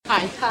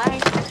Hi. Hi.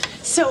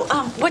 So,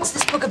 what's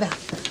this book about?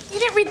 You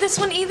didn't read this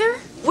one either?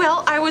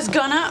 Well, I was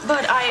gonna,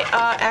 but I,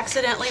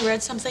 accidentally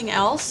read something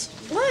else.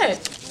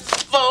 What?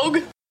 Vogue.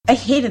 I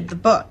hated the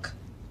book,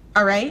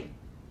 all right?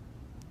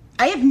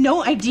 I have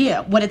no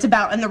idea what it's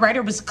about, and the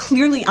writer was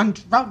clearly on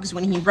drugs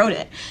when he wrote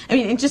it. I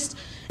mean,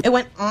 it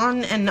went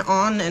on and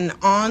on and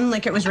on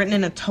like it was written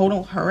in a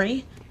total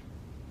hurry.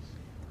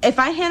 If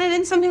I handed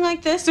in something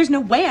like this, there's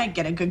no way I'd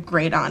get a good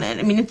grade on it.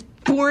 I mean, it's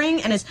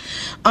boring and it's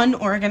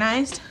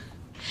unorganized,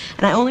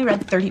 and I only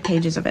read 30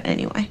 pages of it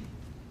anyway.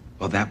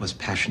 Well, that was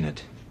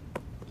passionate,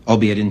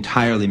 albeit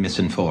entirely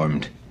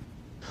misinformed.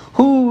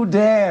 Who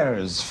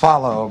dares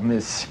follow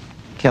Miss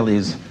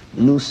Kelly's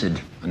lucid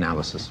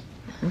analysis?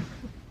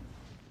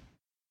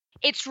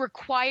 It's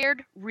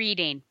required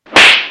reading.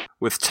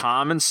 With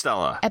Tom and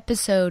Stella.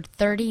 Episode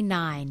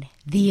 39,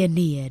 The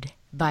Aeneid,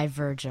 by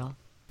Virgil.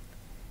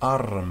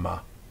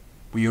 Arma,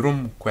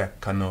 virumque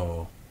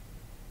cano,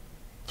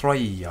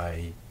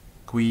 Troiae,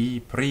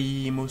 qui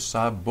primus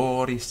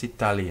aboris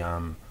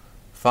Italiam,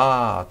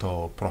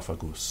 fato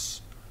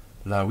profagus,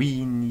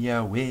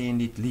 Lavinia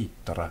venit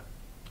litera,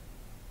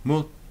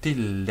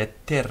 multil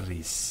et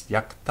terris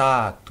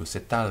iactatus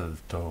et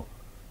alto,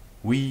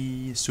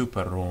 vi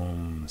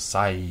superum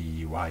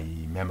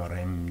saevae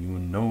memorem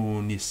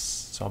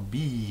unonis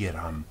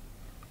obiram.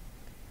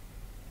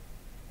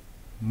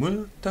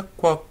 Multa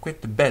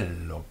quoquet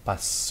bello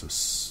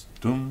passus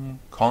dum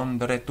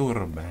conderet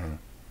urbem,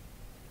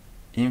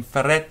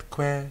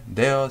 inferretque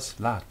Deos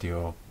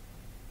latio,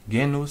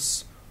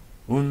 genus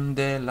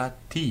unde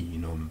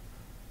Latinum,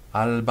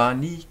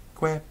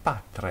 Albanique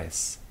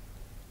patres,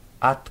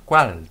 at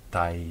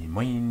qualtae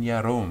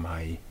moenia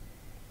Romae.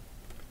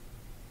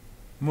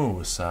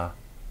 Musa,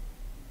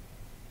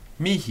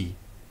 mihi,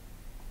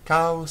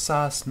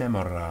 causas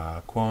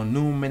memora quo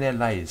numine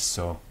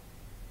laeso,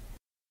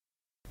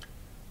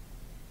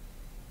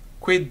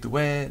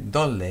 quidve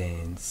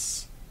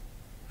dolens,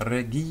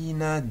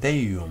 regina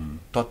Deum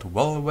tot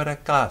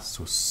volvere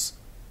casus,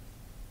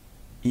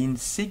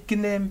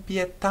 insignem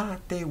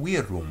pietate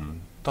virum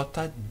tot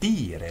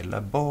adire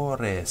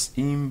labores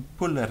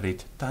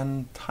impullerit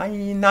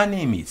tantain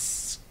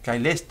animis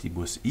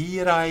caelestibus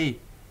irae,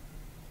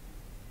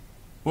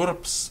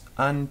 urbs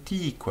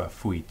antiqua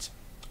fuit,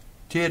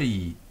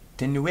 Tyri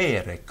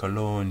tenuere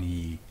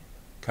colonii,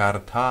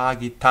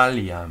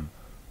 Carthagitaliam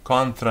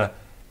contra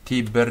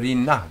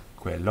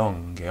Tiberinaque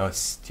longe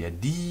ostia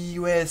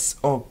dives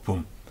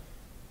opum,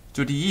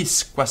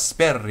 studiisque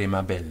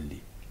asperrima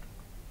belli,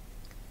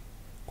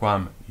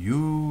 quam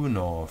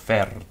iuno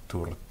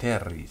fertur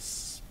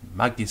terris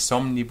magis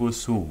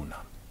omnibus una,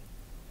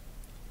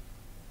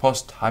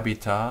 post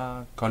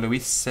habita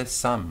coluisse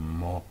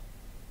sammo,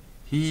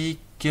 hic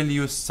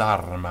Ilius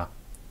arma,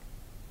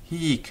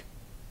 hic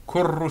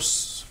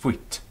currus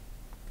fuit.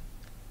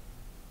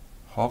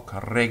 Hoc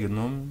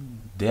regnum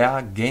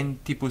dea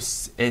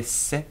gentibus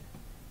esse,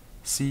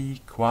 si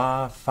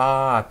qua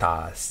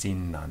fata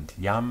sinnant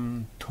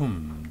iam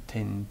tum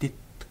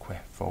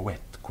tenditque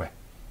fovetque.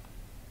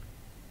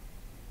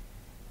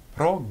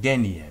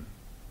 Progeniem,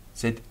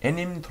 sed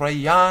enim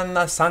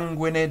Troiana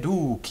sanguine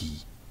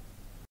duci.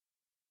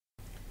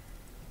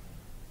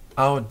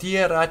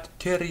 Audierat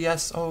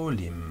Tyrias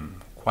olim,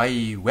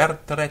 quae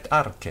verteret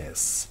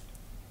arces.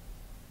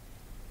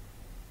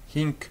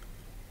 Hinc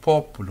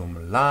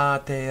populum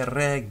late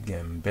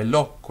regem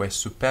belloque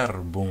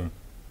superbum,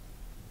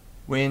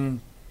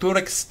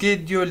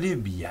 venturexcidio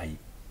Libiae,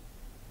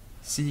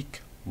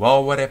 sic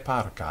vovere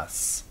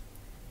parcas.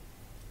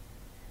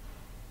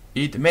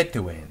 Id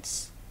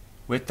metuens,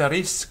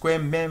 veterisque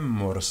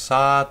memor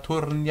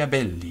Saturnia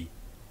belli,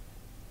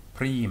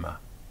 prima,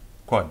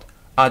 quod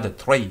ad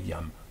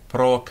Troiam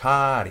pro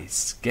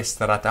caris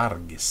gesterat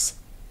argis,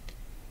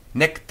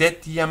 nec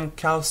detiam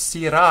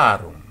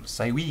calcirarum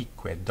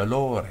saevique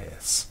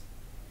dolores.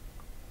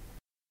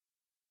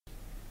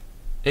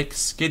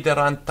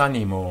 Exciderant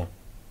animo,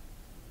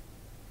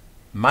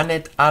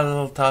 manet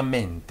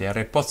altamente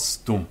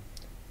repostum,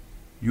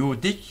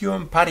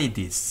 judicium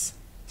paridis,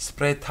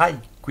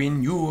 spretaeque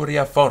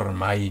injuria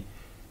formae,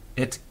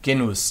 et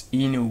genus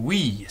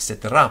inuis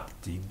et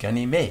rapti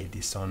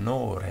Ganimedis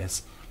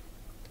honores,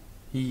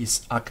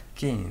 is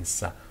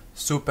accensa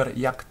super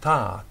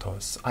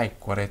iactatos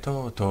aequare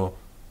toto.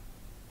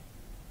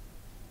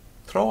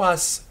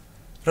 Troas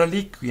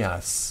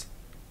reliquias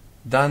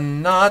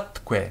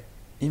dannatque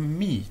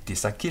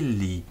immitis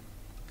Achilli,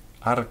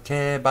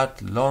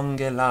 arcebat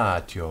longe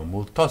latio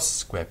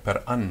multosque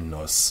per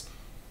annos,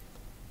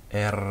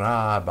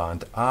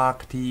 errabant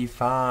acti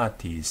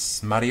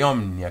fatis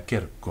Mariomnia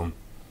circum.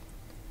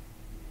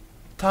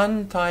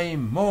 Tantae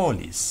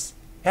molis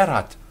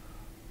erat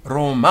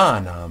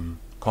Romanam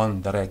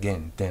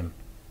condregentem.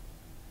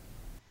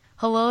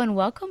 Hello and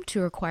welcome to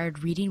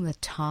Required Reading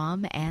with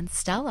Tom and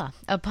Stella,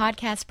 a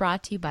podcast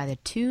brought to you by the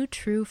Two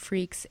True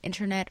Freaks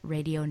Internet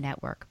Radio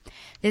Network.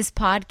 This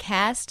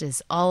podcast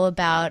is all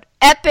about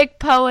epic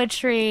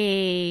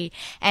poetry,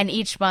 and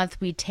each month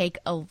we take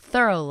a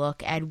thorough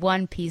look at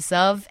one piece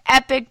of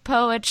epic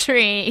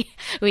poetry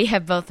we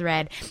have both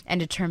read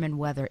and determine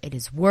whether it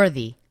is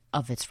worthy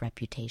of its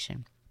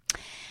reputation.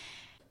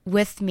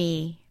 With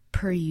me,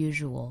 per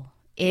usual,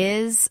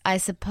 is, I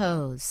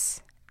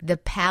suppose, the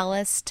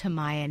Palace to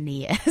my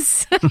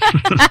Aeneas. Or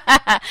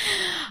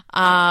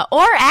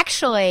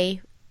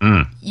actually,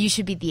 you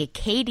should be the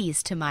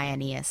Acades to my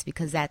Aeneas,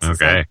 because that's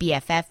his like,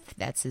 BFF,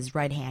 that's his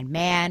right-hand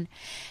man.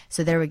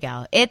 So there we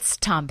go. It's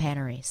Tom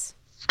Panarese.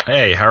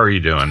 Hey, how are you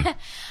doing?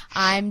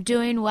 I'm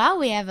doing well.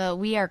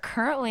 We are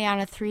currently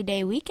on a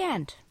 3-day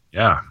weekend.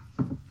 Yeah.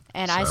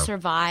 And I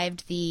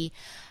survived the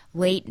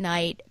late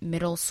night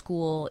middle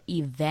school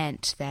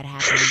event that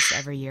happens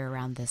every year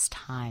around this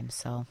time.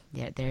 So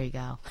yeah, there you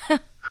go.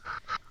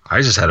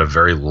 I just had a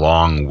very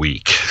long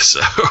week. So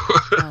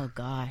oh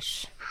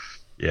gosh.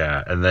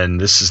 Yeah, and then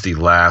this is the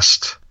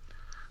last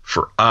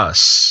for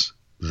us.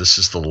 This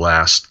is the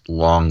last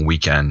long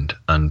weekend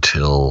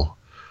until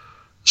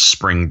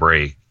spring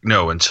break.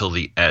 No, until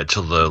the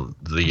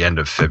end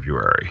of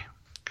February,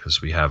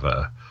 because we have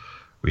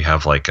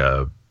like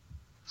a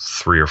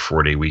 3 or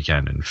 4 day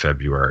weekend in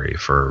February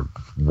for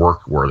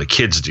work, where the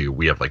kids do.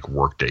 We have like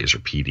work days or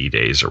PD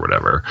days or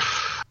whatever.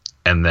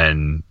 And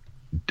then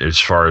as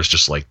far as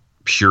just like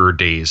pure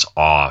days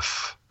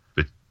off,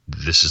 but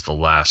this is the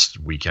last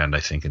weekend, I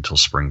think, until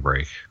spring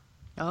break.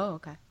 Oh,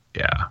 okay.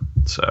 Yeah.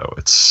 So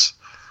it's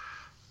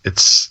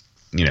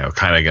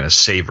kind of going to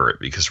savor it,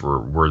 because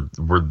we're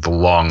the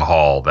long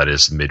haul that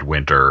is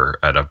midwinter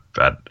at a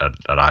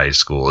high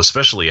school,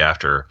 especially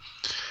after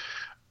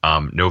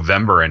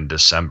November and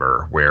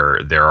December,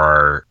 where there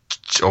are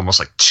almost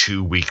like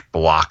 2-week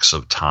blocks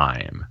of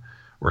time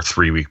or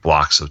 3-week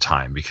blocks of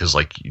time, because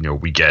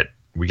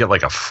we get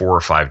like a 4 or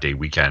 5 day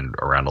weekend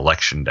around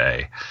election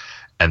day.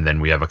 And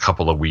then we have a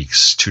couple of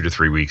weeks, 2 to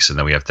 3 weeks, and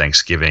then we have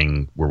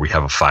Thanksgiving, where we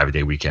have a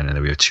 5-day weekend, and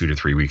then we have 2 to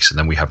 3 weeks, and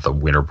then we have the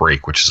winter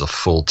break, which is a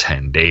full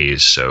 10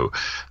 days. So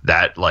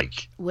that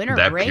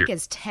winter break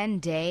is 10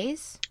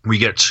 days. We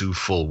get 2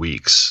 full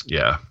weeks.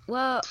 Yeah.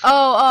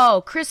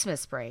 Well,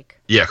 Christmas break.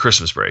 Yeah,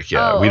 Christmas break.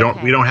 Yeah, we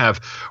don't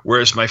have.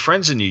 Whereas my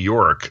friends in New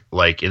York,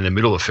 like in the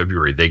middle of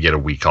February, they get a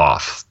week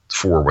off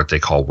for what they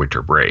call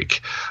winter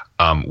break.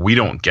 We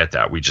don't get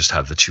that. We just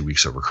have the 2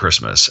 weeks over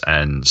Christmas,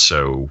 and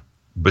so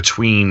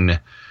between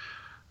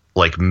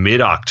like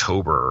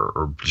mid-October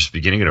or just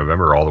beginning of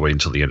November all the way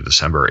until the end of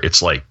December,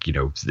 it's like,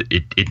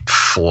 it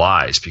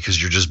flies,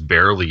 because you're just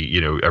barely,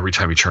 every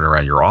time you turn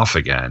around, you're off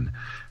again.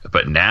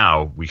 But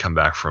now we come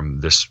back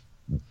from this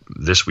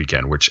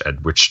weekend, which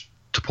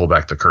to pull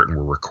back the curtain,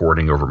 we're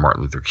recording over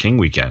Martin Luther King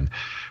weekend.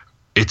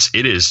 It's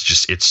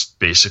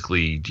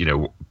basically,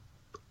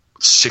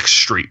 6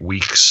 straight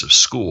weeks of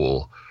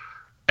school,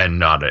 and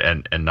not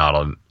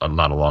a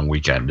long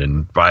weekend.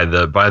 And by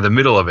the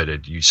middle of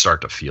it, you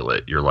start to feel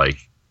it. You're like,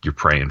 you're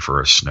praying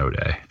for a snow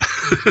day.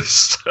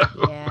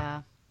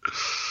 Yeah.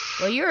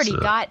 Well, you already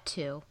got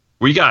to.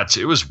 We got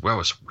to. That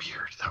was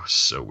weird. That was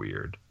so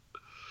weird.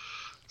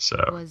 So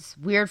it was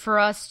weird for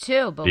us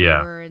too, but we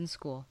were in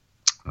school.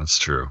 That's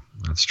true.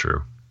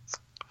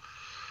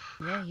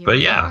 Yeah.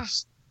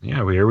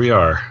 Here we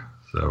are.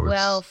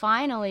 So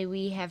finally,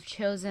 we have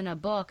chosen a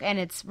book, and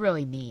it's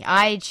really me.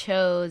 I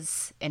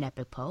chose an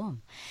epic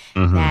poem.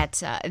 Mm-hmm.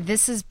 That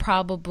this is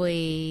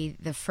probably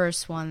the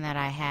first one that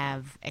I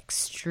have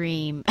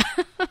extreme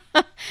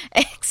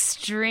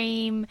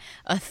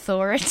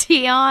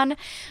authority on,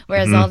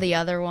 whereas all the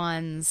other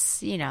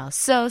ones,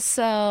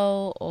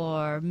 so-so,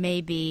 or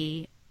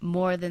maybe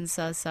more than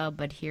so-so,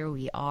 but here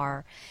we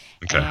are.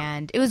 Okay.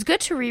 And it was good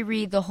to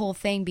reread the whole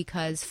thing,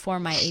 because for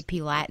my AP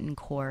Latin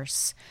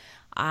course,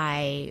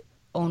 I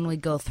only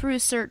go through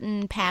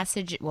certain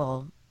passages,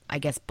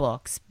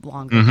 books,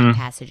 longer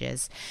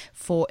passages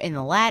in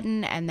the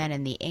Latin, and then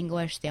in the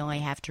English, they only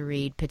have to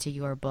read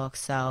particular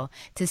books. So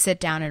to sit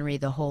down and read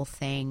the whole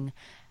thing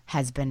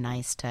has been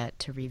nice to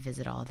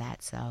revisit all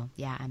that. So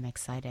yeah, I'm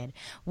excited.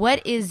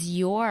 What is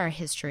your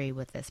history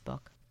with this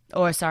book?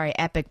 Or sorry,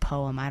 epic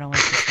poem. I don't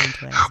like to refer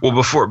to it. Well,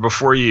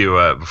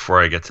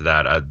 before I get to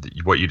that,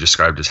 what you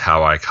described is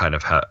how I kind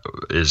of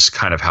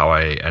how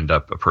I end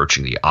up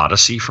approaching the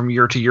Odyssey from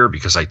year to year,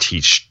 because I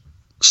teach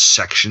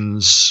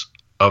sections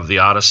of the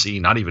Odyssey,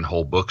 not even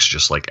whole books,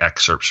 just like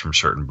excerpts from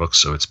certain books.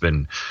 So it's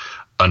been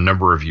a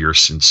number of years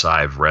since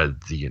I've read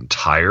the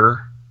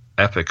entire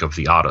epic of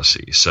the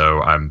Odyssey.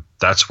 So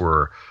that's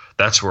where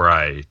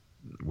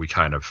we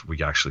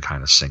actually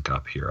kind of sync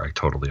up here. I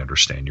totally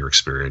understand your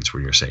experience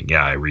when you're saying,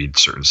 yeah, I read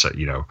certain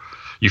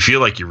you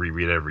feel like you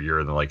reread it every year,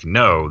 and they're like,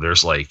 no,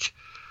 there's like,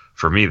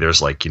 for me, there's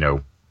like,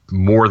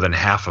 more than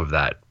half of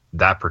that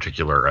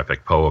particular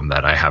epic poem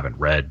that I haven't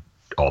read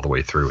all the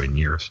way through in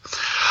years.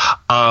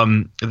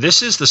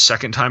 This is the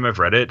second time I've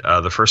read it.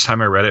 The first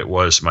time I read it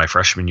was my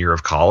freshman year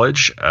of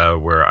college,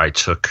 where I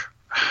took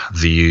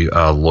the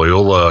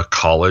Loyola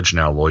College,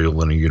 now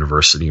Loyola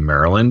University,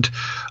 Maryland,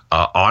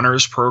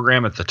 honors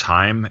program at the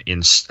time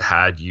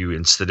had you,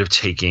 instead of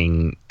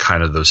taking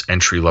kind of those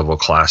intro level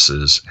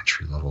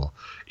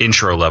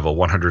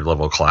 100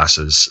 level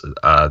classes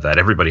that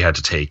everybody had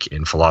to take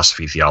in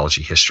philosophy,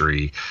 theology,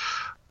 history,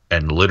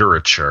 and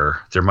literature.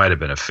 There might have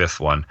been a fifth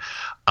one.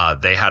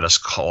 They had us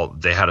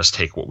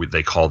take what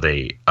they called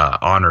a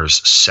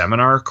honors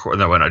seminar,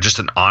 just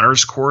an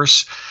honors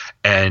course,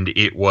 and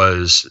it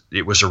was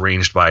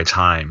arranged by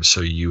time.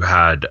 So you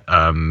had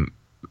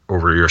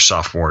over your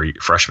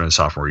freshman and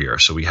sophomore year.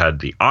 So we had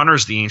the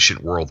honors, the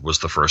ancient world was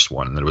the first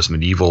one, and then it was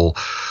medieval,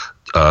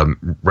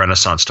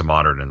 Renaissance to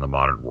modern, and the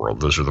modern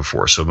world. Those are the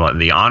four. So in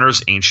the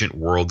honors ancient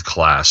world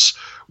class,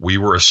 we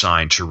were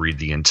assigned to read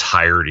the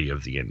entirety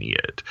of the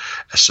Aeneid.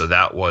 So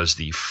that was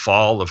the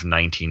fall of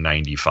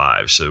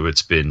 1995. So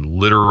it's been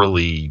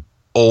literally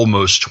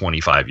almost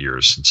 25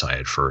 years since I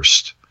had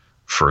first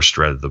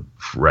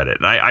read it.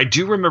 And I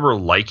do remember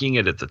liking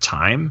it at the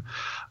time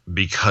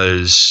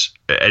because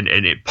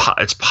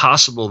it's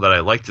possible that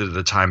I liked it at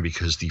the time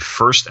because the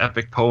first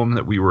epic poem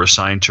that we were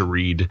assigned to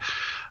read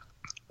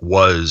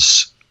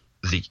was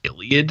the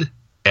Iliad,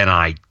 and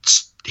I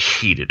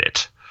hated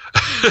it.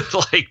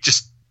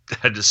 Just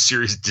had a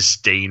serious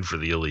disdain for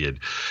the Iliad.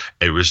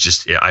 It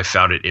was I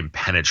found it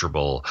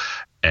impenetrable,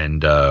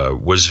 and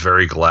was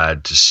very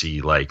glad to see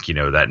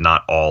that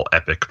not all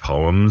epic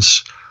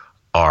poems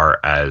are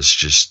as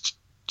just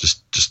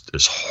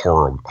as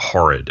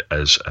horrid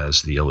as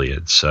the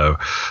Iliad. So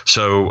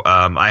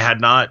I had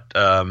not.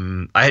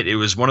 It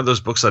was one of those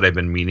books that I've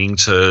been meaning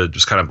to,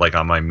 just kind of like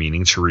on my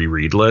meaning to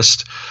reread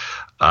list.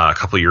 A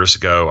couple of years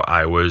ago,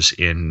 I was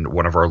in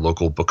one of our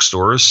local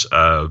bookstores,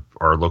 our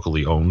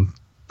locally owned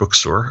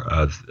bookstore,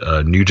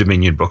 New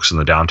Dominion Books in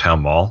the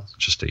downtown mall.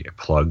 Just a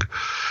plug.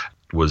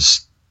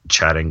 Was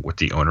chatting with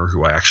the owner,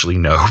 who I actually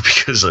know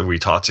because we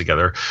taught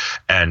together,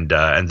 and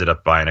ended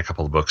up buying a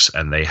couple of books,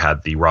 and they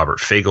had the Robert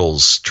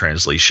Fagles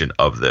translation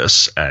of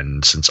this.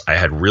 And since I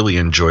had really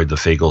enjoyed the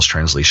Fagles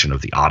translation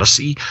of the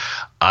Odyssey,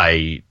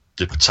 I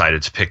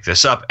decided to pick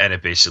this up, and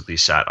it basically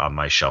sat on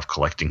my shelf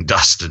collecting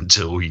dust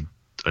until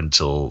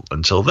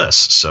this.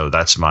 So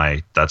that's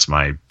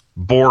my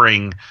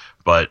boring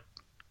but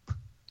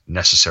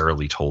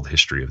necessarily told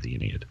history of the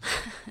Aeneid.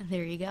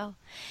 There you go.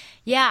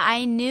 Yeah,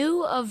 I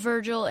knew of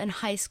Virgil in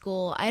high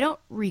school. I don't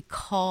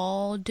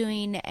recall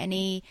doing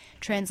any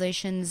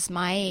translations.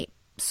 My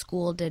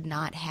school did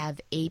not have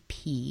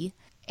AP,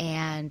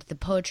 and the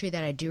poetry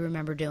that I do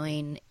remember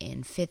doing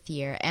in 5th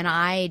year, and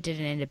I did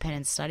an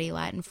independent study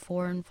Latin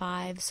 4 and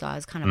 5, so I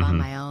was kind of on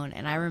my own.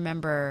 And I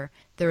remember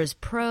there was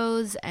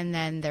prose, and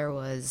then there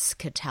was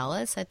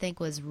Catullus, I think,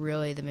 was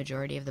really the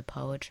majority of the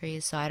poetry.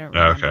 So I don't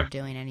remember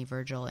doing any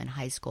Virgil in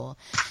high school.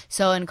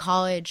 So in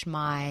college,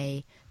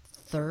 my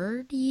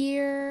 3rd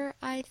year,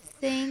 I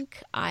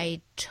think, I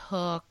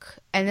took,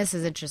 and this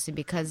is interesting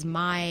because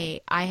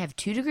I have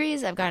 2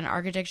 degrees. I've got an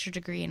architecture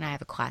degree and I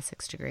have a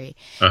classics degree.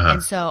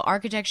 And so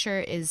architecture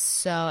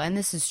is and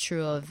this is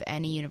true of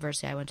any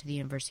university. I went to the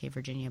University of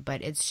Virginia,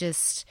 but it's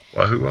just...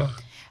 Wahoo!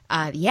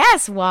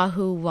 Yes,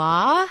 wahoo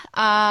wah.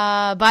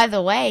 By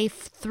the way,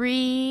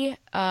 3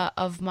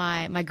 of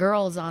my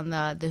girls on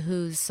the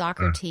Who's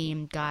soccer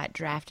team got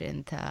drafted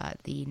into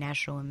the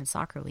National Women's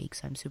Soccer League,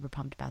 so I'm super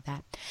pumped about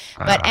that.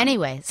 But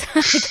anyways,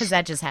 because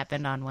that just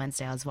happened on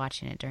Wednesday. I was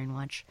watching it during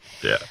lunch.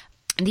 Yeah.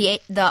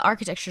 The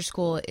architecture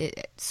school,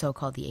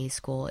 so-called the A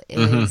school,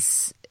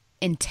 is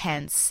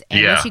intense.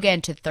 And once you get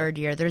into 3rd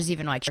year, there's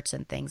even like shirts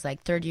and things.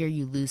 Like 3rd year,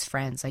 you lose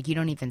friends. Like you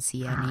don't even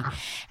see any.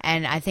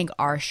 And I think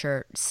our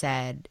shirt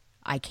said,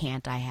 I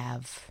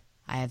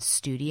have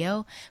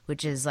studio,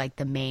 which is like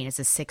the main, it's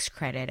a 6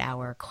 credit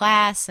hour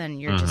class,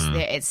 and you're just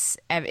there.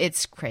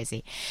 It's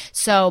crazy.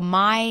 So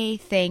my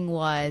thing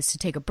was to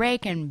take a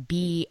break and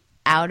be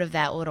out of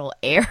that little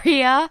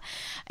area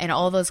and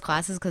all those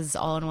classes, because it's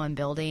all in one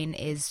building,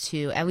 is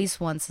to at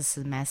least once a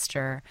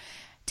semester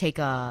take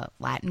a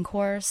Latin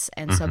course.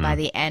 And so by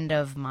the end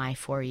of my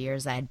 4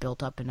 years, I had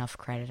built up enough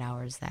credit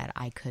hours that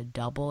I could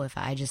double if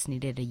I just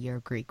needed a year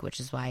of Greek,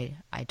 which is why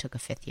I took a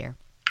 5th year.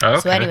 Okay.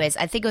 So anyways,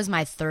 I think it was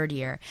my 3rd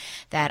year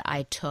that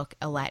I took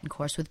a Latin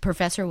course with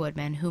Professor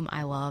Woodman, whom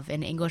I love,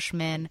 an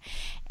Englishman,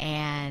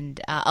 and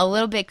a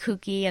little bit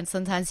kooky, and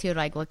sometimes he would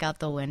like look out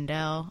the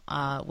window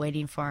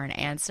waiting for an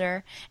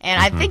answer.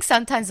 And I think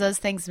sometimes those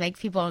things make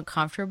people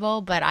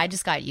uncomfortable, but I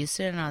just got used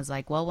to it, and I was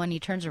like, well, when he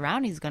turns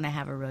around, he's going to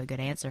have a really good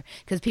answer,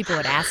 because people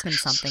would ask him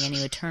something, and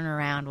he would turn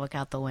around, look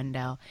out the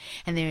window,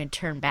 and then he would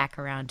turn back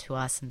around to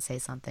us and say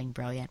something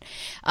brilliant.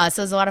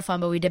 So it was a lot of fun,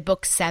 but we did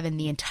book 7,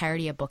 the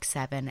entirety of book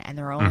 7, and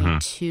there were only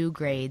 2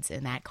 grades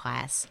in that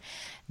class,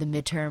 the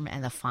midterm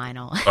and the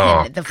final.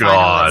 Oh, and the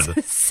final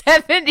was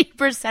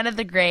 70% of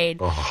the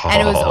grade,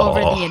 and it was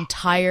over the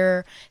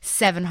entire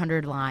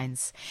 700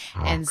 lines.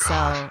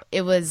 So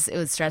it was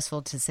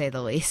stressful to say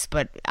the least,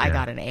 but I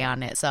got an A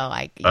on it, so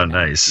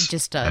nice.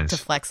 Just to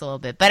flex a little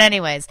bit. But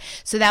anyways,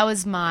 so that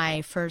was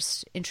my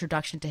first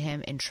introduction to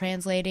him in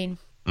translating.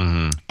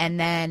 And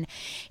then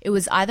it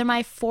was either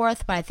my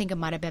fourth, but I think it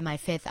might have been my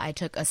fifth. I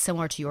took a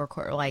similar to your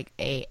course, like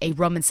a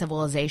Roman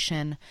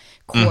civilization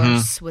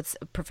course with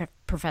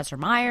Professor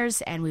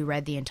Myers, and we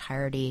read the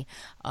entirety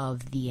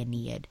of the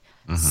Aeneid.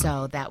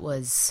 So that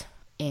was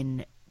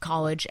in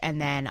college,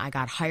 and then I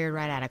got hired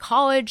right out of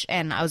college,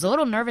 and I was a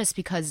little nervous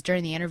because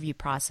during the interview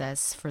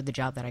process for the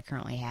job that I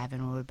currently have,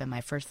 and it would have been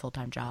my first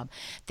full-time job,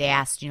 they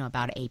asked,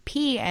 about AP,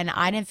 and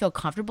I didn't feel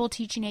comfortable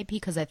teaching AP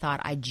because I thought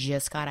I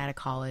just got out of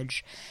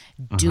college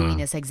doing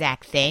this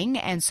exact thing,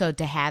 and so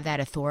to have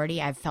that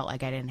authority, I felt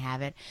like I didn't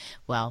have it.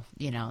 Well,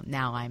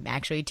 now I'm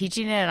actually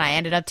teaching it, and I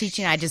ended up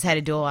teaching it. I just had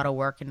to do a lot of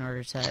work in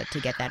order to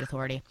get that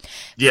authority.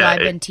 Yeah, so I've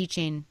been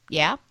teaching,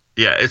 Yeah,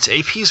 it's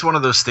AP is one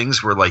of those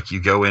things where like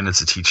you go in as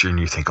a teacher and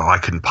you think, oh, I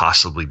couldn't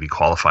possibly be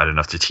qualified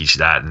enough to teach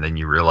that, and then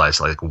you realize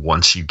like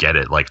once you get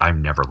it, like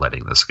I'm never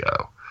letting this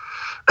go.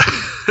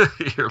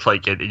 You're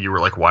like, and you were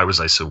like, why was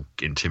I so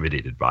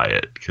intimidated by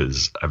it?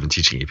 Because I've been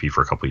teaching AP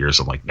for a couple of years.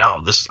 I'm like,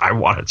 no, I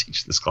want to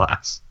teach this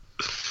class.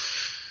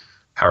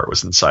 Howard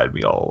was inside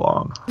me all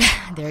along.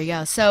 There you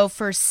go. So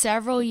for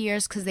several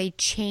years, because they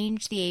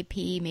changed the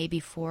AP maybe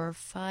 4 or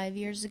 5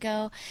 years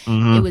ago,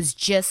 it was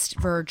just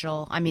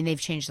Virgil. I mean, they've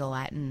changed the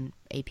Latin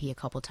AP a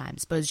couple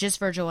times, but it was just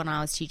Virgil when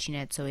I was teaching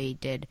it. So he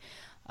did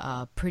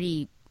a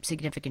pretty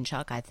significant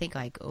chunk, I think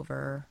like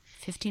over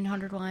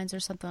 1,500 lines or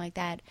something like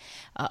that,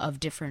 of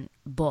different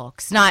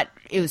books. Not,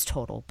 it was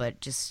total, but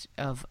just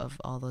of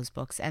all those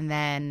books. And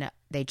then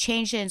they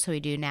changed it, and so we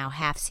do now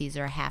half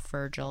Caesar, half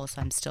Virgil,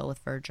 so I'm still with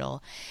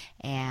Virgil.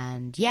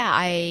 And yeah,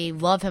 I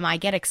love him. I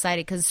get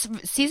excited because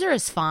Caesar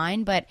is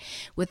fine, but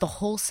with the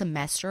whole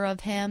semester of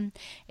him,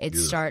 it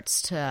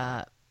starts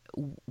to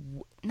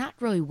not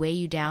really weigh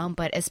you down,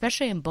 but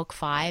especially in book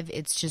 5,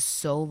 it's just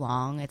so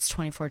long. It's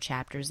 24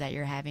 chapters that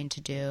you're having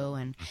to do,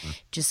 and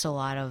just a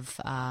lot of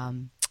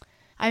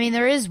I mean,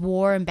 there is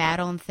war and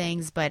battle and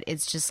things, but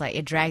it's just like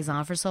it drags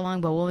on for so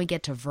long. But when we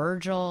get to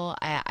Virgil,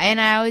 I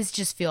always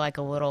just feel like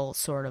a little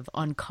sort of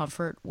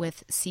uncomfort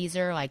with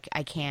Caesar. Like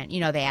I can't,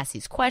 they ask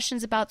these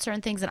questions about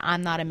certain things, and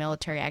I'm not a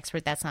military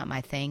expert. That's not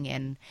my thing,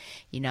 and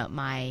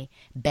my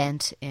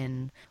bent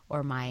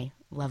or my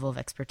level of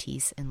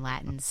expertise in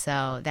Latin.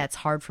 So that's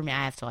hard for me.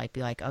 I have to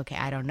be like, okay,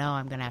 I don't know.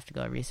 I'm going to have to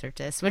go research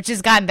this, which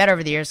has gotten better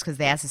over the years because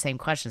they ask the same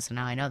questions. So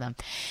now I know them.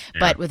 Yeah.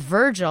 But with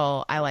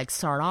Virgil, I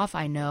start off,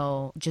 I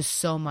know just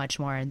so much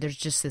more. And there's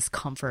just this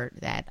comfort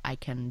that I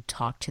can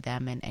talk to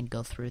them and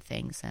go through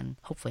things and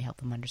hopefully help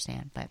them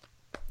understand. But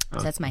so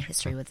that's my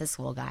history with this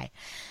little guy.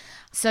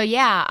 So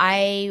yeah,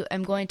 I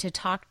am going to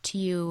talk to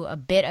you a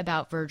bit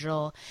about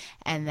Virgil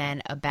and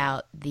then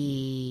about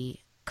the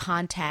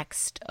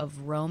context of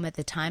Rome at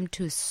the time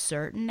to a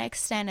certain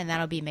extent, and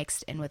that'll be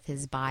mixed in with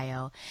his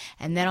bio.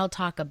 And then I'll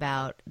talk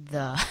about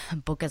the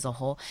book as a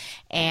whole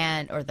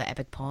or the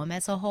epic poem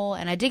as a whole.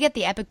 And I did get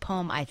the epic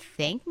poem, I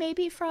think,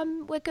 maybe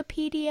from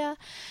Wikipedia.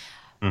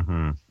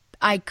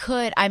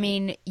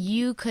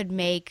 You could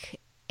make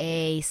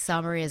a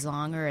summary as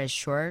long or as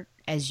short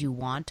as you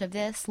want of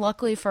this.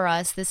 Luckily for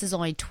us, this is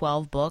only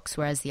 12 books,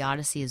 whereas the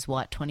Odyssey is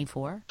what,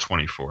 24?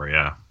 24,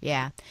 yeah.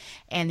 Yeah.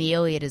 And the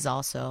Iliad is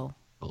also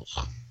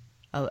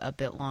a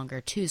bit longer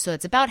too, so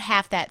it's about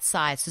half that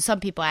size. So some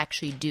people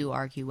actually do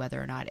argue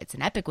whether or not it's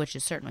an epic, which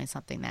is certainly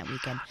something that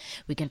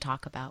we can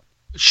talk about.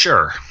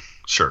 Sure,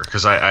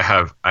 because I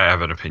have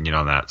an opinion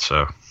on that.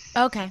 So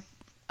okay,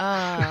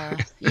 yeah,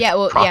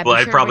 well,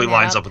 it probably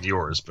lines up with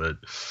yours, but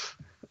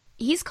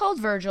he's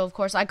called Virgil, of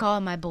course. I call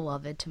him my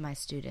beloved to my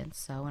students,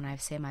 so when I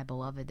say my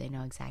beloved, they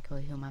know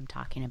exactly whom I'm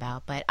talking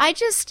about. But I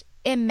just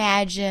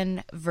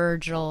imagine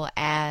Virgil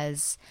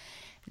as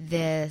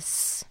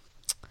this.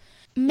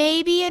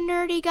 Maybe a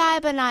nerdy guy,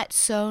 but not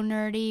so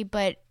nerdy,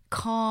 but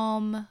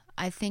calm,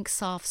 I think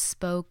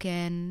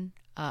soft-spoken,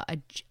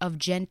 of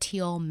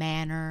genteel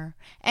manner.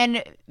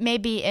 And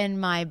maybe in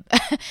my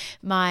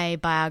my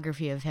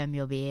biography of him,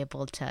 you'll be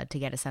able to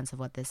get a sense of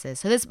what this is.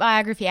 So this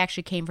biography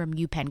actually came from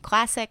UPenn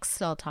Classics,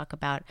 so I'll talk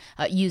about,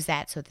 use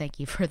that, so thank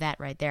you for that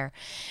right there.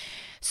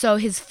 So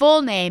his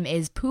full name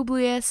is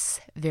Publius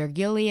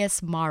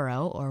Vergilius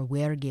Maro, or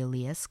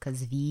Vergilius,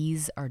 because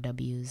V's are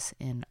W's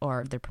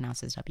or they're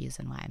pronounced as W's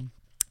in Latin.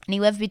 And he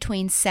lived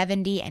between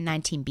 70 and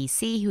 19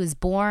 BC. He was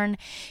born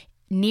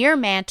near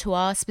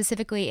Mantua,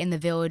 specifically in the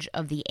village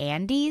of the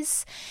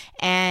Andes.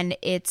 And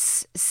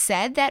it's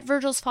said that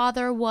Virgil's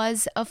father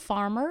was a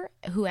farmer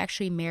who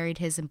actually married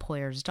his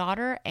employer's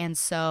daughter. And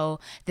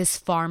so this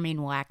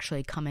farming will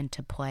actually come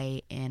into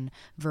play in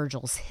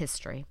Virgil's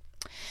history.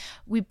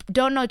 We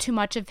don't know too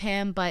much of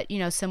him, but,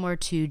 similar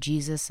to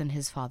Jesus and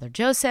his father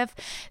Joseph,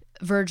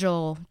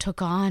 Virgil took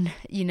on,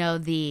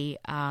 the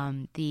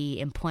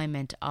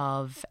employment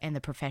of and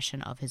the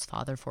profession of his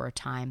father for a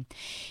time.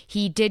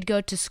 He did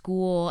go to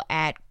school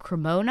at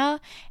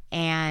Cremona,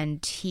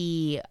 and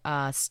he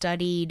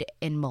studied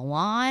in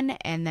Milan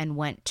and then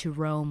went to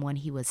Rome when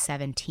he was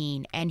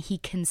 17. And he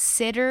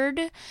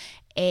considered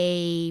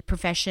a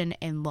profession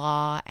in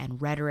law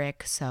and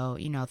rhetoric, so,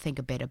 think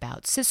a bit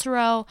about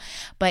Cicero,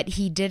 but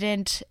he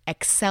didn't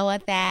excel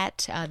at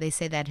that. They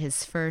say that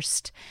his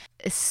first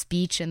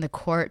speech in the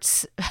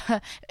courts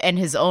and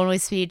his only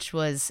speech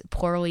was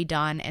poorly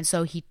done, and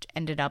so he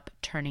ended up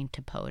turning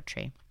to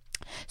poetry.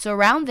 So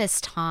around this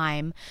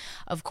time,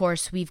 of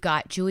course, we've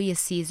got Julius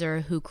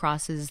Caesar, who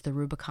crosses the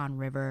Rubicon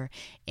River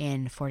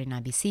in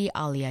 49 BC,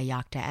 alia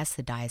jacta est,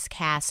 the die is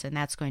cast, and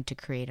that's going to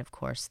create, of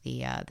course,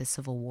 the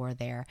civil war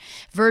there.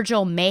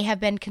 Virgil may have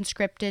been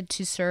conscripted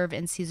to serve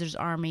in Caesar's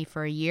army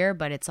for a year,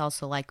 but it's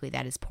also likely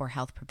that his poor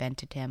health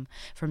prevented him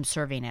from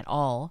serving at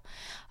all.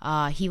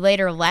 He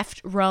later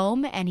left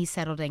Rome, and he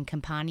settled in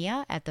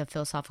Campania at the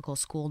philosophical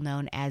school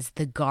known as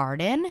the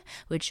Garden,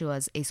 which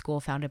was a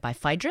school founded by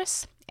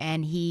Phaedrus.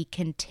 And he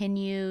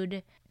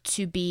continued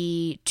to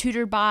be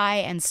tutored by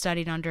and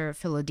studied under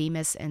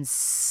Philodemus and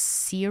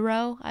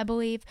Cicero, I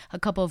believe, a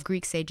couple of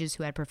Greek sages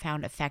who had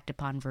profound effect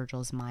upon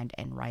Virgil's mind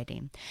and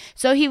writing.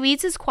 So he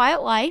leads his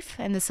quiet life,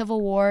 and the Civil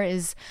War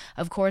is,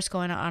 of course,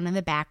 going on in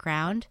the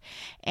background.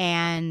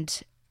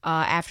 And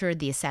after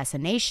the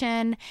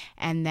assassination,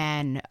 and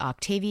then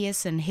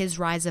Octavius and his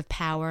rise of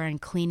power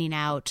and cleaning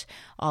out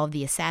all of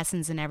the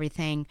assassins and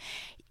everything,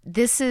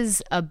 this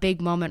is a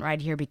big moment right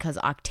here because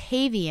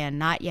Octavian,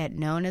 not yet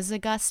known as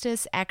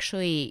Augustus,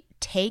 actually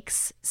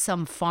takes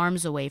some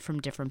farms away from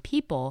different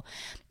people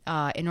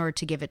in order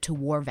to give it to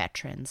war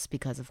veterans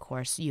because, of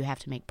course, you have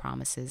to make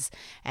promises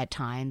at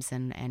times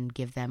and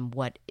give them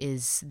what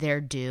is their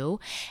due.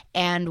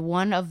 And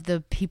one of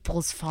the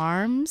people's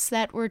farms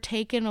that were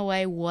taken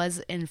away was,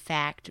 in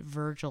fact,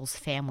 Virgil's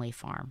family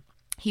farm.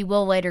 He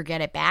will later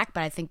get it back,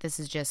 but I think this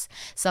is just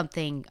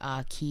something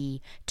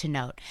key to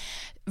note.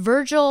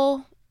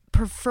 Virgil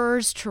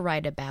prefers to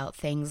write about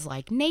things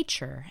like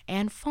nature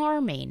and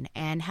farming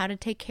and how to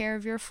take care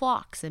of your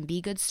flocks and be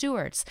good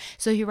stewards.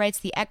 So he writes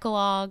the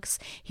Eclogues,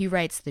 he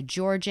writes the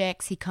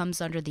Georgics, he comes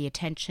under the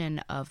attention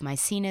of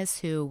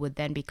Maecenas, who would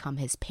then become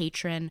his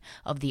patron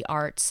of the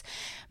arts.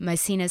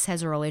 Maecenas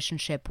has a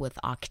relationship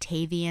with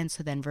Octavian,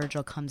 so then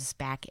Virgil comes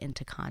back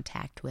into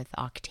contact with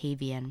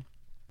Octavian.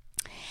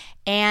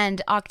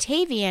 And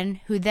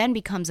Octavian, who then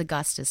becomes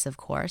Augustus, of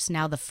course,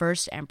 now the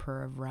first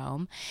emperor of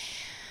Rome,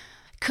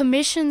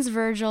 commissions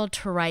Virgil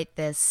to write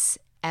this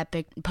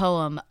epic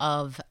poem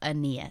of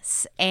Aeneid.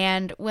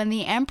 And when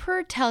the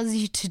emperor tells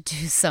you to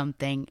do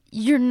something,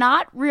 you're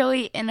not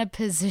really in a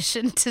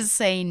position to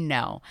say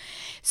no.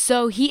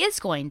 So he is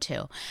going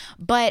to.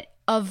 But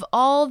of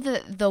all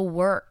the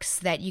works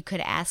that you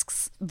could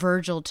ask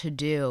Virgil to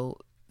do,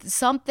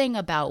 something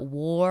about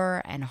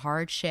war and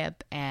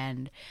hardship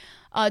and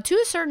to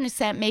a certain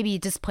extent, maybe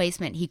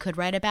displacement he could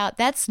write about.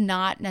 That's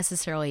not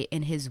necessarily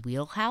in his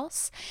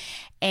wheelhouse.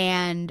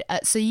 And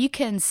so you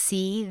can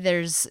see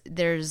there's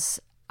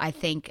I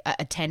think,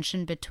 a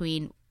tension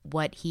between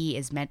what he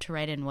is meant to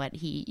write and what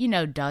he,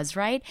 does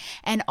write.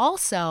 And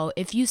also,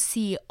 if you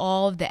see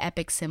all of the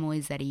epic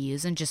similes that he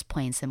used, and just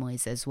plain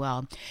similes as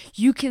well,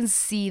 you can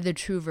see the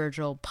true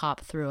Virgil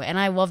pop through. And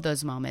I love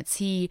those moments.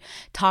 He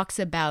talks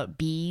about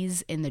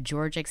bees in the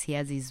Georgics. He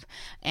has these,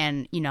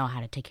 and,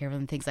 how to take care of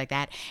them, things like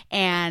that.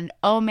 And,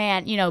 oh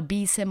man,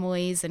 bee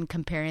similes and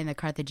comparing the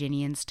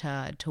Carthaginians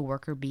to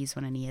worker bees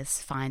when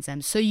Aeneas finds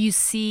them. So you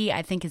see,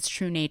 I think, his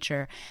true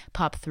nature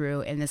pop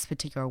through in this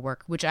particular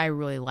work, which I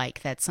really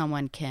like, that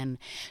someone can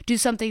do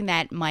something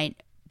that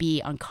might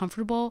be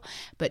uncomfortable,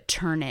 but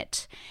turn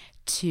it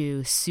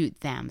to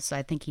suit them. So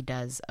I think he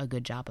does a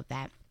good job of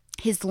that.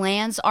 His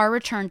lands are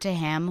returned to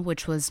him,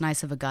 which was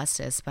nice of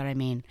Augustus, but I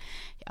mean,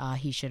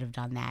 he should have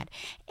done that.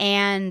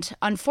 And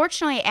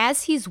unfortunately,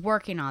 as he's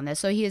working on this,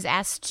 so he is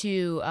asked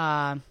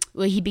to,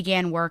 he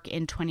began work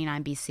in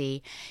 29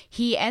 BC.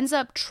 He ends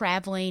up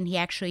traveling. He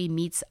actually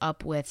meets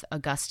up with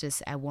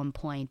Augustus at one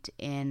point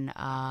in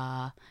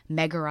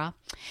Megara,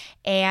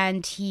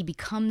 and he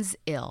becomes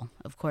ill.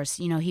 Of course,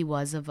 he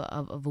was of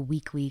a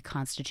weakly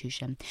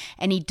constitution.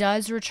 And he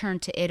does return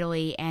to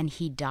Italy, and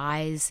he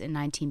dies in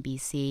 19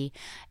 BC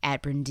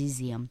at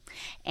Brundisium.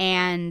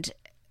 And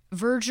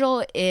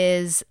Virgil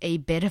is a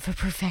bit of a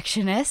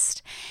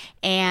perfectionist,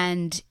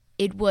 and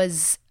it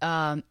was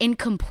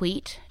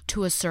incomplete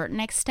to a certain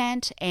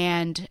extent,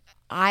 and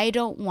I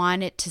don't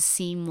want it to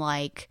seem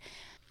like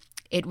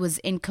it was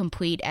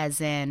incomplete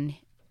as in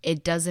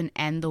it doesn't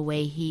end the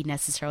way he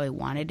necessarily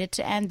wanted it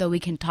to end, though we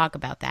can talk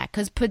about that,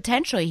 because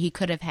potentially he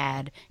could have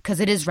had, because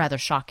it is rather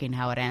shocking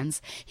how it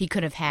ends, he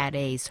could have had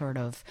a sort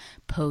of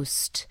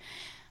post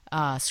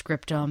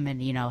scriptum,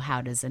 and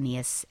how does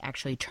Aeneas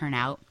actually turn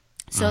out.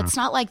 So it's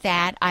not like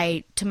that.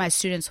 To my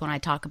students, when I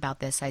talk about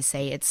this, I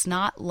say it's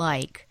not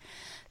like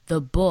the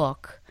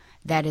book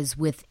that is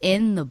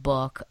within the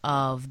book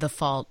of The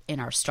Fault in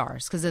Our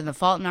Stars. Because in The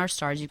Fault in Our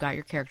Stars, you've got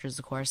your characters,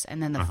 of course,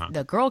 and then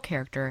the girl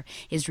character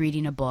is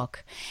reading a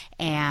book,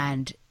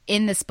 and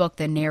in this book,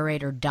 the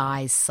narrator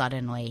dies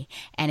suddenly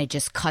and it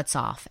just cuts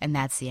off, and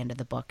that's the end of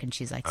the book. And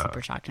she's like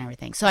super shocked and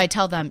everything. So I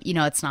tell them,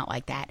 it's not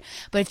like that.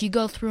 But if you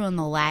go through in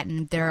the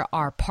Latin, there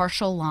are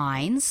partial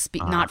lines,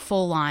 not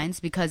full lines,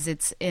 because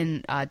it's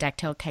in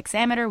dactylic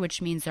hexameter,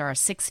 which means there are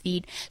 6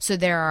 feet. So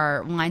there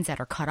are lines that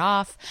are cut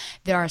off.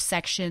 There are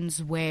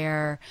sections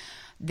where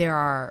there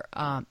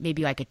are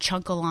maybe like a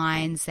chunk of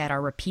lines that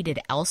are repeated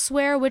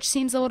elsewhere, which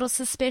seems a little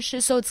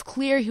suspicious. So it's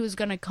clear he was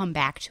going to come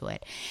back to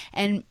it.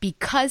 And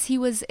because he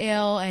was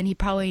ill and he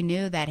probably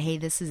knew that, hey,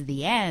 this is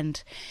the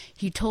end,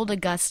 he told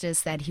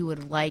Augustus that he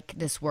would like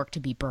this work to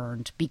be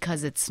burned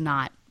because it's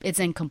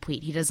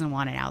incomplete. He doesn't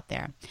want it out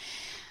there.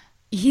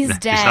 He's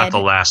dead. He's not the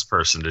last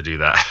person to do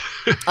that.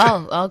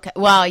 Oh, okay.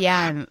 Well,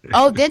 yeah.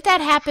 Oh, did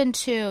that happen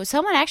to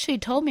someone? Actually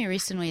told me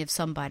recently of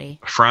somebody.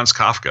 Franz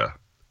Kafka.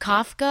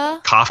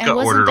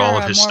 Kafka ordered all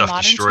of his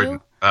stuff destroyed.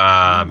 Too?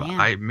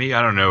 I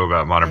don't know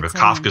about modern, but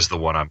Kafka's the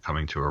one I'm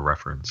coming to a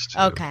reference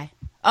to. Okay.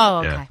 Oh,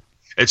 okay. Yeah.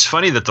 It's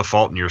funny that The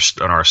Fault in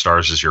Our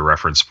Stars is your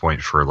reference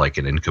point for like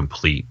an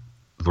incomplete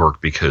work,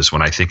 because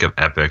when I think of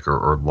epic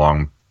or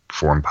long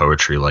form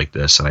poetry like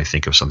this, and I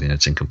think of something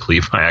that's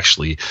incomplete, I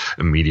actually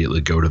immediately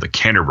go to the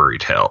Canterbury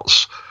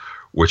Tales,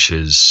 which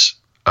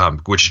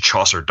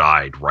Chaucer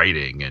died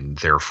writing and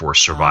therefore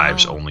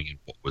survives only in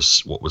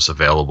what was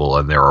available.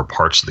 And there are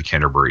parts of the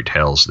Canterbury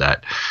Tales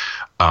that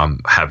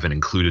have been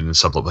included in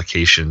some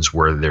publications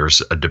where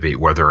there's a debate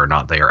whether or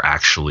not they are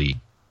actually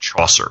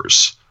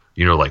Chaucer's,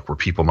 like where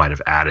people might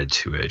have added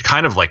to it.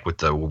 Kind of like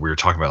what we were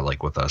talking about,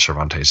 like with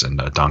Cervantes and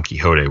Don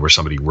Quixote, where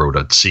somebody wrote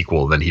a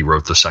sequel, then he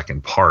wrote the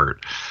second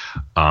part.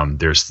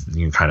 There's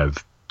kind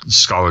of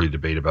scholarly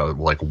debate about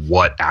like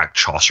what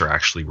Chaucer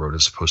actually wrote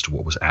as opposed to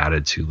what was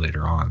added to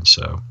later on.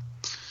 So,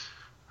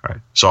 all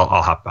right. So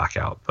I'll hop back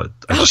out, but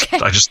I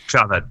just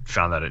found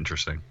that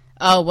interesting.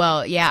 Oh,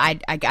 well, yeah,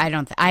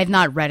 I've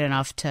not read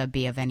enough to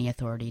be of any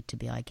authority to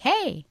be like,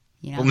 hey,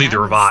 we'll need to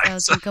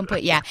revise.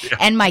 Incomplete. Yeah.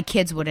 And my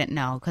kids wouldn't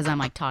know because I'm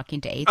like talking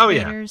to 8th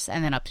graders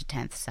and then up to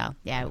 10th. So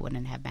yeah, it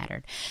wouldn't have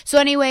mattered. So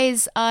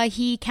anyways,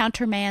 he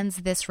countermands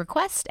this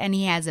request and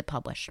he has it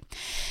published.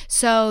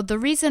 So the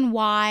reason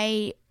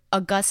why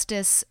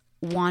Augustus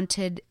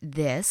wanted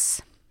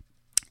this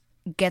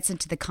gets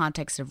into the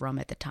context of Rome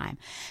at the time.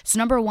 So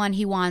number one,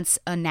 he wants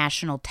a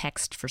national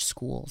text for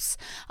schools.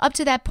 Up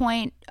to that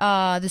point,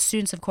 the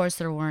students, of course,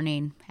 they're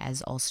learning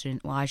as all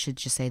students, well, I should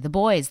just say the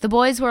boys. The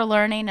boys were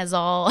learning as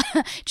all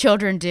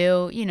children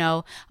do,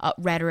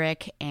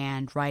 rhetoric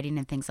and writing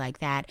and things like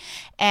that.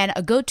 And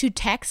a go-to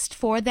text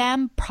for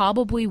them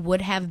probably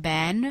would have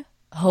been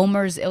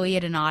Homer's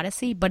Iliad and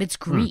Odyssey, but it's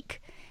Greek.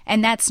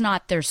 And that's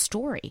not their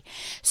story.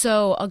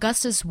 So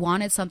Augustus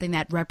wanted something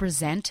that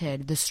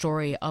represented the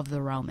story of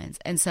the Romans.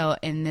 And so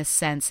in this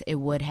sense, it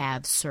would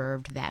have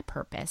served that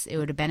purpose. It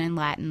would have been in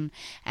Latin,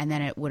 and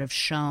then it would have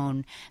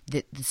shown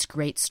this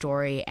great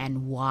story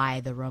and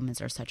why the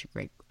Romans are such a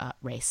great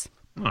race.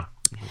 Huh.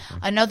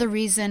 Another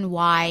reason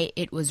why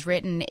it was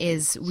written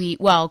is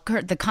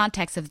the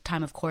context of the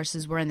time, of course,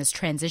 is we're in this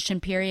transition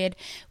period,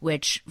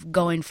 which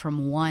going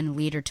from one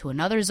leader to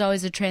another is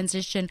always a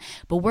transition,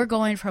 but we're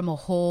going from a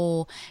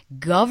whole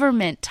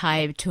government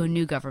type to a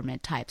new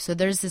government type. So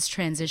there's this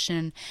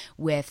transition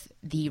with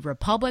the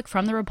Republic,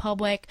 from the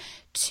Republic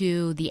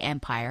to the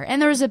Empire.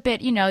 And there's a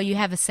bit, you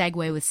have a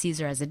segue with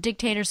Caesar as a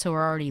dictator, so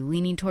we're already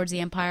leaning towards the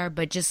Empire,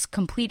 but just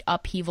complete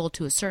upheaval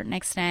to a certain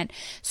extent,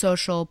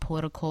 social,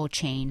 political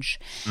change.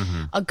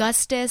 Mm-hmm.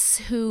 Augustus,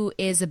 who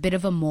is a bit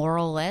of a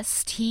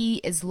moralist, he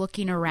is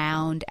looking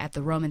around at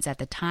the Romans at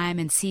the time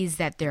and sees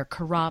that they're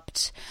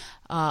corrupt,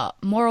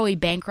 morally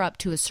bankrupt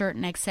to a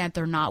certain extent.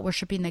 They're not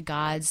worshiping the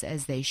gods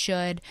as they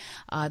should.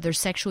 They're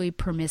sexually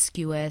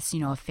promiscuous,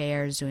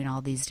 affairs, doing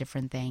all these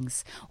different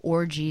things,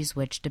 orgies,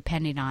 which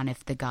depending on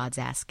if the gods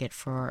ask it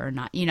for or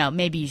not,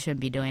 maybe you shouldn't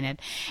be doing it.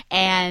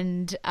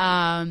 And,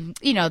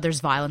 there's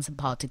violence in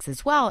politics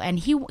as well. And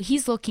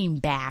he's looking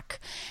back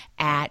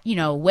at,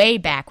 way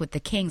back with the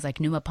kings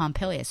like Numa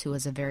Pompilius, who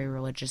was a very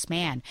religious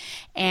man.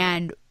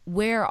 And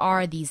where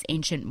are these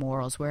ancient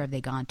morals? Where have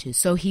they gone to?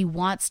 So he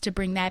wants to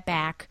bring that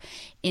back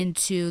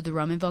into the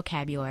Roman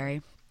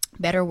vocabulary.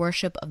 Better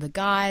worship of the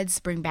gods,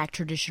 bring back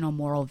traditional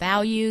moral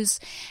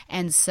values.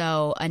 And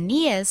so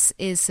Aeneas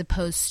is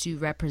supposed to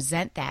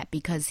represent that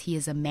because he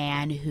is a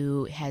man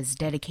who has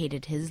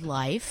dedicated his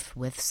life,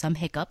 with some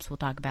hiccups, we'll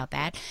talk about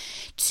that,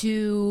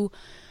 to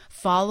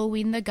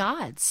following the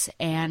gods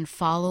and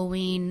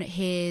following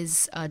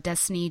his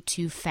destiny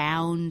to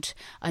found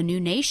a new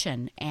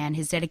nation, and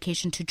his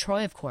dedication to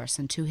Troy, of course,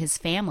 and to his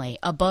family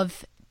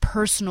above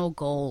personal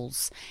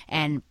goals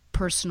and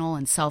personal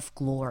and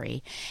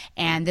self-glory.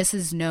 And this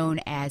is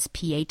known as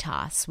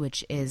pietas,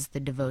 which is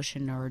the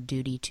devotion or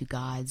duty to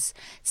God's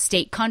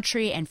state,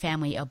 country, and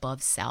family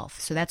above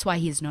self. So that's why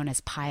he's known as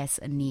Pius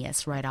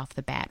Aeneas right off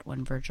the bat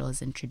when Virgil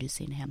is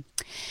introducing him.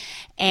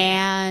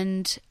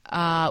 And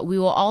we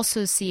will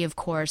also see, of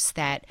course,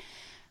 that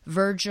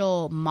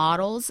Virgil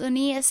models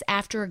Aeneas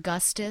after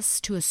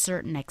Augustus to a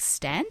certain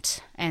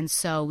extent, and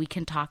so we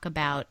can talk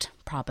about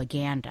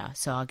propaganda.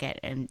 So I'll get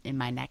in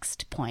my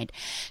next point.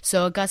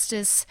 So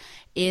Augustus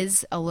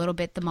is a little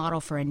bit the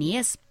model for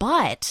Aeneas,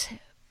 but,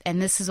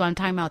 and this is what I'm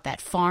talking about,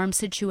 that farm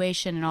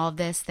situation and all of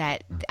this,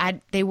 that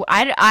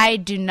I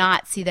do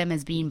not see them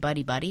as being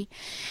buddy-buddy.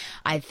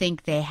 I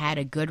think they had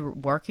a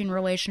good working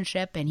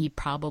relationship, and he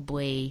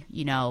probably,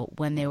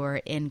 when they were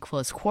in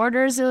close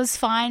quarters, it was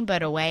fine,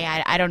 but away,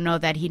 I don't know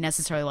that he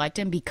necessarily liked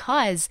him,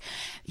 because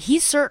he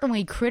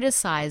certainly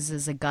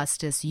criticizes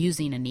Augustus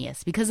using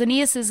Aeneas, because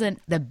Aeneas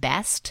isn't the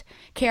best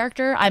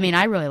character. I mean,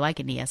 I really like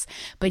Aeneas,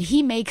 but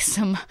he makes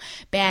some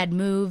bad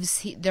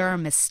moves. There are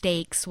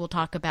mistakes. We'll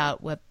talk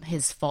about what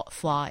his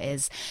flaw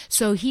is.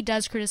 So he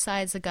does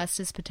criticize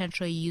Augustus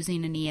potentially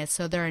using Aeneas,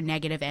 so there are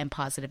negative and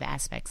positive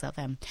aspects of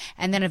him.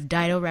 And then if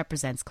Dido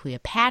represents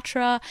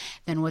Cleopatra,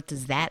 then what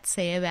does that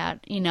say about,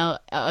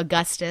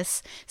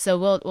 Augustus? So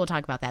we'll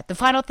talk about that. The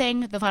final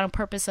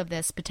purpose of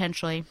this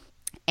potentially,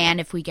 and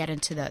if we get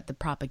into the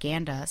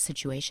propaganda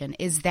situation,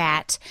 is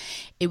that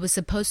it was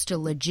supposed to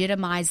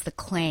legitimize the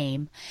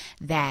claim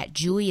that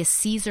Julius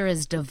Caesar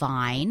is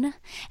divine,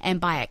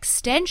 and by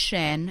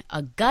extension,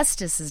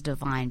 Augustus is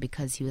divine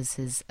because he was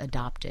his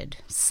adopted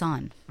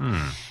son.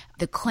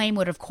 The claim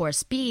would, of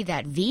course, be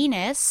that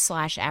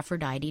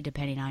Venus/Aphrodite,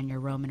 depending on your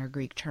Roman or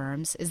Greek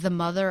terms, is the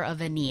mother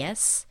of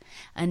Aeneas.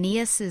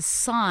 Aeneas'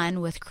 son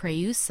with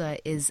Creusa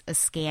is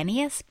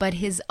Ascanius, but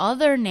his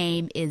other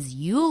name is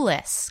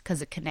Iulus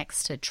because it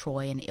connects to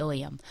Troy and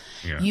Ilium.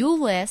 Yeah.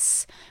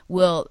 Iulus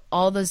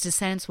all those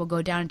descendants will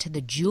go down to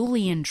the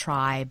Julian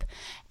tribe,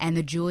 and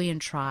the Julian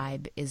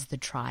tribe is the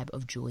tribe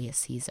of Julius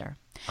Caesar.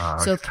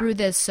 Okay. So through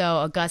this,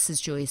 Augustus,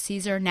 Julius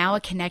Caesar, now a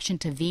connection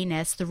to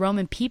Venus, the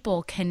Roman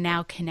people can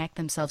now connect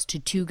themselves to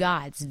two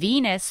gods,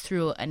 Venus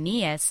through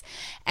Aeneas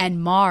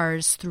and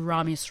Mars through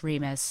Romulus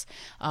Remus,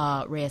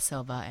 Rhea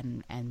Silva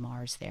and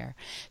Mars there.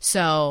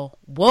 So,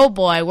 whoa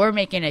boy, we're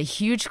making a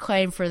huge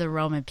claim for the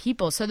Roman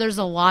people. So there's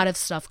a lot of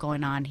stuff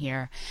going on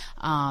here.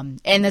 And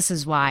this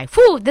is why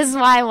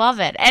I love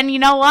it. And you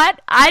know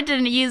what? I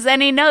didn't use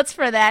any notes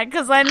for that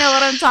because I know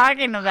what I'm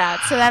talking about.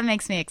 So that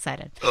makes me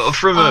excited.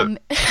 From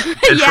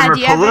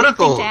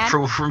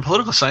a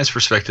political science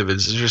perspective,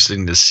 it's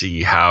interesting to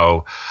see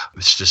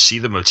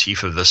the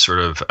motif of this sort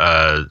of,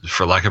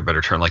 for lack of a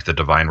better term, like the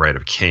divine right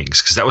of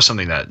kings, because that was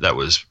something that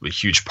was a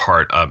huge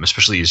part,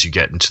 especially as you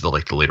get into the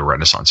later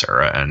Renaissance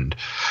era and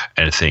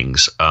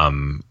things,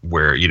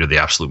 where the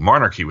absolute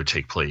monarchy would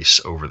take place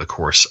over the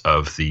course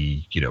of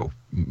the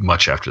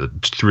much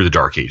through the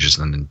Dark Ages,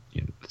 and then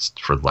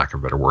for lack of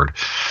a better word,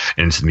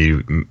 into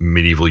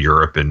medieval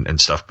Europe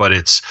and stuff.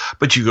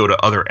 But you go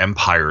to other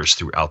empires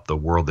throughout the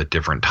world at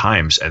different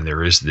times, and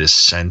there is this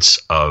sense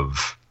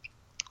of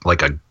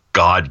like a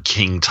god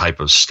king type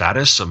of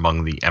status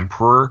among the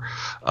emperor,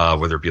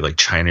 whether it be like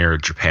China or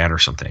Japan or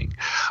something,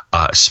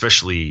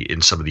 especially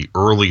in some of the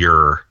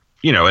earlier.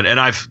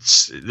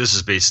 This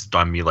is based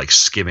on me like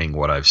skimming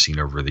what I've seen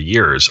over the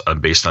years,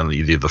 based on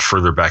the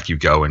further back you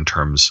go in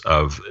terms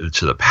of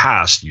to the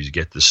past, you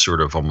get this sort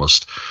of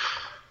almost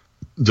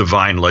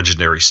divine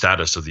legendary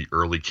status of the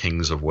early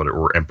kings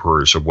or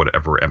emperors of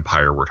whatever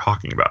empire we're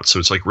talking about. So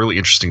it's like really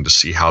interesting to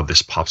see how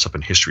this pops up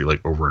in history like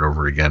over and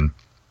over again.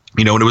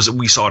 And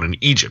we saw it in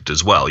Egypt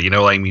as well, with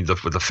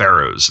the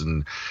pharaohs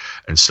and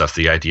stuff,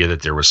 the idea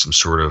that there was some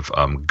sort of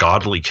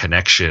godly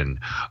connection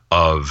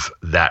of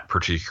that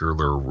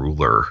particular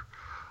ruler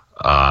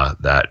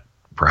that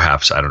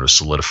perhaps,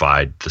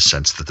 solidified the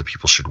sense that the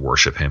people should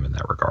worship him in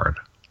that regard.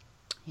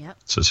 Yep.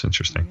 So it's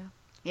interesting.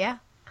 Yeah.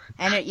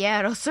 And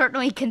it'll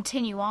certainly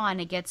continue on.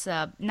 It gets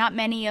not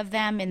many of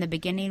them in the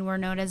beginning were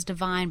known as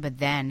divine, but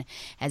then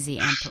as the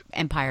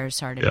empire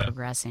started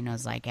progressing, it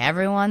was like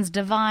everyone's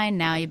divine.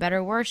 Now you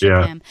better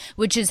worship him,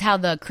 which is how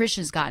the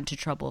Christians got into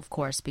trouble, of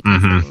course,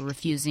 because they were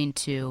refusing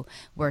to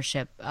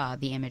worship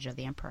the image of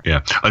the emperor.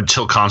 Yeah,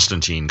 until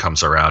Constantine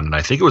comes around, and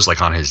I think it was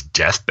like on his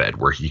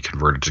deathbed where he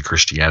converted to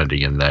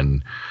Christianity, and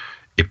then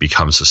it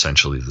becomes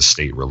essentially the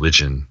state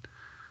religion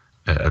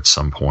at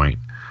some point.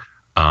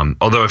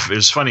 Although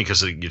it's funny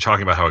because you're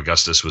talking about how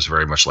Augustus was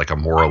very much like a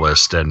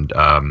moralist, and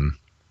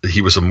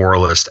he was a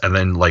moralist, and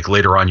then like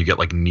later on you get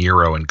like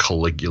Nero and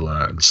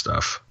Caligula and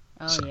stuff.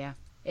 Yeah,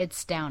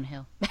 it's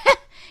downhill.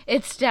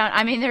 It's down.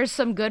 I mean, there's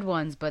some good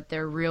ones, but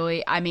they're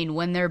really. I mean,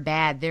 when they're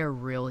bad, they're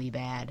really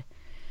bad.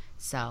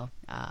 So,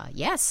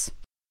 yes.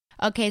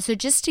 Okay, so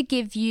just to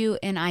give you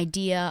an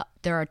idea,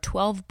 there are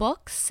 12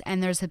 books,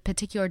 and there's a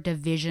particular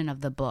division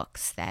of the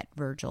books that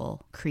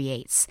Virgil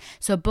creates.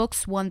 So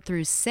books 1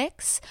 through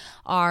 6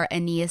 are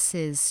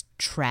Aeneas's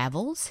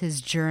travels, his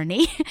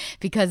journey,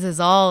 because as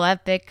all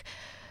epic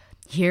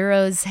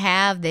heroes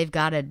have, they've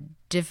got to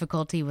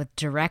difficulty with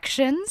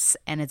directions,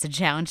 and it's a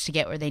challenge to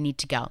get where they need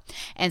to go.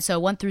 And so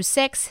 1 through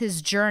 6,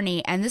 his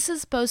journey, and this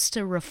is supposed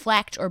to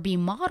reflect or be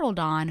modeled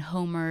on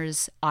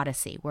Homer's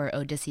Odyssey, where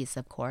Odysseus,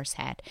 of course,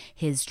 had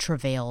his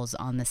travails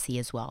on the sea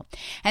as well.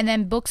 And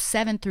then books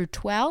 7 through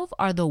 12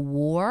 are the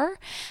war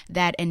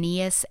that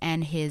Aeneas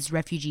and his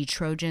refugee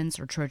Trojans,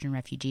 or Trojan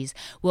refugees,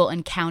 will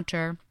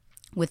encounter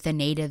with the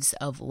natives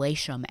of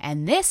Latium.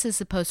 And this is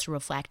supposed to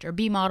reflect or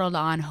be modeled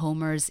on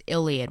Homer's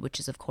Iliad, which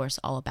is, of course,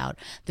 all about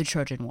the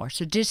Trojan War.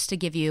 So just to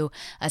give you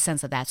a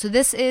sense of that. So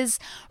this is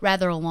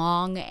rather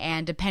long,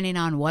 and depending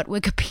on what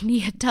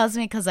Wikipedia tells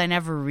me, because I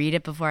never read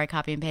it before I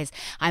copy and paste,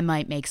 I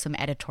might make some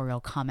editorial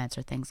comments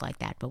or things like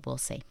that, but we'll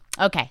see.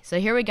 Okay, so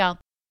here we go.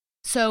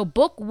 So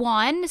book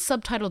 1,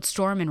 subtitled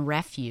Storm and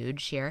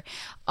Refuge here.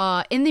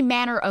 In the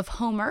manner of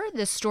Homer,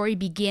 the story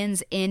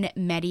begins in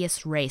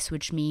medias res,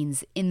 which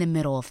means in the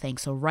middle of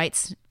things. So right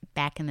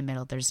back in the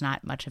middle. There's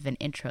not much of an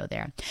intro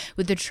there.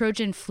 With the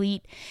Trojan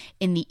fleet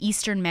in the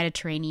eastern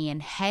Mediterranean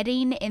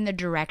heading in the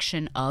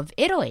direction of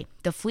Italy.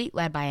 The fleet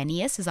led by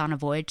Aeneas is on a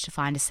voyage to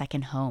find a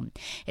second home.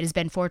 It has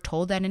been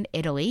foretold that in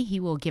Italy he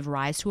will give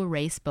rise to a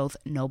race both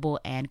noble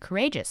and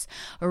courageous,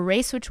 a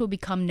race which will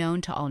become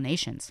known to all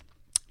nations.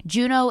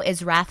 Juno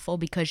is wrathful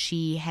because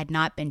she had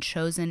not been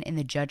chosen in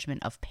the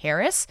judgment of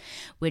Paris,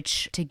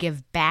 which, to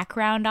give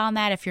background on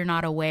that, if you're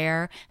not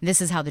aware, this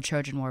is how the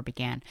Trojan War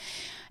began.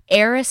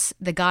 Eris,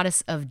 the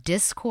goddess of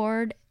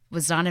discord,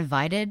 was not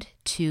invited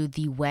to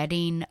the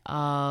wedding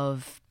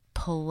of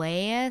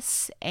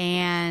Peleus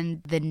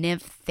and the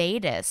nymph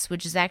Thetis,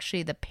 which is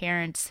actually the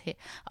parents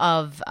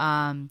of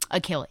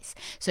Achilles.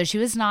 So she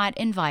was not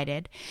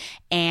invited,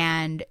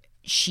 and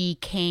she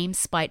came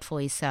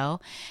spitefully so.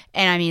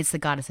 And I mean, it's the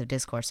goddess of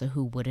discourse, so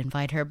who would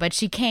invite her? But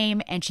she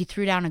came and she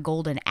threw down a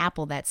golden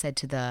apple that said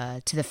to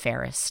the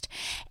fairest.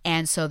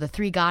 And so the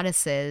three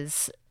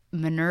goddesses,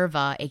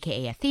 Minerva,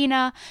 aka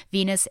Athena,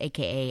 Venus,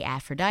 aka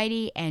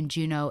Aphrodite, and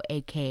Juno,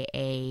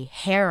 aka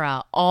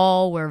Hera,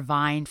 all were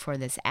vying for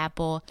this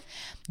apple.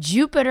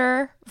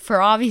 Jupiter,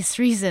 for obvious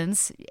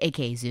reasons,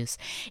 aka Zeus,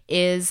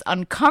 is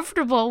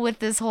uncomfortable with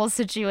this whole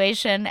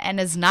situation and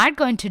is not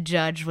going to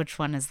judge which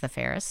one is the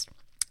fairest.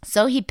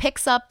 So he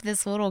picks up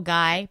this little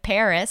guy,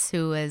 Paris,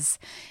 who is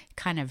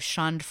kind of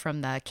shunned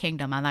from the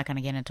kingdom. I'm not going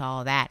to get into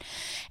all of that.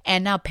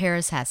 And now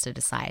Paris has to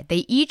decide.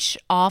 They each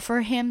offer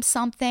him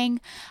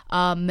something.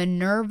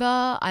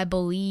 Minerva, I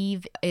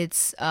believe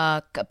it's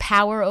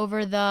power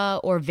over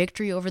or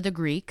victory over the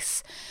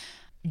Greeks.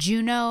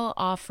 Juno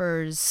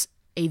offers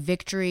a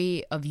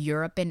victory of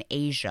Europe and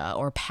Asia,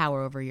 or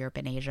power over Europe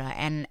and Asia.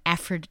 And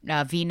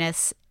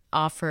Venus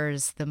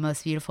offers the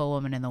most beautiful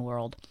woman in the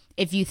world.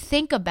 If you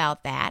think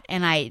about that,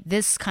 and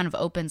this kind of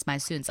opens my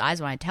students'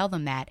 eyes when I tell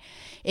them that,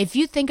 if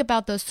you think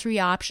about those three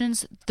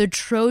options, the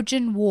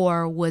Trojan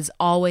War was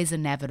always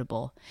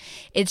inevitable.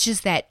 It's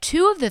just that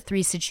two of the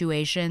three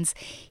situations,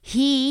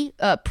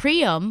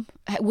 Priam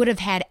would have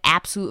had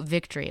absolute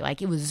victory.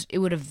 Like it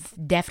would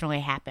have definitely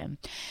happened.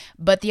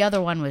 But the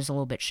other one was a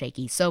little bit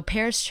shaky. So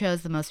Paris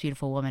chose the most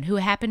beautiful woman, who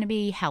happened to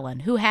be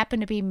Helen, who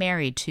happened to be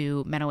married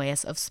to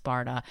Menelaus of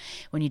Sparta.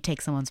 When you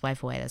take someone's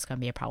wife away, that's going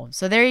to be a problem.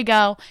 So there you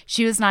go.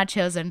 She was not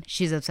chosen.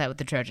 She's upset with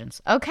the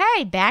Trojans.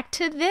 Okay, back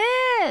to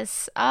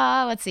this.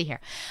 Let's see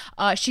here.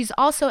 She's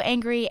also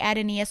angry at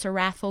Aeneas, or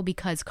wrathful,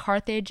 because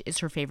Carthage is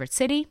her favorite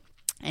city.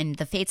 And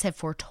the fates have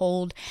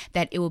foretold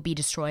that it will be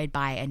destroyed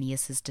by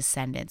Aeneas'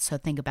 descendants. So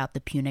think about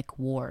the Punic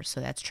War. So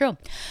that's true.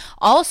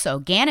 Also,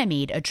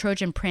 Ganymede, a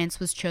Trojan prince,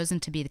 was chosen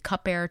to be the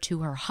cupbearer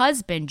to her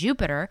husband,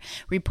 Jupiter,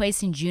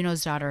 replacing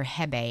Juno's daughter,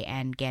 Hebe,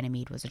 and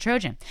Ganymede was a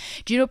Trojan.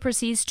 Juno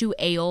proceeds to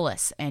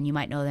Aeolus, and you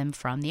might know them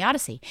from the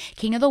Odyssey,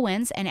 king of the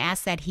winds, and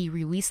asks that he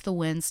release the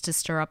winds to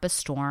stir up a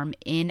storm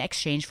in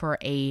exchange for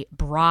a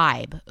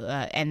bribe.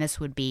 And this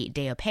would be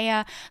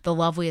Deiopeia, the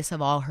loveliest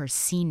of all her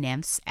sea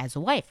nymphs, as a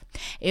wife.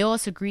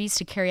 Aeolus agrees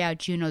to carry out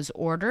Juno's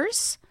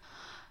orders,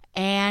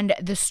 and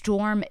the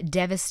storm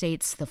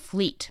devastates the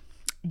fleet.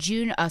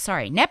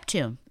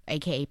 Neptune,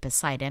 aka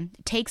Poseidon,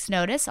 takes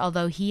notice.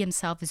 Although he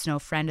himself is no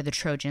friend of the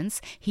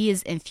Trojans, he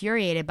is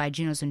infuriated by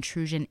Juno's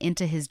intrusion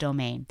into his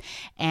domain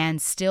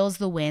and stills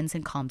the winds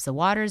and calms the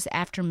waters,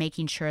 after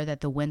making sure that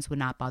the winds would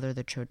not bother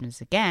the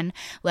Trojans again,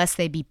 lest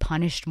they be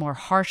punished more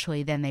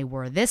harshly than they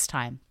were this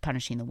time,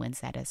 punishing the winds,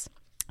 that is.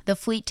 The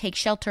fleet takes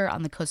shelter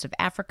on the coast of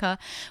Africa,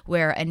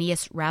 where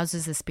Aeneas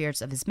rouses the spirits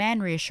of his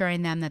men,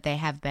 reassuring them that they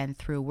have been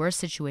through worse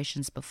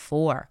situations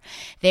before.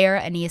 There,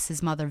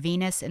 Aeneas' mother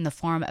Venus, in the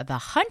form of a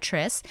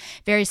huntress,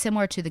 very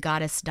similar to the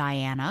goddess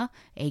Diana,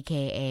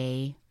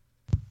 aka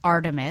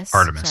Artemis.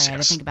 Sorry, yes. I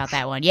had to think about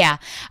that one. Yeah.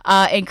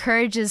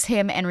 Encourages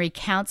him and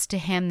recounts to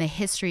him the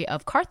history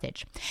of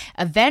Carthage.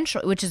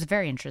 Eventually, which is a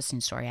very interesting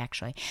story,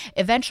 actually.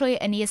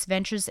 Eventually, Aeneas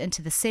ventures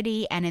into the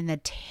city, and in the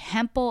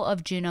temple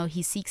of Juno,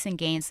 he seeks and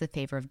gains the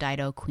favor of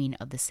Dido, queen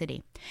of the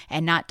city.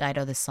 And not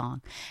Dido,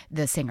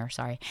 the singer,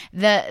 sorry.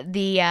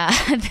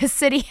 The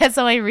city has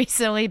only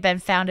recently been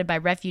founded by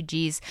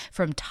refugees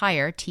from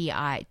Tyre,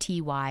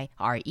 Tyre,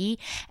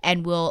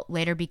 and will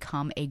later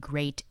become a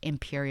great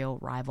imperial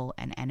rival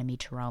and enemy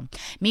to Rome. own.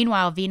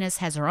 Meanwhile, Venus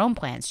has her own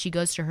plans. She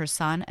goes to her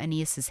son,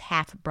 Aeneas's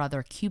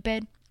half-brother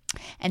Cupid,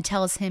 and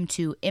tells him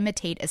to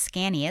imitate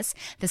Ascanius,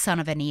 the son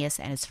of Aeneas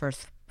and his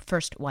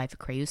first wife,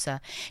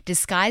 Creusa.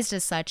 Disguised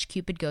as such,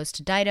 Cupid goes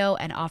to Dido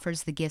and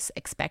offers the gifts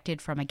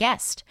expected from a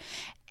guest.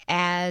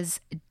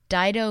 As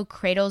Dido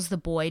cradles the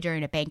boy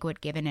during a banquet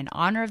given in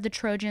honor of the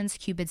Trojans,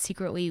 Cupid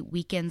secretly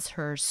weakens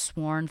her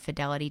sworn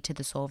fidelity to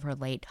the soul of her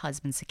late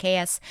husband,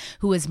 Sichaeus,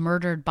 who was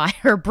murdered by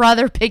her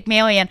brother,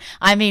 Pygmalion.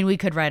 I mean, we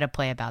could write a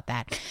play about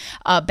that.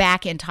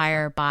 Back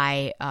entire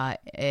by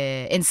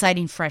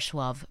inciting fresh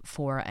love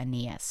for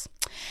Aeneas.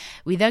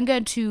 We then go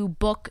to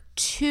book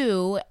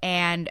 2,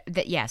 and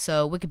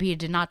so Wikipedia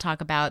did not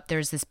talk about,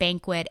 there's this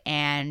banquet,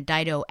 and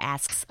Dido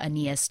asks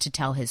Aeneas to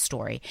tell his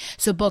story.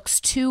 So books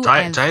 2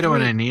 and 3... Dido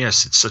and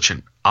Aeneas, it's such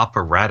an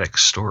operatic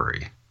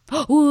story.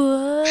 Whoa.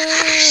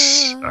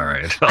 All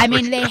right. I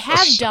mean, they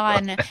have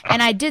done,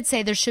 and I did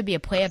say there should be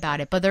a play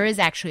about it, but there is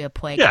actually a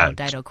play called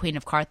Dido, Queen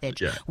of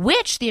Carthage,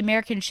 which the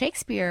American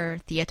Shakespeare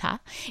Theatre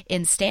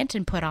in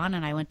Stanton put on,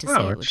 and I went to see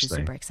it, which is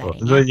super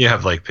exciting. Well, then you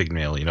have like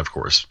Pygmalion, of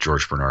course,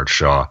 George Bernard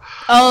Shaw.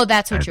 Oh,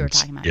 that's what you were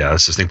talking about. Yeah,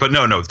 that's the thing. But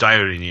no,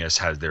 Dido and Aeneas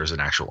there's an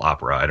actual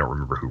opera. I don't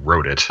remember who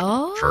wrote it.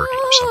 Oh.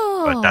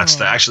 But that's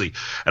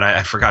and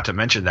I forgot to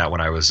mention that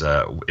when I was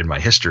in my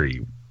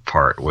history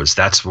part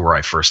that's where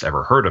I first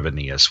ever heard of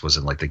Aeneas, was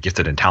in like the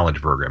gifted and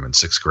talented program in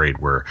 6th grade,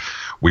 where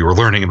we were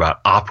learning about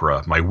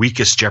opera, my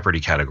weakest Jeopardy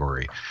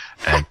category,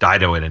 and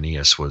Dido and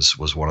Aeneas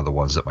was one of the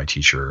ones that my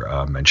teacher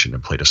mentioned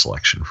and played a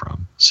selection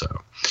from. So,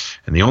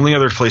 and the only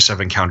other place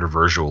I've encountered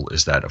Virgil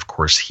is that, of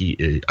course,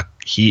 he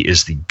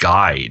is the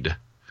guide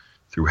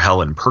through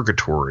hell and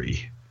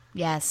purgatory.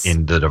 Yes.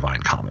 In the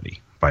Divine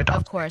Comedy. By Dante.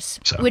 Of course.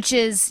 So. Which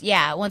is,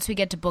 once we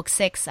get to book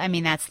 6, I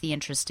mean, that's the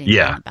interesting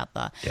thing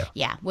about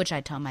which I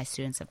tell my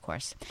students, of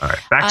course. All right,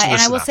 back to the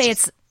and I will say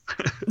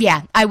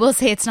I will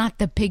say it's not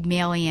the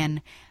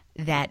Pygmalion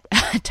that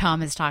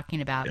Tom is talking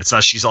about. It's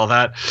not She's All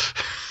That?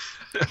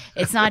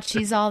 It's not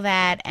She's All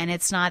That, and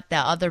it's not the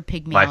other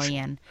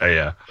Pygmalion.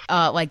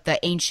 Like the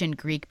ancient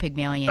Greek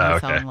Pygmalion who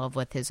fell in love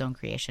with his own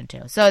creation,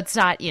 too. So it's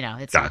not,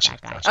 it's not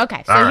that guy. Gotcha.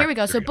 Okay, so here we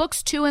go. So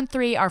books 2 and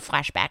 3 are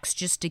flashbacks,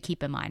 just to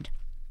keep in mind.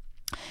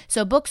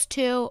 So book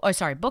 2,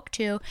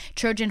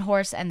 Trojan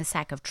Horse and the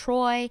Sack of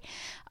Troy.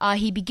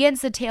 He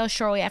begins the tale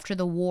shortly after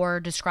the war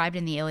described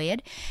in the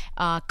Iliad.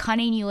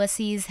 Cunning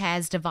Ulysses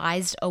has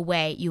devised a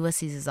way,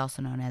 Ulysses is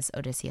also known as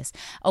Odysseus,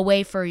 a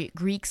way for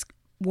Greeks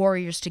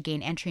warriors to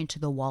gain entry into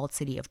the walled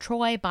city of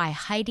Troy by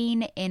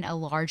hiding in a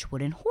large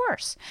wooden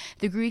horse.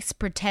 The Greeks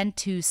pretend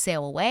to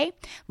sail away,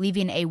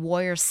 leaving a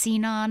warrior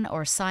Sinon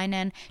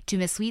to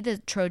mislead the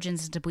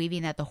Trojans into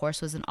believing that the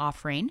horse was an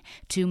offering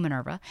to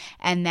Minerva,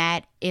 and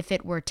that if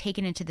it were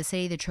taken into the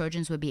city, the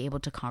Trojans would be able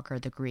to conquer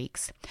the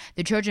Greeks.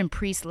 The Trojan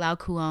priest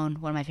Laocoon,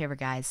 one of my favorite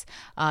guys,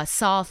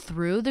 saw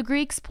through the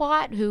Greeks'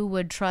 plot. Who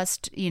would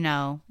trust,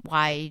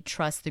 why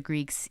trust the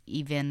Greeks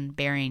even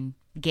bearing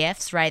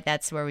gifts, right?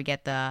 That's where we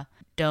get the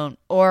don't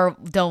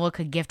look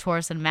a gift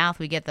horse in the mouth.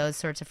 We get those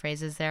sorts of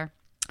phrases there.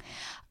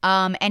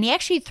 And he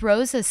actually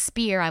throws a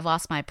spear. I've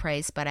lost my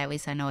place, but at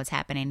least I know what's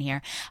happening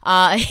here.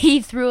 He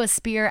threw a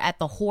spear at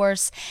the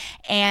horse,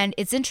 and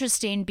it's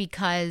interesting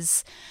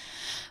because,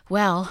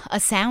 well, a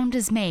sound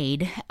is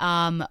made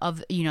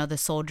of, the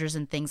soldiers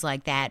and things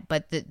like that,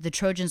 but the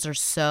Trojans are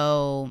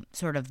so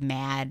sort of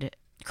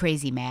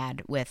crazy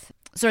mad with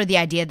sort of the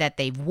idea that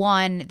they've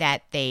won,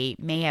 that they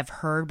may have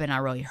heard but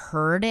not really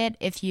heard it,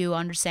 if you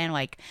understand,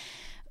 like,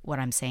 what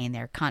I'm saying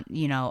there,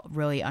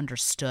 really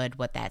understood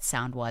what that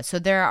sound was. So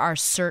there are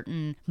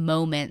certain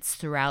moments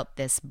throughout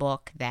this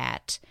book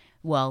that,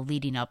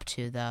 leading up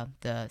to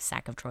the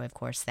Sack of Troy, of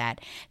course,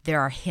 that there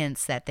are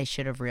hints that they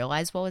should have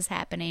realized what was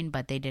happening,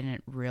 but they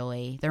didn't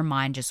really, their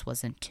mind just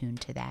wasn't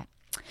tuned to that.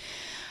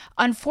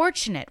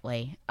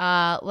 Unfortunately,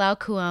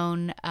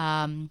 Laocoon,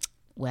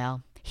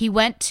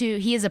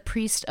 he is a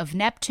priest of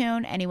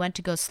Neptune, and he went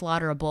to go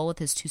slaughter a bull with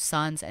his 2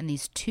 sons, and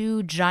these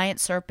 2 giant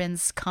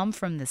serpents come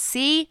from the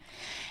sea,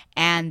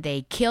 and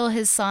they kill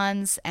his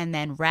sons, and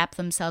then wrap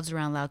themselves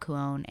around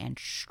Laocoon and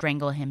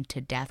strangle him to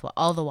death,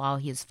 all the while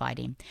he is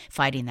fighting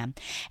them.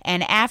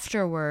 And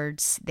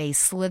afterwards, they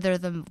slither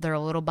their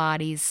little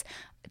bodies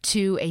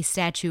to a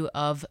statue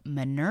of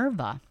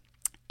Minerva.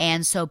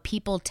 And so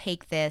people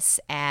take this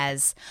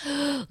as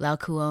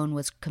Laocoon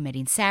was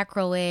committing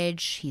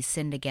sacrilege. He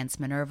sinned against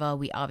Minerva.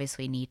 We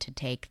obviously need to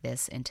take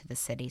this into the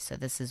city. So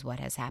this is what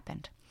has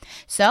happened.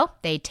 So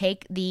they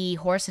take the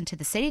horse into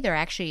the city.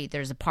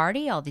 There's a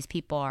party. All these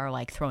people are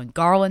like throwing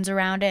garlands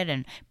around it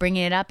and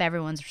bringing it up.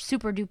 Everyone's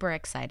super duper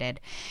excited.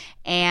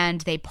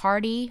 And they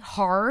party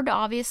hard,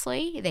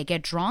 obviously. They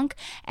get drunk.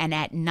 And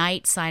at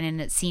night,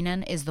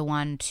 Sinon is the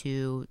one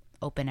to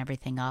open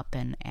everything up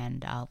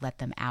and let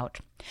them out.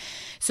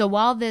 So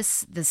while the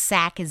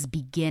sack is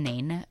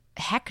beginning,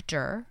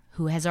 Hector,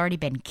 who has already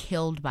been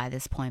killed by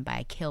this point by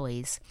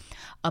Achilles,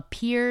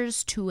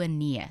 appears to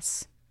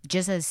Aeneas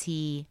just as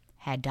he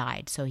had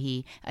died. So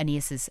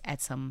Aeneas is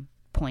at some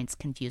points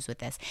confused with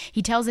this.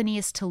 He tells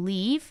Aeneas to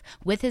leave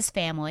with his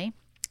family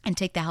and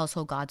take the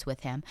household gods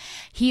with him.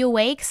 He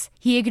awakes,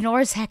 he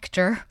ignores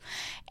Hector,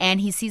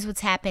 and he sees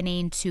what's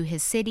happening to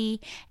his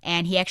city,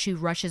 and he actually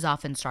rushes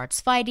off and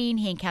starts fighting.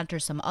 He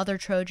encounters some other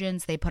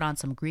Trojans. They put on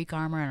some Greek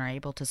armor and are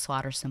able to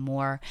slaughter some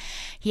more.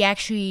 He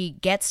actually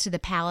gets to the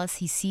palace.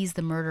 He sees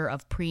the murder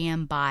of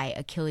Priam by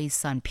Achilles'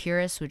 son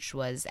Pyrrhus, which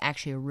was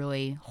actually a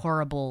really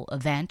horrible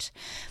event.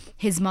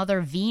 His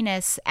mother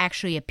Venus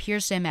actually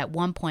appears to him at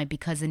one point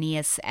because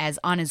Aeneas, as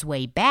on his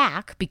way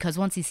back, because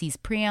once he sees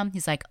Priam,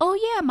 he's like, oh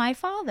yeah, my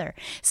father.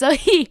 So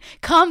he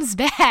comes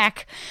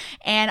back,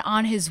 and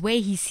on his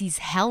way he sees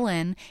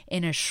Helen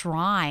in a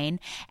shrine,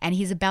 and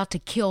he's about to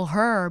kill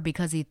her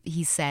because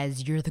he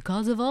says, you're the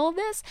cause of all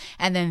this.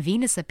 And then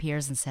Venus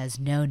appears and says,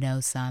 no,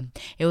 son,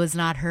 it was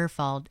not her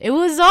fault, it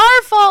was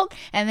our fault.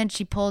 And then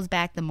she pulls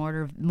back the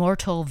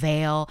mortal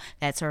veil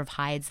that sort of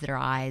hides their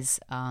eyes,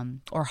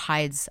 or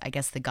hides, I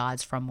guess, the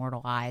gods from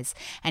mortal eyes,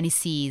 and he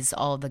sees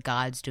all of the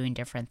gods doing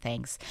different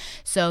things.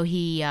 So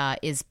he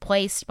is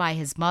placed by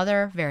his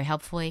mother very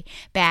helpfully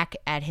back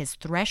at his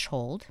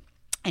threshold,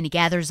 and he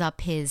gathers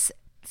up his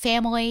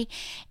family,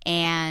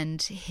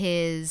 and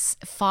his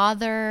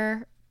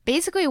father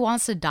basically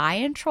wants to die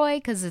in Troy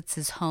because it's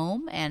his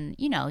home, and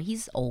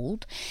he's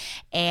old,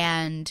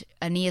 and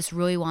Aeneas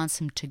really wants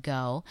him to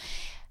go.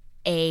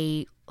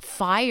 A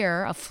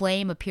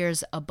flame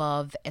appears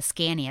above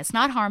Ascanius,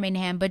 not harming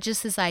him, but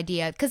just this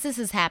idea, because this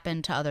has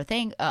happened to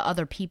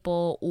other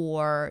people,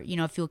 or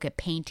if you look at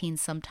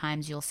paintings,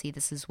 sometimes you'll see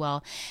this as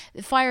well.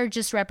 The fire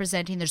just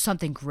representing there's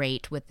something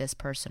great with this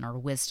person, or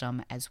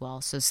wisdom as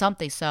well.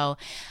 So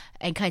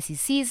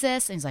Anchises sees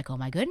this and he's like, oh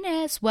my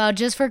goodness, well,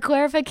 just for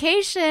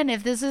clarification,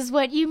 if this is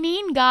what you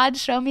mean, God,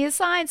 show me a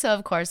sign. So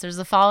of course there's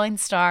a falling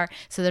star,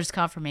 so there's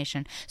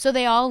confirmation. So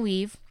they all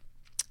leave.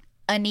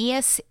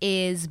 Aeneas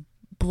is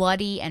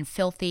bloody and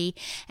filthy,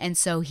 and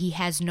so he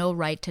has no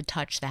right to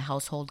touch the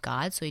household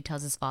gods, so he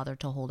tells his father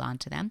to hold on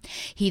to them.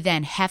 He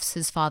then hefts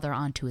his father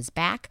onto his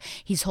back.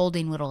 He's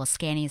holding little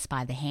Ascanius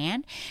by the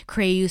hand.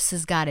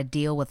 Creusa's got to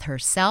deal with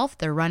herself.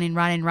 They're running.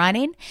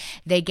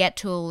 They get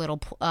to a little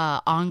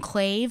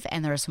enclave,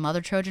 and there are some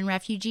other Trojan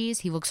refugees.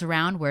 He looks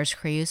around. Where's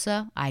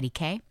Creusa?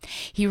 IDK.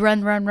 He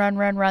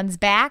runs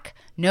back.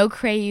 No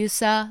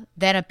Creusa.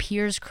 Then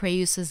appears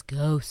Creusa's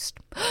ghost.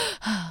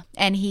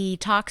 And he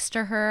talks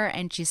to her,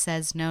 and she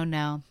says,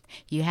 no,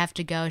 you have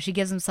to go. She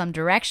gives him some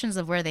directions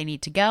of where they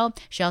need to go.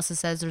 She also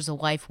says there's a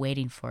wife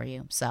waiting for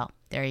you. So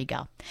there you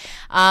go.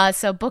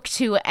 So book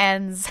 2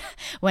 ends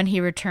when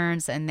he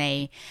returns, and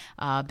they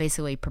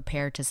basically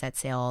prepare to set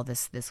sail,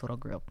 this little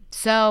group.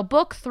 So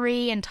book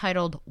 3,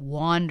 entitled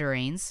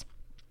Wanderings,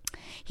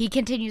 he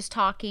continues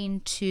talking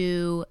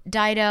to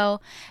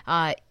Dido.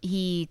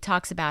 He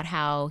talks about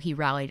how he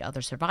rallied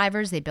other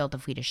survivors. They built a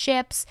fleet of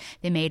ships.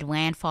 They made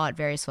landfall at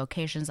various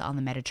locations on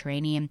the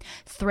Mediterranean.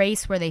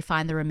 Thrace, where they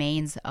find the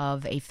remains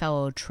of a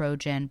fellow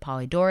Trojan,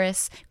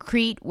 Polydorus.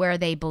 Crete, where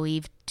they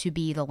believe to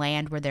be the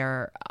land where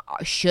they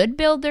should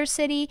build their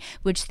city,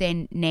 which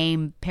they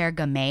name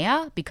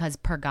Pergamea, because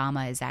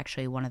Pergama is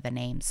actually one of the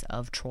names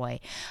of Troy.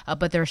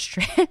 But they're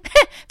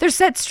they're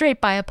set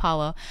straight by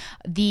Apollo.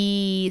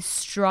 The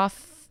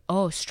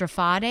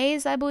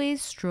Strophades, I believe,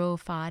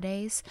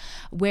 Strophades,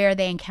 where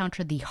they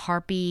encounter the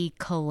harpy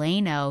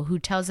Kaleno, who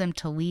tells them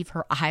to leave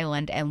her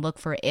island and look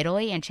for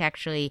Italy, and she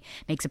actually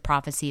makes a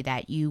prophecy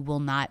that you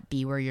will not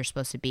be where you're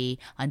supposed to be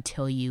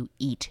until you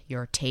eat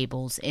your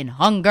tables in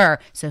hunger.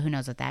 So who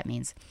knows what that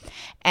means.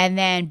 And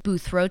then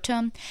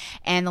Buthrotum,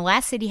 and the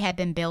last city had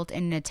been built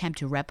in an attempt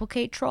to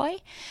replicate Troy.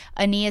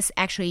 Aeneas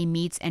actually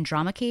meets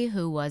Andromache,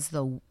 who was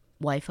the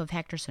wife of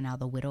Hector, so now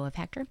the widow of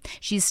Hector.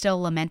 She's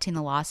still lamenting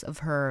the loss of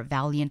her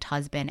valiant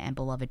husband and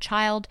beloved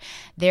child.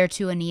 There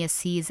too, Aeneas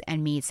sees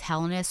and meets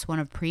Helenus, one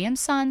of Priam's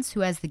sons,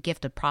 who has the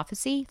gift of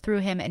prophecy.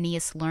 Through him,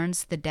 Aeneas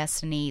learns the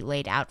destiny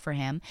laid out for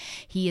him.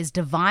 He is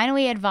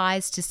divinely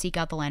advised to seek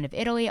out the land of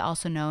Italy,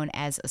 also known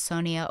as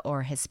Ausonia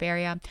or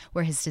Hesperia,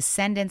 where his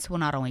descendants will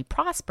not only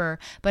prosper,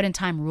 but in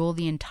time rule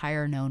the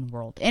entire known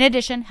world. In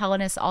addition,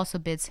 Helenus also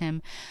bids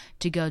him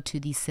to go to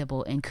the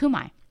Sibyl in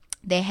Cumae.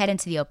 They head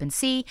into the open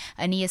sea.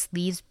 Aeneas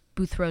leaves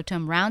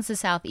Buthrotum, rounds the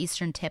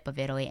southeastern tip of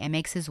Italy, and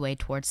makes his way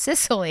towards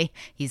Sicily.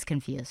 He's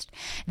confused.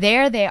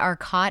 There they are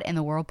caught in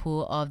the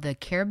whirlpool of the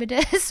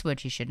Charybdis,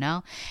 which you should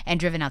know, and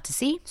driven out to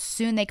sea.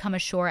 Soon they come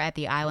ashore at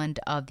the island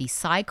of the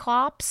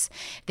Cyclops.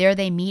 There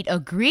they meet a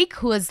Greek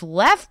who is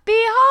left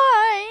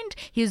behind.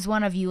 He is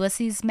one of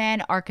Ulysses'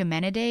 men,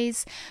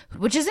 Archimenides,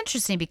 which is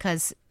interesting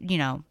because,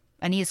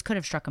 Aeneas could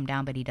have struck him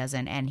down, but he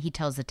doesn't, and he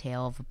tells the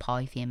tale of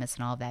Polyphemus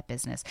and all of that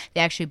business. They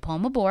actually pull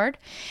him aboard,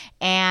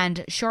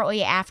 and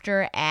shortly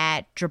after,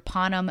 at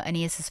Drepanum,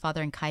 Aeneas'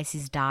 father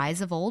Anchises dies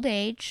of old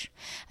age.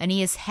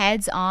 Aeneas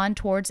heads on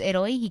towards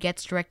Italy. He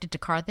gets directed to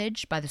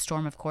Carthage by the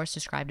storm, of course,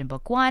 described in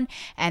Book 1,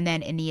 and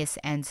then Aeneas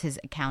ends his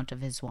account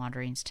of his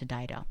wanderings to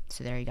Dido.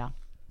 So there you go.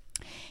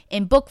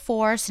 In Book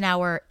 4, so now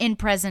we're in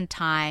present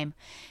time,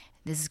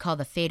 This is called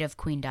The Fate of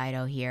Queen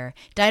Dido here.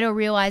 Dido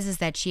realizes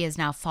that she has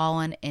now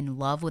fallen in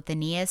love with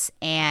Aeneas,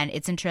 and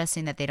it's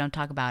interesting that they don't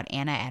talk about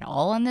Anna at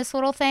all in this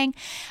little thing.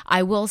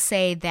 I will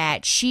say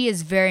that she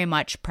is very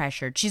much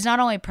pressured. She's not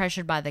only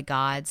pressured by the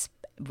gods,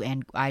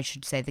 and I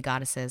should say the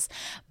goddesses,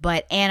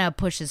 but Anna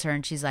pushes her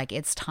and she's like,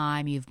 it's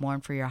time, you've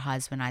mourned for your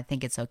husband, I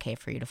think it's okay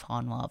for you to fall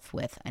in love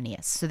with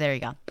Aeneas. So there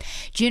you go.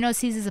 Juno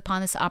seizes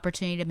upon this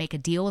opportunity to make a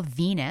deal with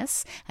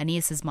Venus,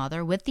 Aeneas'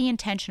 mother, with the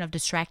intention of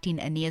distracting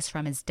Aeneas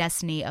from his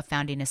destiny of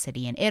founding a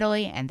city in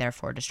Italy and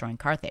therefore destroying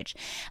Carthage.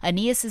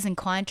 Aeneas is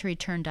inclined to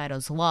return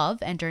Dido's love,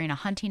 and during a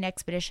hunting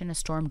expedition, a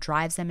storm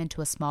drives them into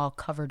a small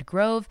covered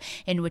grove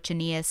in which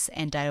Aeneas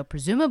and Dido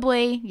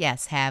presumably,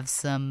 yes, have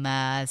some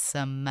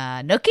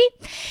nookie,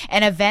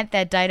 an event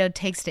that Dido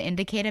takes to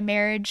indicate a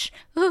marriage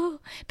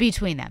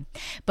between them.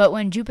 But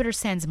when Jupiter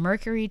sends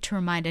Mercury to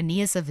remind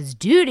Aeneas of his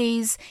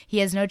duties, he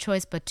has no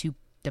choice but to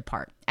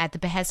depart. At the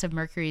behest of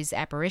Mercury's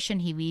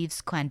apparition, he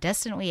leaves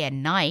clandestinely at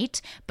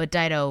night, but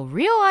Dido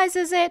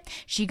realizes it.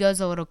 She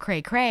goes a little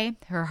cray-cray.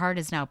 Her heart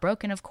is now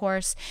broken, of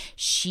course.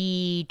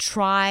 She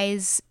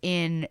tries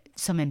in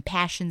some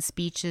impassioned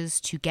speeches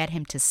to get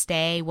him to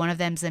stay. One of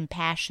them's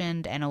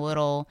impassioned and a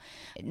little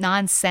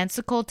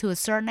nonsensical to a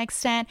certain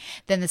extent.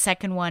 Then the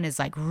second one is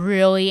like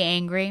really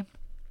angry.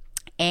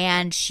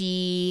 And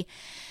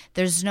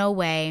there's no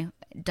way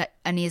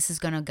Aeneas is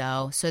going to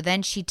go. So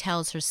then she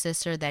tells her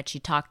sister that she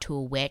talked to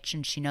a witch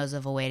and she knows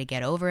of a way to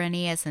get over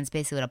Aeneas, and it's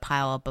basically to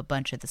pile up a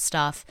bunch of the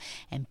stuff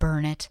and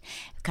burn it.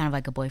 Kind of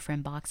like a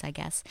boyfriend box, I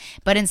guess.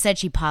 But instead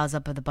she piles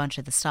up with a bunch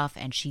of the stuff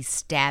and she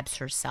stabs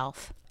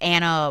herself.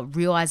 Anna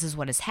realizes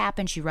what has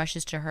happened. She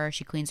rushes to her.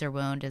 She cleans her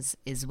wound,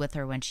 is with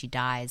her when she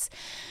dies.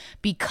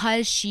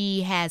 Because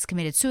she has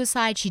committed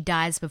suicide, she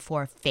dies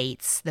before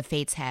Fates. The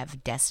Fates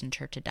have destined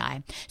her to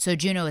die. So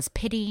Juno is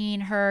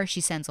pitying her.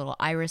 She sends little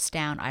Iris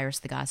down. Iris,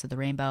 the goddess of the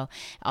rainbow,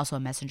 also a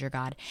messenger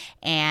god.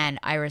 And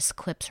Iris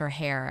clips her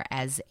hair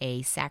as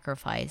a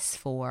sacrifice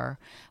or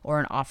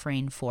an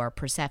offering for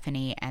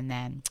Persephone. And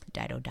then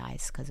Dido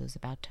dies because it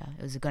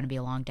was going to be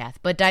a long death.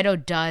 But Dido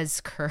does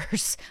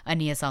curse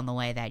Aeneas on the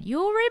way that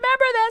you'll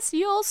remember this,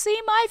 you'll see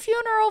my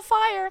funeral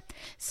fire.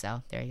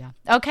 So there you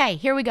go. Okay,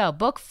 here we go.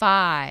 Book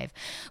 5.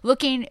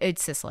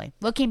 It's Sicily.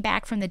 Looking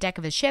back from the deck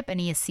of his ship,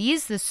 Aeneas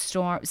sees the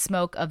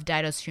smoke of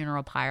Dido's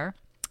funeral pyre.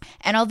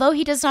 And although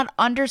he does not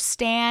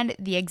understand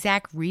the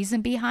exact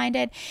reason behind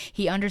it,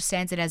 he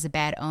understands it as a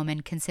bad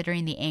omen,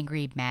 considering the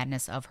angry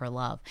madness of her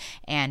love.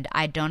 And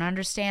I don't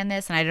understand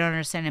this, and I don't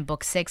understand in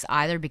book 6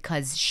 either,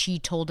 because she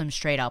told him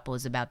straight up what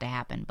was about to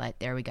happen. But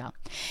there we go.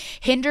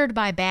 Hindered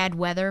by bad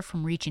weather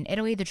from reaching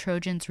Italy, the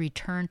Trojans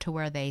return to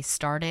where they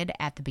started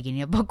at the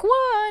beginning of book 1.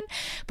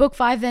 Book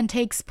 5 then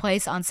takes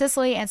place on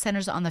Sicily and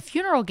centers on the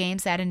funeral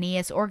games that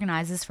Aeneas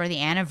organizes for the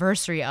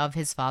anniversary of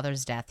his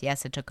father's death.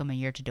 Yes, it took him a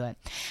year to do it.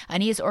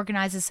 Aeneas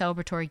organizes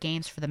celebratory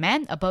games for the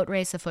men, a boat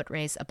race, a foot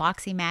race, a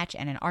boxing match,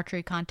 and an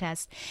archery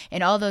contest.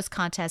 In all those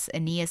contests,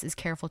 Aeneas is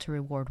careful to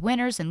reward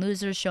winners and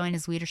losers, showing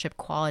his leadership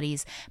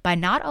qualities by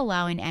not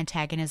allowing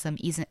antagonism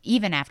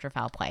even after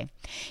foul play.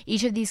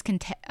 Each of these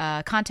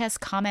contests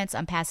comments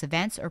on past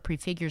events or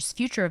prefigures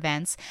future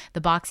events.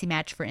 The boxing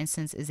match, for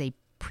instance, is a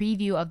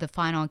preview of the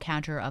final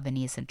encounter of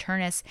Aeneas and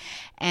Turnus,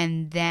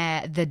 and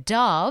the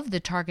dove, the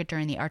target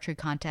during the archery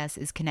contest,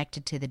 is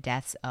connected to the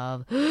deaths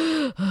of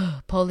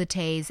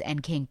Polites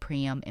and King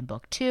Priam in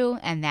book 2,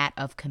 and that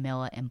of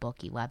Camilla in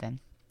book 11.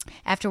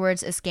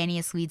 Afterwards,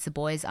 Ascanius leads the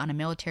boys on a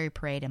military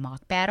parade and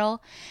mock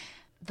battle,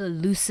 the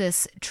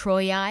Lusus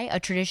Troiae, a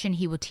tradition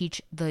he will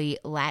teach the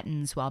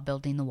Latins while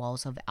building the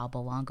walls of Alba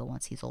Longa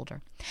once he's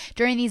older.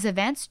 During these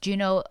events,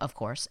 Juno, of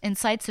course,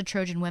 incites the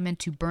Trojan women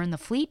to burn the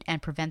fleet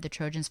and prevent the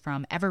Trojans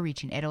from ever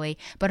reaching Italy,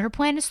 but her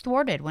plan is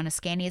thwarted when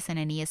Ascanius and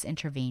Aeneas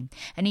intervene.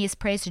 Aeneas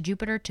prays to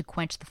Jupiter to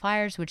quench the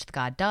fires, which the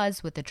god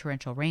does with the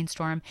torrential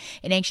rainstorm.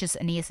 An anxious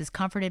Aeneas is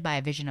comforted by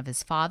a vision of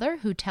his father,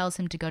 who tells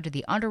him to go to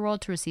the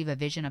underworld to receive a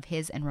vision of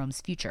his and Rome's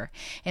future.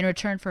 In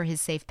return for his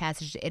safe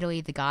passage to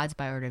Italy, the gods,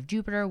 by order of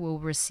Jupiter, will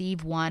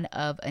receive one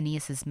of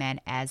Aeneas'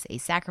 men as a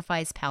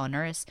sacrifice.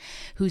 Palinurus,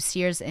 who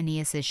steers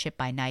Aeneas' ship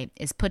by night,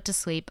 is put to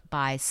sleep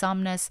by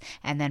Somnus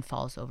and then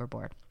falls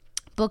overboard.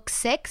 Book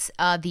 6,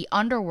 The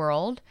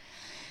Underworld.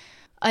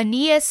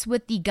 Aeneas,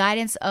 with the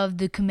guidance of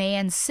the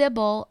Cumaean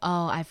Sibyl,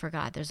 I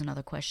forgot, there's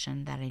another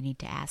question that I need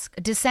to ask,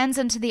 descends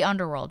into the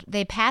underworld.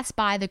 They pass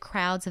by the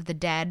crowds of the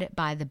dead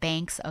by the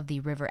banks of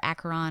the river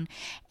Acheron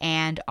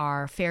and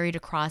are ferried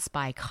across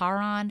by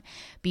Charon,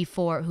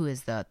 who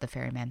is the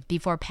ferryman,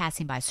 before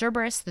passing by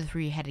Cerberus, the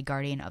three-headed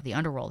guardian of the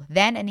underworld.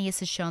 Then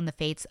Aeneas is shown the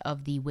fates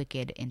of the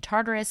wicked in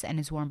Tartarus and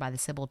is warned by the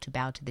Sibyl to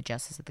bow to the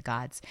justice of the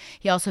gods.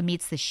 He also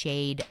meets the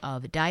shade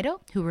of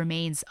Dido, who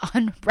remains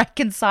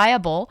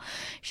unreconcilable.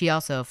 She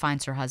also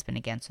finds her husband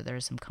again, so there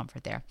is some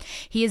comfort there.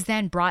 He is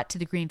then brought to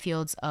the green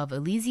fields of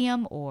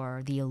Elysium,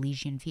 or the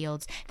Elysian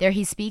fields. There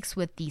he speaks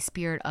with the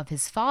spirit of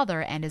his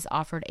father and is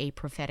offered a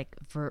prophetic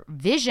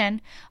vision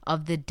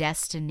of the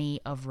destiny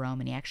of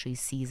Rome, and he actually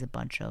sees a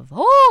bunch of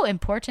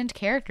important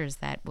characters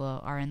that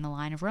are in the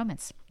line of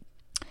Romans.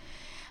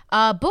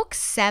 Book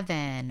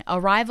 7,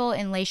 Arrival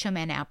in Latium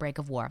and Outbreak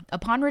of War.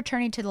 Upon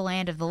returning to the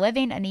land of the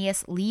living,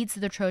 Aeneas leads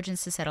the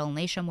Trojans to settle in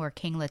Latium, where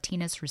King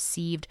Latinus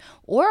received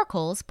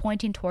oracles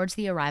pointing towards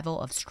the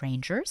arrival of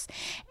strangers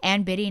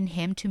and bidding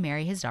him to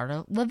marry his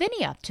daughter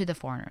Lavinia to the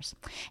foreigners,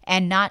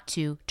 and not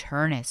to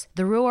Turnus,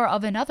 the ruler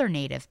of another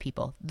native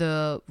people,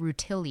 the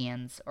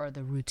Rutilians, or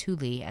the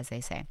Rutuli, as they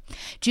say.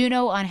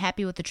 Juno,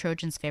 unhappy with the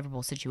Trojans'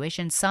 favorable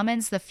situation,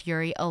 summons the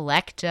Fury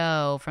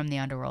Alecto from the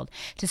underworld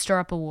to stir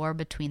up a war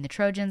between the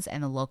Trojans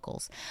and the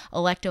locals.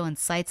 Alecto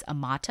incites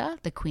Amata,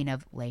 the queen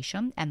of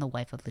Latium and the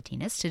wife of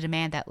Latinus, to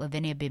demand that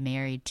Lavinia be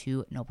married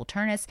to noble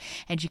Turnus,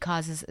 and she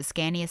causes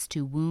Ascanius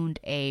to wound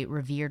a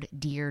revered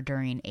deer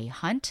during a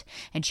hunt,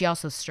 and she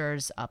also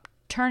stirs up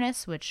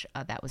Turnus, which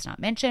that was not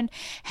mentioned.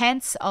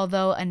 Hence,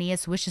 although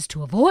Aeneas wishes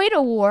to avoid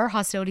a war,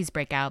 hostilities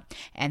break out,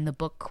 and the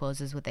book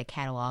closes with a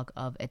catalog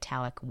of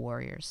Italic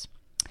warriors.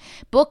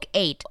 Book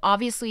 8.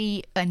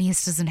 Obviously,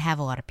 Aeneas doesn't have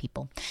a lot of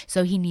people,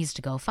 so he needs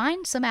to go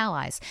find some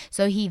allies.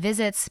 So he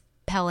visits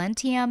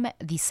Pallanteum,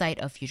 the site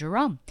of future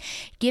Rome.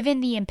 Given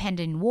the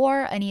impending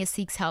war, Aeneas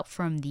seeks help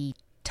from the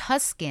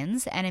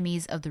Tuscans,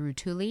 enemies of the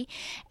Rutuli,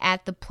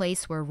 at the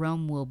place where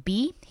Rome will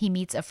be. He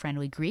meets a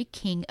friendly Greek,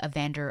 King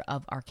Evander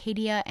of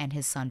Arcadia, and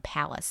his son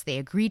Pallas. They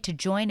agree to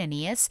join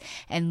Aeneas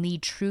and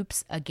lead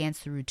troops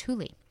against the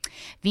Rutuli.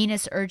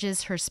 Venus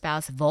urges her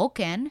spouse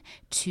Vulcan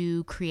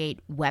to create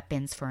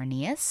weapons for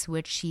Aeneas,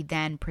 which she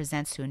then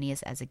presents to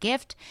Aeneas as a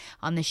gift.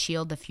 On the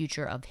shield, the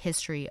future of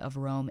history of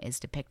Rome is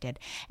depicted.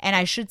 And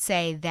I should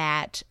say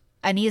that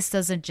Aeneas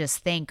doesn't just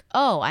think,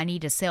 oh, I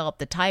need to sail up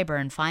the Tiber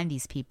and find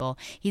these people.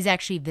 He's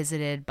actually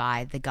visited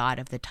by the god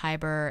of the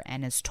Tiber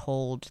and is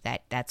told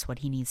that that's what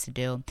he needs to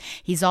do.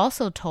 He's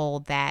also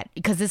told that,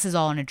 because this is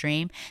all in a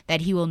dream,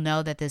 that he will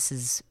know that this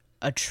is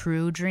a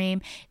true dream,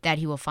 that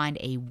he will find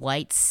a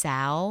white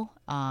sow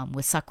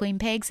with suckling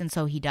pigs, and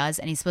so he does,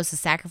 and he's supposed to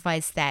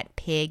sacrifice that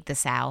pig, the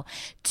sow,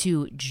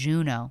 to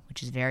Juno,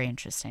 which is very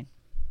interesting.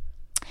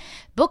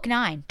 Book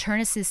 9,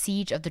 Turnus'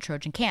 siege of the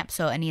Trojan camp.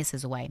 So Aeneas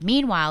is away.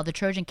 Meanwhile, the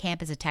Trojan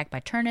camp is attacked by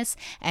Turnus,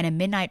 and a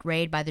midnight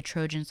raid by the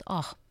Trojans,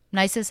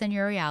 Nisus and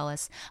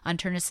Euryalus, on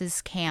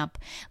Turnus' camp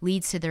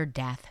leads to their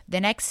death. The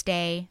next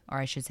day, or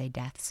I should say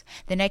deaths,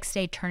 the next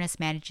day Turnus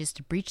manages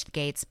to breach the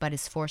gates, but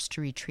is forced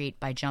to retreat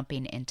by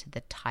jumping into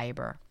the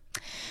Tiber.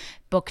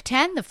 Book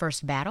 10, The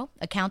First Battle.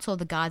 A council of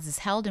the gods is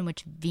held in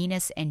which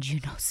Venus and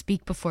Juno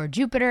speak before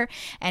Jupiter,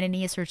 and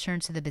Aeneas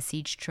returns to the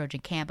besieged Trojan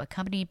camp,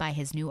 accompanied by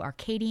his new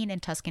Arcadian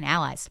and Tuscan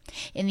allies.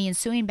 In the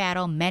ensuing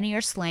battle, many are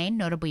slain,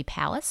 notably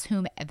Pallas,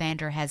 whom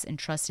Evander has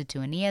entrusted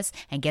to Aeneas,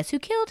 and guess who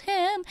killed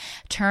him?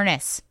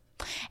 Turnus.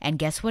 And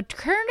guess what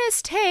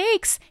Turnus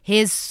takes?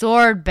 His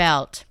sword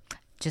belt.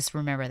 Just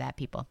remember that,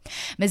 people.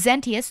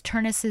 Mezentius,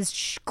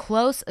 Turnus'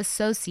 close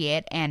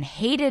associate and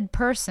hated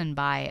person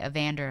by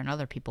Evander and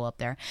other people up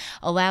there,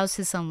 allows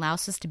his son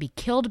Lausus to be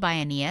killed by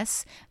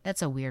Aeneas.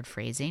 That's a weird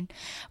phrasing.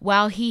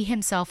 While he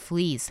himself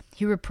flees.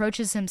 He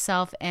reproaches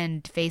himself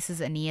and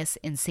faces Aeneas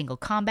in single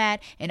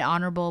combat, an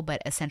honorable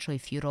but essentially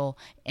futile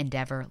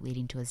endeavor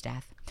leading to his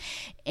death.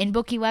 In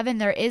Book 11,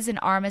 there is an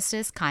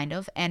armistice, kind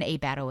of, and a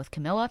battle with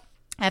Camilla.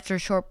 After a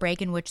short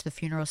break in which the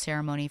funeral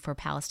ceremony for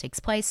Pallas takes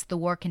place, the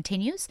war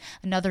continues.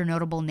 Another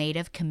notable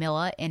native,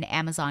 Camilla, an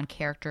Amazon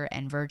character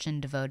and virgin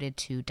devoted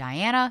to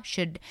Diana,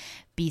 should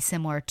be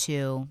similar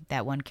to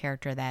that one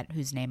character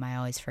whose name I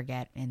always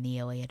forget in the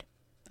Iliad.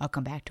 I'll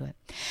come back to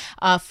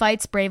it.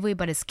 Fights bravely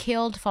but is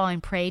killed,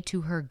 falling prey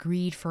to her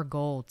greed for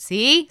gold.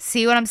 See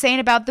what I'm saying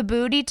about the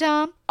booty,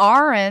 Tom?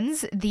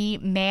 Arens, the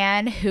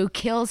man who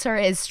kills her,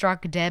 is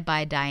struck dead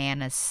by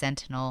Diana's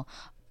sentinel,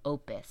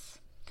 Opis.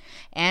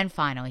 And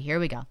finally, here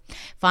we go.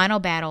 Final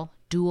battle,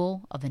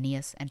 duel of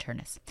Aeneas and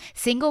Turnus.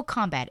 Single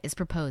combat is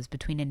proposed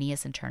between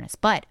Aeneas and Turnus,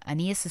 but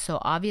Aeneas is so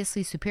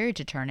obviously superior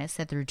to Turnus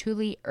that the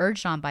Rutuli,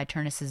 urged on by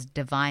Turnus'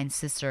 divine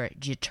sister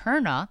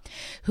Juturna,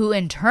 who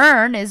in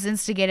turn is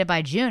instigated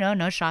by Juno,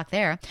 no shock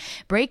there,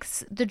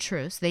 breaks the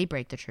truce. They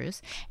break the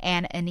truce,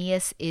 and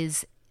Aeneas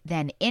is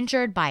then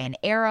injured by an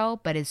arrow,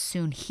 but is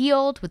soon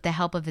healed with the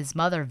help of his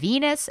mother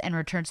Venus and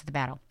returns to the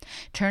battle.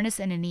 Turnus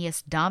and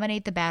Aeneas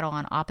dominate the battle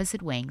on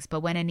opposite wings,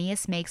 but when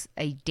Aeneas makes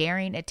a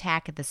daring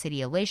attack at the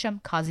city of Latium,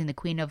 causing the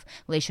queen of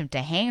Latium to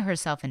hang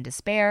herself in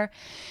despair,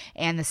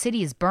 and the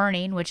city is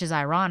burning, which is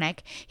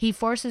ironic, he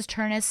forces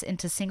Turnus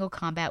into single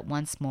combat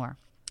once more.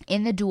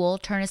 In the duel,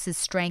 Turnus'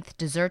 strength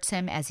deserts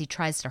him as he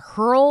tries to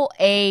hurl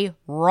a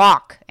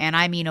rock, and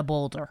I mean a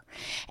boulder,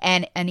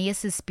 and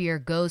Aeneas' spear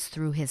goes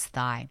through his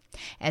thigh.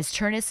 As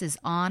Turnus is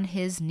on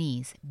his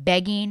knees,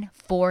 begging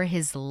for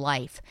his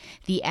life,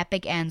 the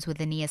epic ends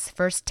with Aeneas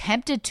first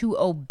tempted to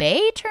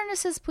obey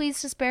Turnus' pleas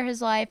to spare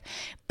his life,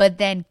 but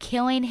then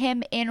killing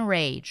him in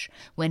rage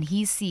when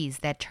he sees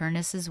that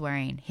Turnus is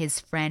wearing his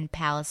friend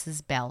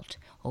Pallas' belt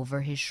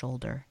over his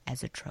shoulder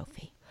as a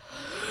trophy.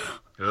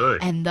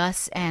 Good. And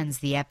thus ends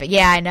the epic.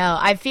 Yeah, I know.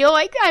 I feel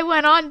like I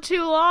went on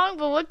too long,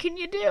 but what can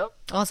you do?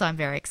 Also, I'm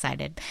very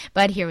excited.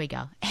 But here we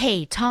go.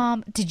 Hey,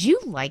 Tom, did you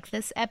like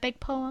this epic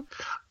poem?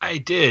 I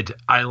did.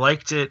 I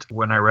liked it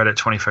when I read it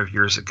 25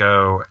 years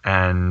ago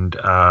and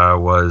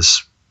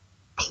was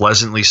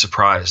pleasantly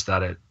surprised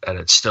that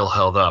it still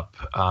held up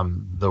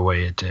the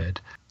way it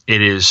did.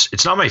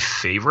 It's not my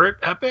favorite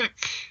epic.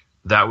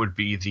 That would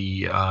be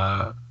the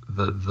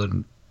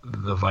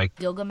Viking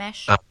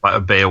Gilgamesh.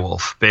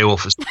 Beowulf.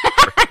 Beowulf is.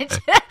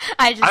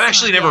 I've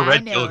actually never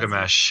read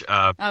Gilgamesh.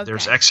 Okay.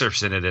 There's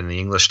excerpts in it in the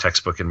English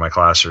textbook in my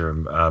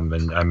classroom,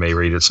 and I may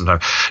read it sometime.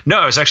 No,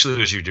 I was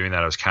actually, as you were doing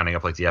that, I was counting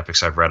up like the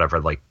epics I've read. I've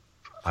read like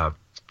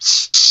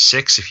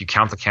 6 if you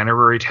count the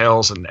Canterbury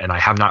Tales, and I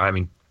have not. I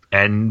mean,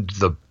 and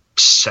the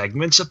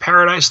segments of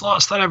Paradise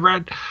Lost that I've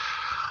read.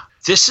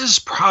 This is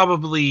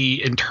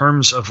probably in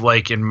terms of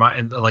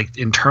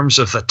in terms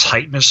of the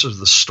tightness of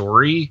the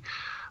story,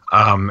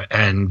 and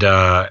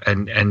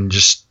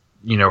just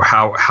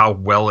how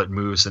well it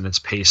moves and its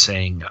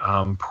pacing.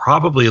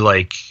 Probably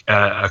like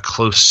a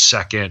close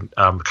second,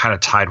 kind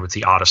of tied with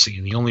the Odyssey.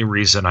 And the only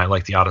reason I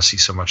like the Odyssey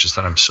so much is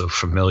that I'm so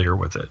familiar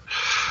with it,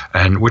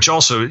 and which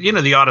also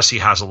the Odyssey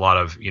has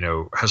multiple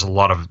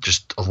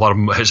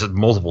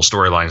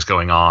storylines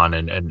going on,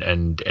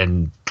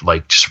 and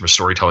like just from a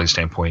storytelling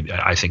standpoint,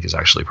 I think is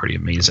actually pretty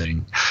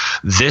amazing.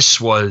 This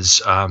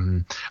was a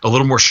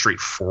little more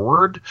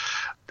straightforward.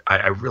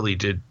 I really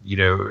did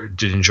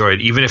enjoy it,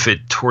 even if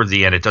it toward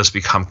the end it does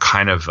become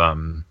kind of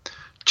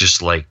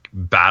just like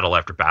battle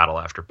after battle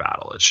after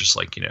battle. It's just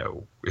like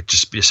it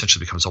just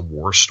essentially becomes a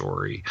war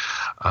story.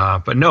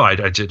 But no, I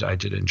did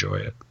enjoy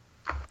it.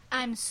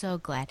 I'm so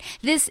glad.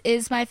 This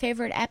is my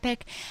favorite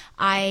epic.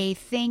 I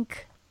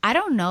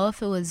don't know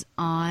if it was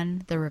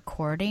on the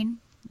recording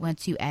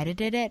once you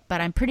edited it,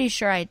 but I'm pretty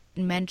sure I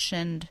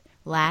mentioned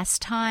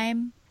last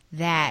time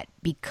that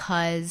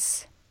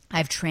because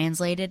I've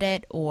translated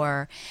it,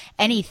 or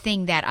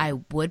anything that I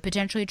would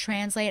potentially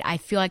translate, I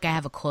feel like I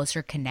have a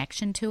closer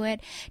connection to it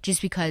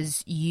just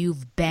because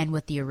you've been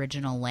with the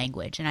original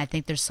language. And I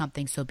think there's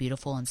something so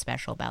beautiful and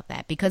special about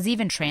that, because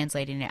even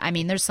translating it, I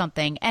mean, there's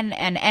something, and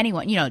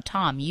anyone,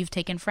 Tom, you've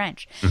taken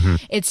French.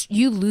 Mm-hmm.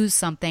 You lose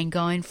something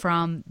going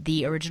from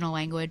the original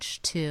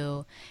language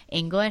to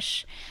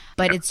English.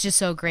 But it's just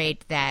so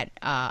great that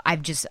I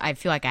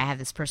feel like I have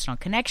this personal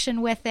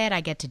connection with it. I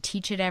get to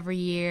teach it every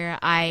year.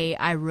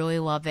 I really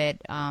love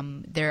it.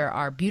 There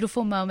are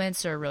beautiful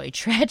moments, there are really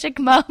tragic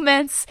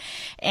moments,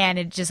 and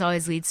it just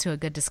always leads to a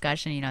good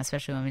discussion,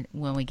 especially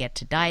when we get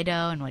to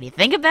Dido and what do you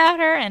think about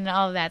her and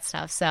all of that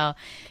stuff. So,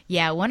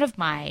 yeah, one of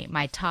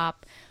my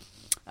top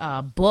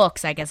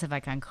books, I guess if I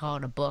can call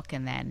it a book,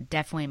 and then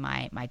definitely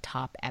my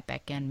top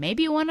epic, and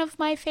maybe one of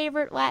my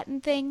favorite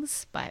Latin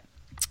things, but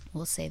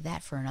we'll save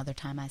that for another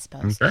time, I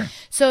suppose. Okay.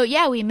 So,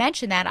 yeah, we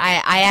mentioned that.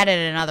 I added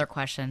another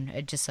question,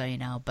 just so you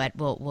know, but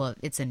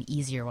it's an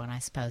easier one, I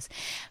suppose.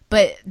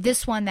 But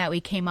this one that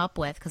we came up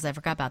with, because I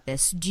forgot about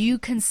this, do you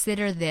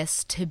consider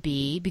this to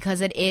be,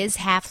 because it is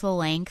half the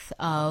length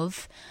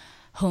of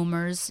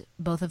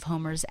both of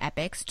Homer's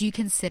epics, do you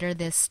consider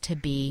this to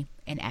be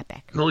an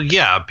epic? Well,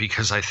 yeah,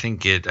 because I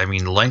think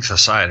length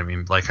aside,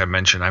 like I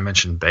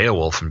mentioned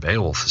Beowulf, and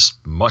Beowulf is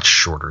much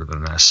shorter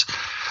than this.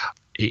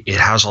 It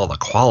has all the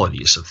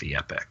qualities of the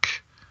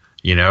epic.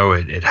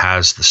 It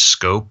has the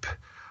scope.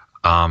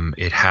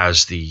 It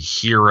has the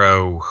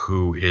hero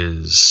who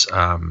is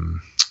the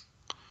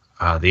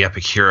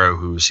epic hero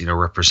who's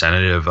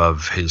representative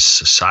of his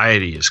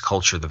society, his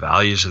culture, the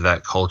values of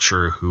that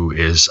culture, who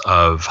is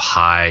of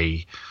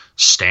high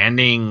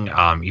standing,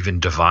 even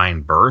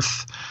divine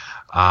birth,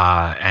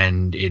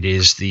 and it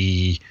is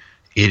the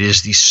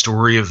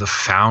story of the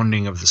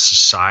founding of the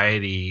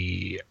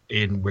society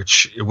in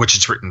which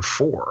it's written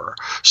for.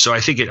 So I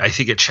think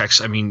it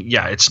checks.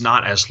 It's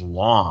not as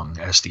long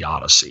as the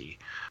Odyssey.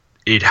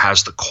 It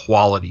has the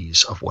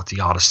qualities of what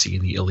the Odyssey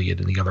and the Iliad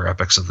and the other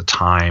epics of the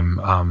time,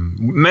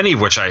 many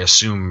of which I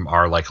assume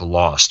are like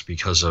lost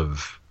because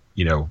of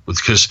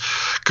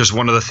because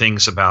one of the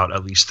things about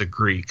at least the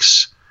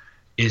Greeks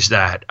is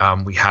that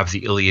we have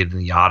the Iliad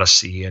and the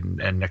Odyssey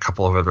and a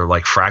couple of other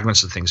like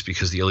fragments of things,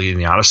 because the Iliad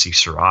and the Odyssey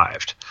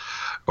survived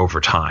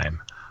over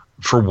time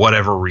for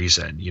whatever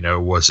reason.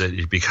 Was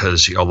it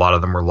because a lot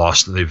of them were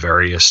lost in the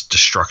various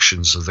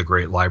destructions of the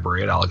great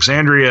library at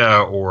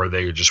Alexandria, or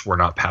they just were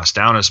not passed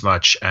down as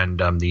much?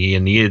 And the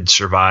Aeneid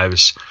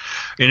survives.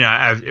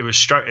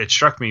 It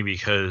struck me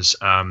because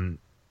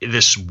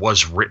this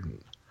was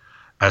written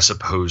as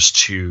opposed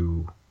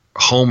to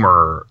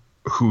Homer,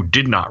 who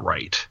did not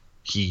write.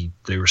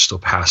 They were still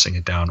passing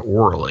it down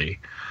orally.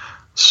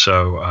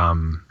 So,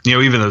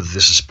 even though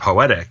this is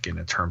poetic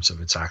in terms of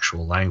its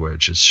actual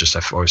language, it's just,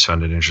 I've always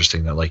found it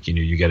interesting that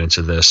you get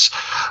into this,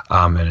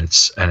 and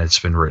it's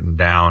been written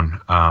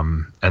down.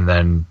 And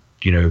then,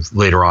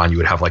 later on you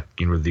would have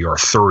the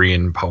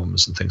Arthurian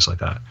poems and things like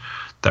that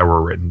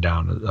were written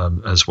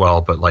down as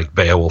well. But like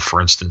Beowulf,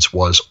 for instance,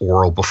 was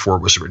oral before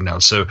it was written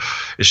down. So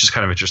it's just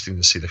kind of interesting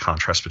to see the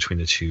contrast between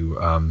the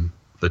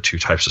two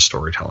types of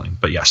storytelling.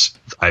 But yes,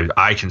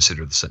 I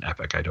consider this an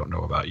epic. I don't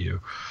know about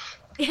you.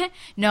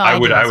 No, I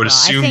would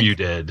assume you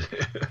did.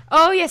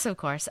 Oh yes, of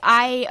course.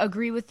 I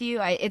agree with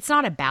you. It's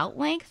not about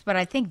length, but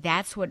I think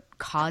that's what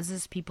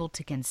causes people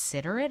to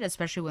consider it,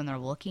 especially when they're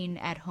looking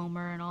at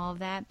Homer and all of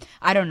that.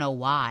 I don't know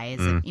why.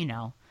 Is it,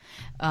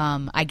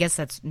 I guess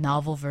that's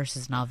novel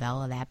versus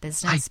novella, that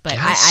business. But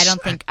guess. I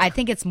don't think, I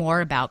think it's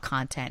more about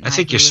content. I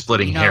think you're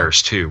splitting you,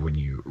 hairs too when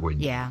you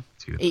yeah.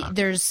 do that.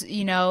 There's,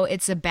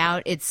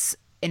 it's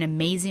an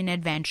amazing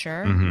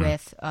adventure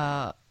with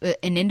an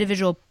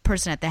individual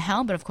person at the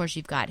helm, but of course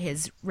you've got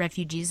his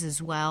refugees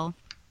as well.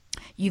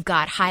 You've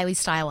got highly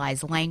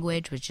stylized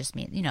language, which just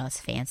means, it's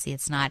fancy.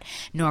 It's not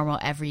normal,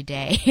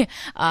 everyday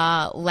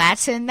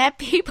Latin that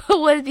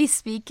people would be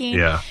speaking.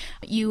 Yeah.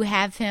 You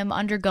have him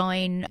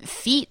undergoing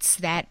feats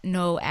that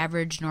no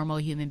average, normal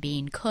human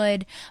being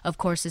could. Of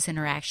course, this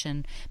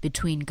interaction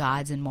between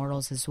gods and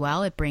mortals as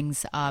well. It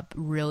brings up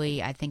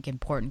really, I think,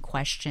 important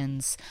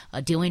questions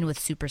dealing with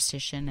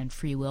superstition and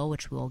free will,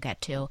 which we will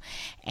get to.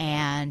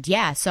 And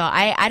yeah, so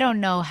I don't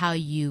know how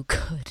you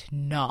could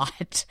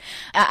not.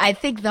 I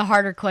think the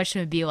harder question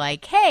would be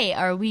like, hey,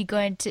 are we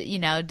going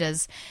to,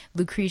 does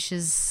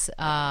Lucretius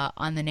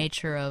on the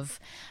nature of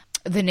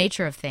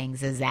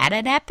things, is that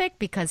an epic?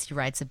 Because he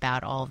writes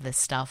about all of this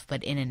stuff,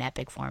 but in an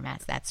epic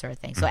format, that sort of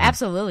thing. So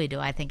absolutely do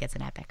I think it's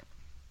an epic.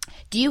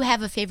 Do you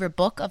have a favorite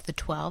book of the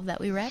 12 that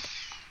we read?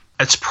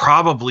 It's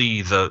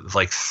probably the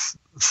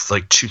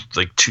like 2,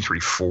 3,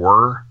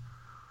 4.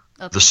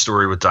 Okay. The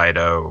story with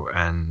Dido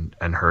and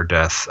her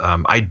death.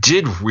 I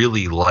did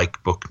really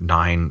like book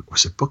 9.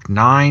 Was it book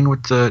 9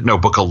 with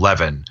book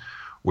 11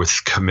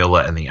 with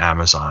Camilla and the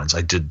Amazons.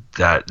 I did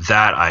that.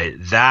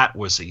 That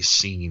was a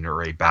scene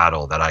or a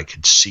battle that I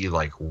could see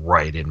like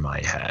right in my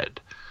head.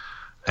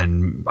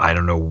 And I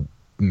don't know,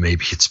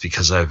 maybe it's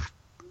because I've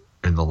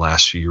in the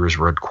last few years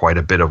read quite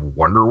a bit of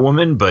Wonder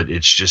Woman, but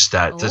it's just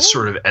that the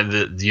sort of, and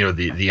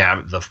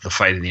the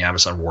fight in the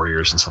Amazon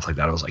warriors and stuff like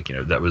that. I was like,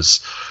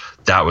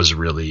 that was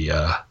really,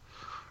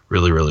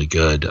 really, really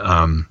good.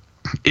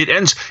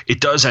 It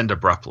does end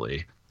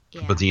abruptly.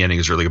 Yeah. But the ending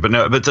is really good.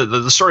 But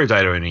the story of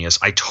Dido and Aeneas,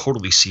 I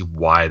totally see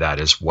why that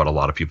is what a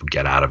lot of people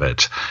get out of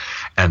it.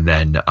 And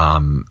then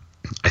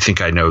I think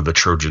I know the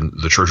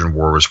Trojan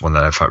War was one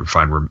that I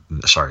find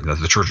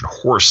the Trojan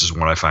Horse is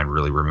one I find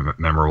really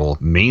memorable,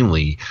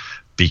 mainly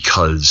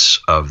because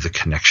of the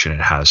connection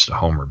it has to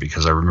Homer.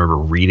 Because I remember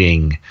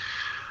reading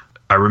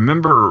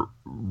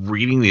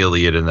the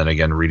Iliad and then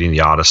again reading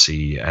the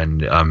Odyssey, and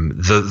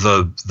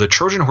the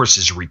Trojan Horse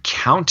is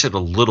recounted a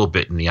little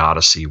bit in the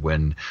Odyssey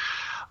when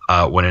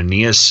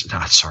Odysseus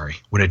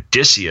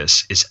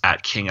is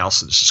at King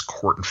Alcindous'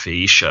 court in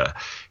Phaeacia.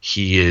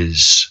 He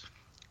is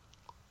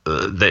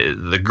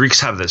the Greeks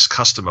have this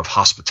custom of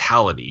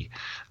hospitality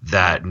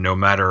that no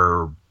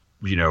matter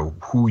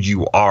who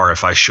you are,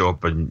 if I show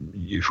up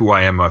and who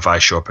I am, if I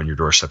show up on your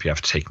doorstep, you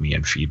have to take me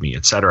and feed me,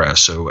 etc.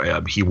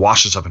 So he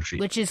washes up and feeds,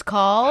 which is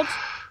called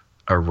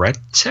arete.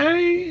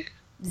 Xenia.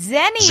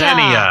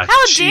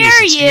 How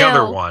dare you? The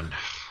other one.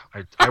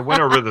 I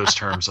went over those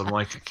terms. I'm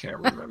like, I can't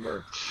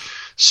remember.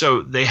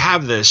 So they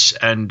have this,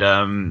 and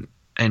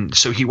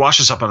so he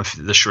washes up on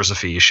the shores of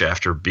Phaeacia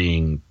after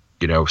being,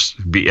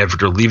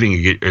 after leaving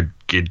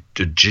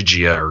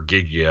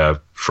Gygia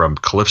from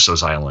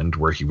Calypso's island,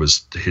 where he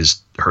was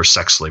her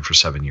sex slave for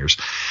 7 years,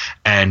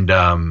 and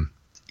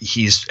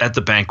he's at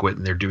the banquet,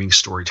 and they're doing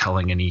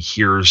storytelling, and he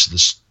hears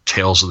this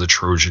tales of the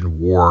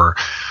Trojan War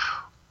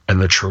and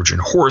the Trojan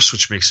Horse,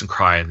 which makes him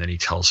cry, and then he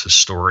tells his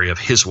story of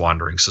his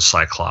wanderings to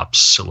Cyclops,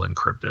 Scylla, and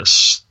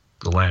Charybdis,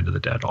 the land of the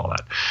dead, all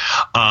that.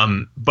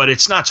 But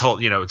it's not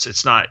told,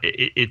 it's not,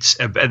 it's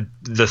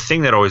the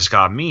thing that always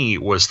got me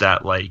was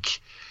that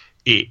like,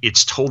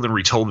 it's told and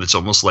retold. It's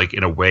almost like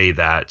in a way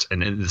that,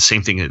 and the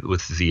same thing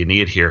with the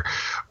Aeneid here,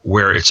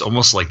 where it's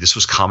almost like this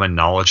was common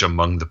knowledge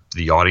among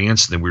the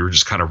audience, and then we were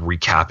just kind of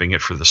recapping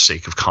it for the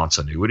sake of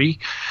continuity.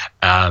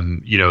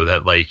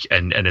 That like,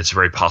 and it's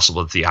very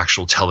possible that the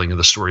actual telling of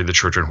the story of the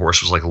Trojan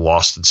Horse was like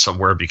lost in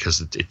somewhere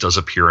because it does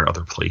appear in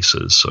other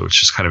places. So it's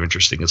just kind of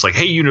interesting. It's like,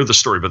 hey, the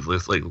story, but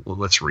let's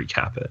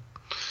recap it.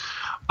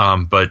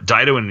 But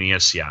Dido and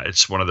Aeneas, yeah,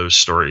 it's one of those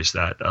stories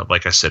that,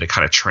 like I said, it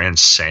kind of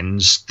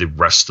transcends the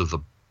rest of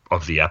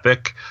the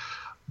epic,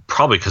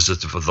 probably because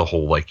it's the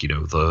whole, like,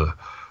 the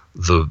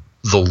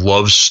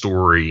love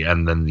story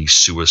and then the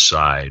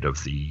suicide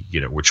of the,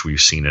 which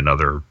we've seen in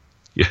other,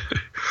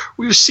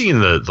 we've seen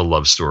the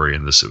love story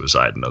and the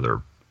suicide in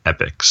other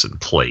epics and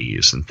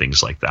plays and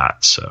things like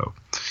that. So,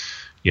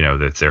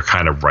 that they're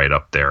kind of right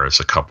up there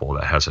as a couple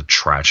that has a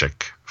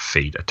tragic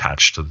fate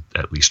attached to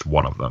at least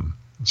one of them.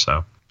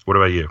 So. What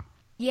about you?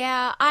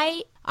 Yeah,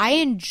 I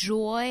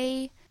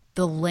enjoy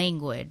the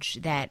language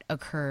that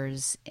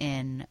occurs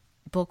in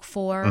book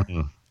 4.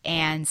 Mm-hmm.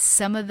 And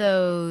some of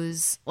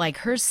those, like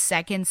her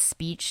second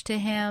speech to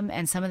him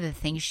and some of the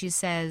things she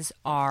says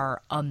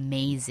are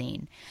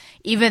amazing,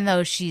 even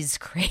though she's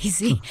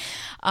crazy.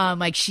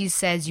 Like she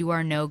says, you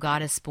are no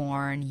goddess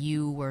born.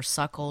 You were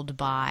suckled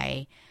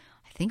by,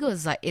 I think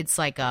it's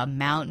like a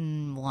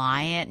mountain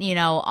lion,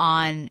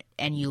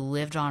 and you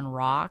lived on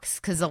rocks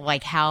because of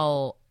like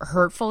how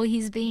hurtful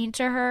he's being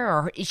to her,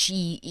 or it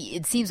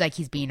seems like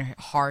he's being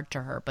hard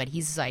to her, but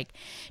he's like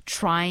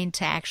trying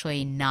to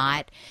actually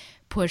not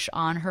push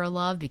on her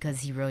love because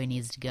he really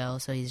needs to go,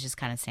 so he's just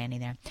kind of standing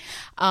there.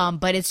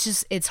 But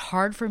it's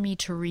hard for me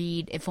to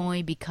read, if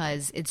only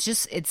because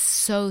it's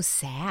so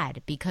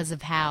sad because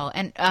of how,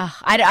 and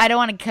I don't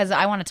want to, because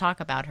I want to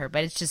talk about her,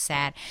 but it's just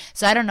sad.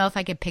 So I don't know if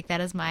I could pick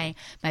that as my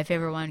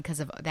favorite one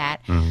because of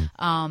that.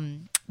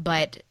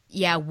 But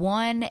yeah,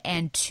 1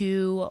 and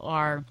 2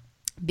 are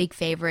big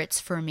favorites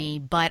for me,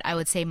 but I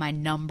would say my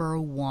number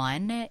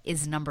 1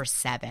 is number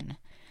 7.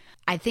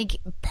 I think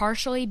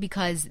partially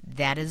because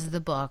that is the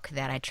book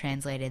that I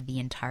translated the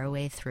entire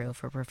way through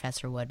for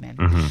Professor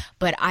Woodman.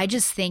 But I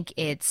just think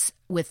it's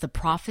with the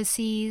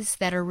prophecies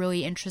that are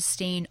really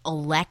interesting.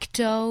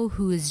 Alecto,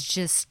 who is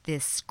just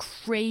this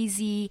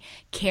crazy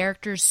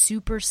character,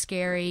 super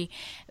scary,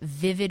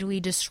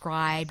 vividly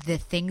described, the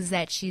things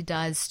that she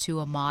does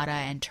to Amata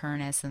and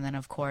Turnus, and then,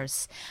 of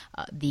course,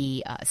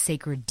 the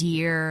sacred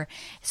deer,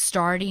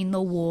 starting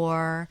the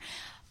war.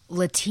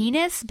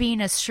 Latinus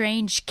being a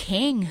strange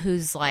king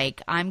who's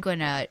like, I'm going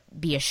to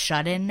be a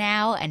shut-in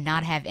now and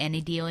not have any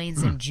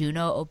dealings, and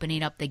Juno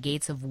opening up the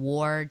gates of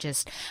war.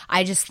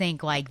 I just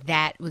think like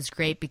that was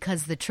great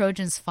because the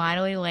Trojans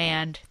finally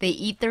land, they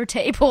eat their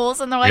tables,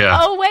 and they're like,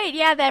 oh wait,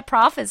 yeah, that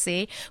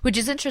prophecy, which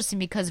is interesting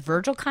because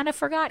Virgil kind of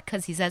forgot,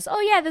 because he says,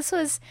 oh yeah, this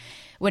was,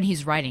 when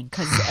he's writing,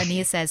 because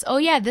Aeneas says, oh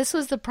yeah, this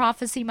was the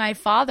prophecy my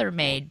father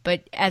made.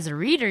 But as a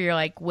reader, you're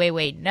like,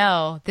 wait,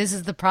 no, this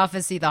is the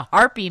prophecy the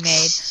harpy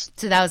made.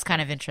 So that was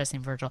kind of interesting,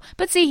 Virgil.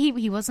 But see,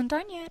 he wasn't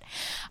done yet.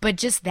 But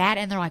just that,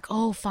 and they're like,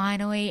 oh,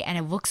 finally, and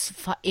it looks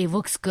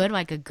good,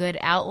 like a good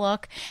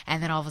outlook.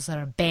 And then all of a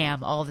sudden,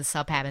 bam, all this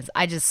stuff happens.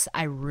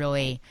 I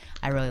really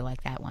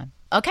like that one.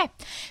 Okay,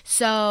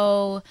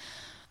 so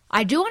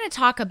I do want to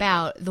talk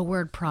about the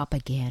word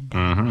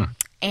propaganda.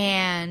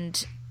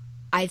 And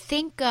I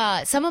think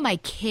some of my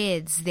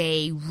kids,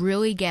 they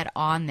really get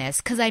on this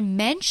because I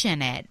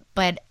mention it,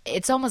 but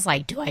it's almost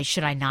like,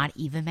 should I not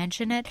even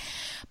mention it?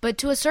 But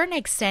to a certain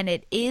extent,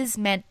 it is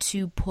meant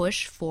to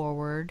push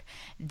forward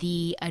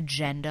the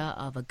agenda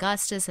of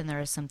Augustus, and there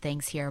are some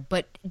things here.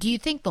 But do you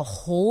think the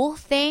whole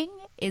thing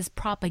is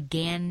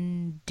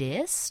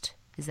propagandist?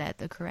 Is that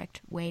the correct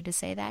way to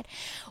say that?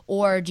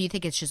 Or do you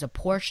think it's just a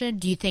portion?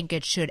 Do you think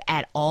it should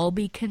at all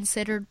be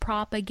considered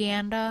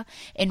propaganda?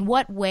 In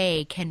what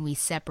way can we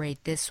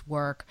separate this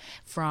work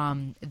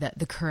from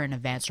the current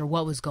events or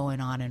what was going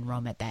on in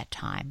Rome at that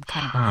time?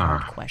 Kind of a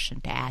hard question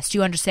to ask. Do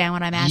you understand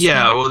what I'm asking?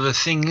 Yeah, well, the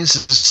thing is,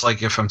 it's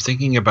like if I'm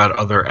thinking about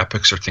other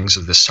epics or things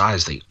of this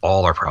size, they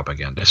all are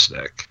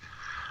propagandistic.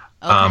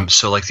 Okay.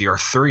 So like the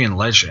Arthurian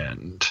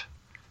legend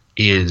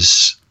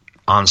is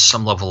on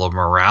some level a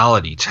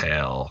morality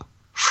tale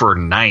for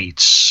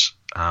knights,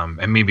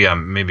 and maybe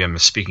I'm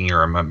misspeaking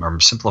or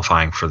I'm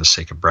simplifying for the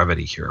sake of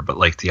brevity here, but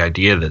like the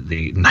idea that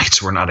the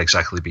knights were not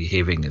exactly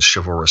behaving as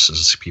chivalrous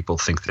as people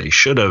think they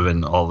should have,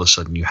 and all of a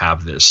sudden you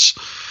have this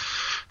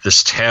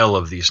tale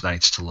of these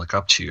knights to look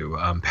up to.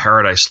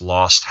 Paradise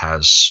Lost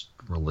has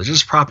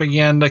religious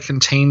propaganda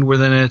contained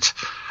within it.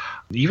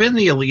 Even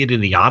the Iliad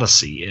and the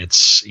Odyssey,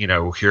 it's,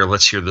 here,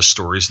 let's hear the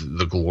stories,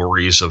 the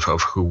glories of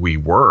who we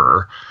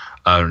were.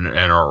 And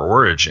our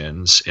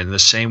origins, in the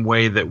same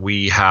way that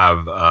we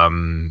have,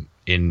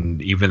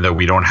 even though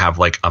we don't have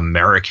like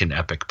American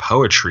epic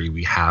poetry,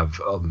 we have,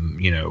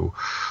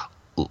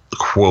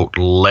 quote,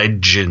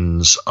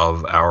 legends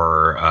of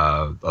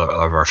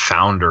our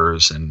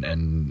founders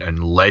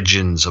and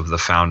legends of the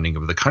founding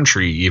of the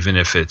country, even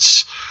if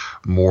it's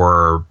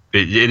more,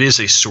 it is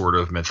a sort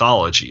of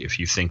mythology. If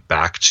you think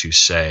back to,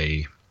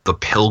 say, the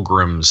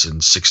Pilgrims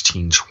in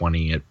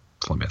 1620 at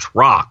Plymouth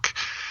Rock,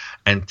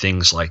 and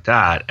things like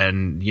that.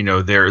 And,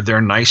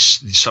 they're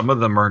nice. Some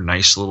of them are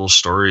nice little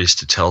stories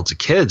to tell to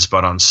kids,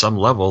 but on some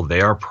level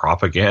they are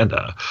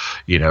propaganda,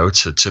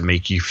 to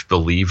make you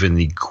believe in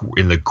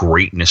the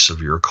greatness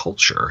of your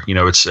culture.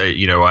 It's,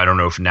 I don't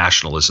know if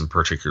nationalism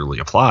particularly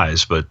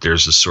applies, but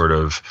there's a sort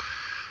of,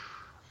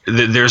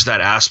 there's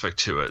that aspect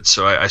to it.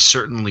 So I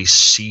certainly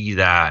see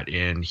that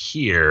in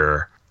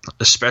here,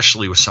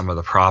 especially with some of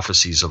the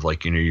prophecies of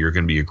like, you're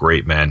going to be a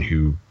great man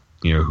who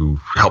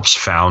helps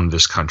found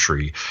this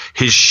country.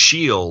 His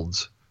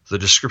shield, the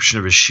description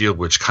of his shield,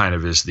 which kind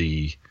of is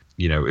the,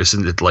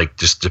 isn't it like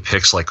just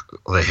depicts like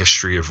the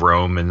history of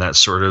Rome in that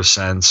sort of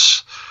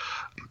sense.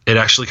 It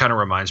actually kind of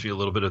reminds me a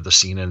little bit of the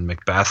scene in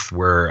Macbeth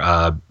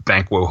where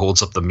Banquo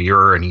holds up the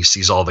mirror and he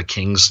sees all the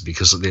kings,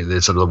 because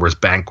it's, in other words,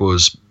 Banquo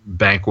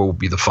will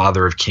be the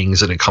father of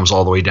kings, and it comes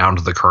all the way down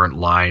to the current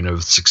line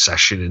of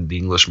succession in the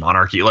English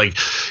monarchy, like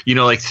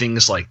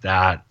things like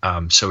that.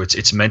 So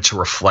it's meant to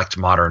reflect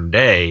modern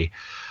day,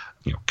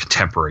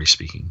 contemporary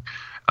speaking.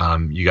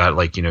 You got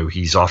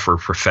he's offered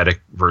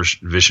prophetic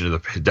vision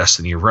of the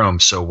destiny of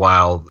Rome. So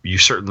while you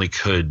certainly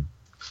could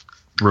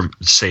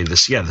say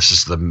this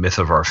is the myth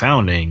of our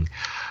founding,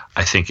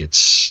 I think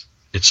it's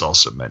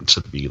also meant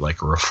to be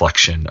like a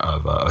reflection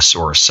of a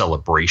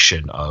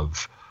celebration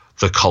of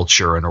the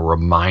culture and a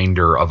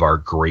reminder of our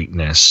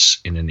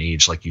greatness in an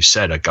age, like you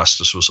said,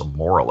 Augustus was a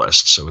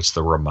moralist, so it's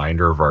the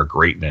reminder of our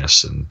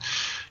greatness. And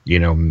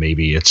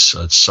maybe it's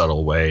a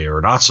subtle way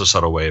or not so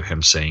subtle way of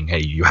him saying,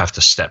 hey, you have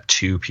to step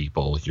to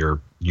people.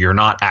 You're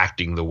not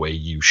acting the way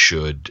you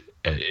should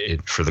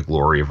for the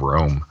glory of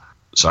Rome.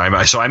 So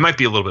I might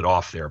be a little bit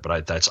off there,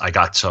 but I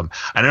got some,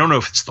 and I don't know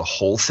if it's the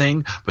whole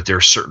thing, but there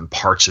are certain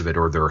parts of it,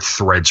 or there are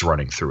threads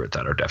running through it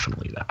that are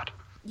definitely that.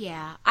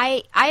 Yeah,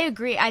 I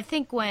agree. I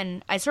think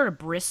when I sort of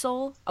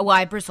bristle,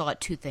 I bristle at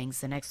two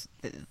things.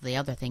 The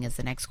other thing is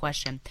the next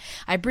question.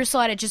 I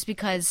bristle at it just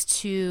because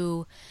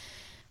to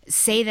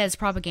say that it's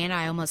propaganda,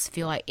 I almost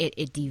feel like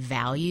it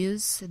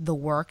devalues the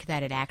work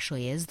that it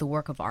actually is, the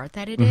work of art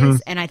that it is.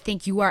 And I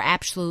think you are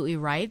absolutely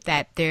right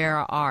that there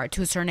are,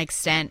 to a certain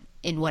extent,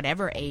 in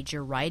whatever age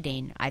you're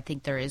writing, I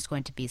think there is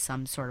going to be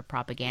some sort of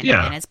propaganda.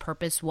 Yeah. And his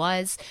purpose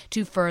was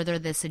to further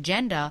this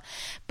agenda.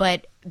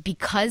 But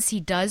because he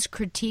does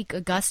critique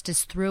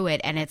Augustus through it,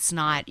 and it's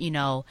not,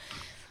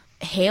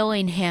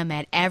 hailing him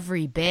at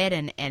every bit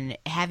and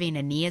having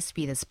Aeneas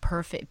be this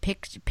perfect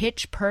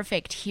pitch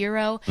perfect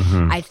hero,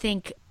 I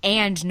think,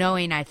 and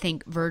knowing, I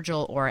think,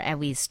 Virgil, or at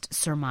least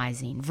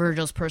surmising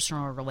Virgil's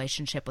personal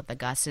relationship with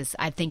Augustus,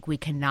 I think we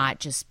cannot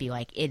just be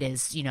like, it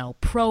is,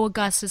 pro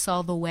Augustus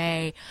all the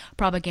way,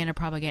 propaganda,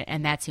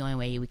 and that's the only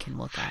way we can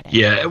look at it.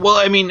 Yeah, well,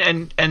 I mean,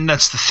 and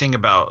that's the thing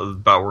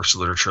about works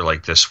of literature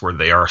like this, where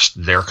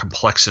they're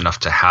complex enough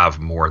to have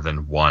more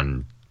than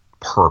one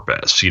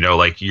purpose.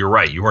 Like, you're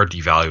right, you are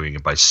devaluing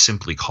it by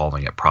simply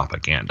calling it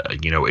propaganda.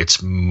 It's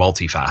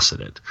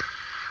multifaceted.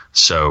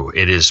 So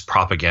it is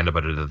propaganda,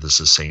 but at the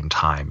same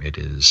time, it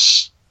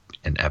is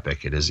an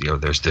epic. It is,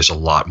 there's a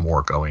lot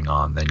more going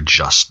on than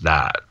just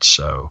that.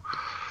 So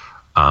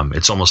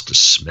it's almost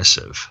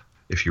dismissive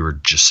if you were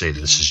just say that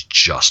this is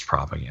just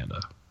propaganda.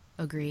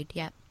 Agreed.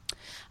 Yep.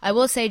 I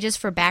will say, just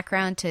for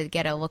background, to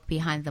get a look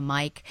behind the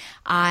mic,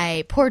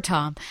 poor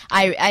Tom,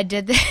 I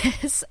did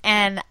this,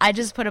 and I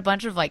just put a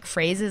bunch of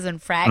phrases and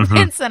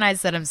fragments, and I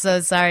said, I'm so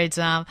sorry,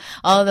 Tom.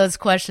 All of those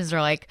questions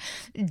are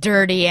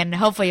dirty, and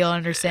hopefully you'll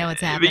understand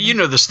what's happening. But you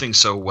know this thing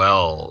so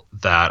well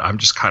that I'm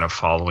just kind of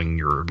following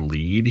your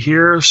lead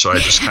here, so I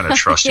just kind of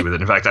trust you with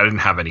it. In fact, I didn't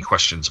have any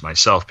questions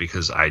myself,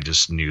 because I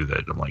just knew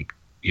that,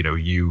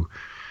 you...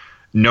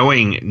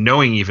 Knowing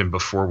even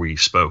before we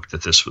spoke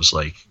that this was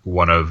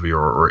one of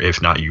your, or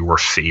if not your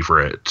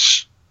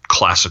favorite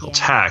classical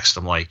text,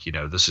 I'm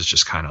this is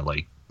just kind of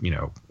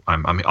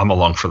I'm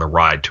along for the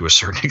ride to a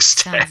certain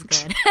extent.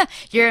 Sounds good.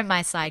 You're in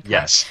my side.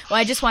 Yes. Well,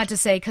 I just wanted to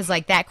say, because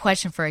that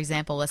question, for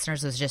example,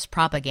 listeners, was just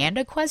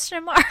propaganda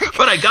question mark.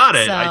 But I got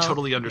it. So, I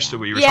totally understood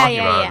what you were talking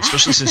about,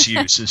 especially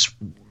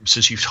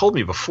since you've told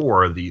me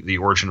before the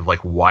origin of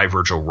why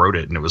Virgil wrote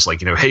it, and it was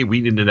hey,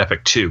 we need an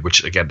epic too,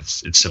 which again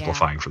it's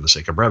simplifying for the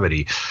sake of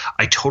brevity.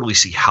 I totally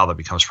see how that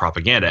becomes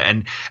propaganda,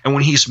 and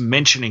when he's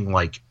mentioning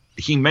I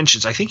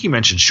think he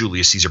mentions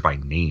Julius Caesar by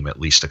name at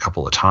least a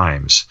couple of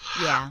times.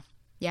 Yeah.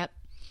 Yep.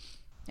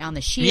 On the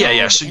shield.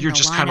 Yeah. So you're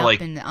just kind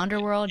of in the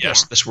underworld.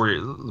 Yes, that's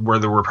where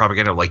the word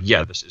propaganda.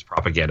 This is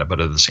propaganda,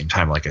 but at the same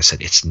time, like I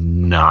said, it's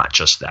not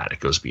just that. It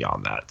goes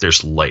beyond that.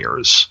 There's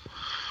layers.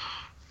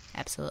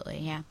 Absolutely,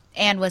 yeah.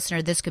 And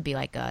listener, this could be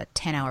a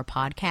 10-hour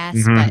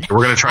podcast, but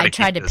we're gonna try. I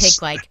tried to pick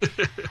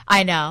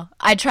I know.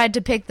 I tried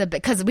to pick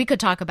because we could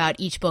talk about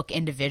each book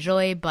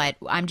individually, but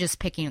I'm just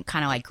picking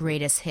kind of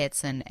greatest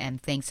hits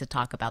and things to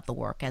talk about the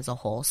work as a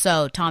whole.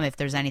 So, Tom, if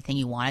there's anything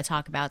you want to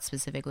talk about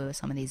specifically with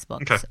some of these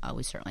books,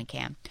 we certainly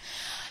can.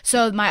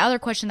 So, my other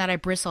question that I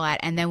bristle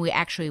at, and then we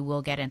actually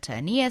will get into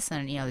Aeneas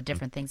and the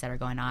different things that are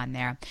going on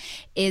there,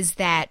 is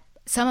that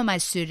some of my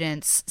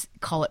students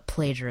call it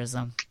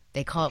plagiarism.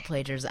 They call it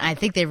plagiarism. I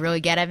think they really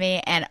get at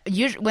me. And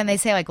usually, when they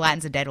say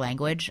Latin's a dead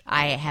language,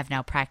 I have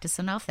now practiced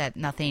enough that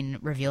nothing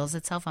reveals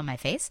itself on my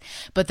face.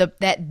 But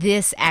that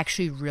this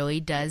actually really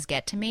does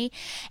get to me.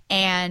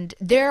 And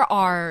there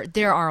are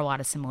a lot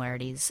of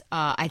similarities.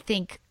 I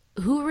think,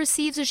 who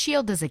receives a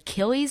shield? Does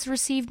Achilles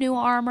receive new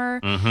armor?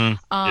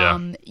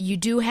 You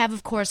do have,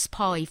 of course,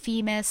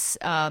 Polyphemus.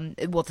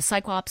 The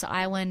Cyclops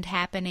Island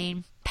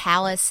happening.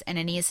 Pallas and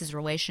Aeneas'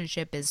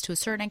 relationship is to a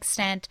certain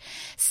extent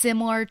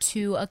similar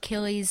to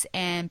Achilles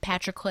and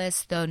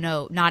Patroclus, though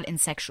not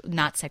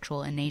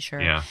sexual in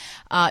nature. Yeah.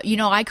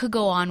 I could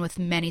go on with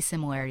many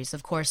similarities.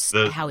 Of course,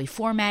 how he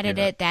formatted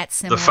it, that's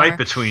similar. The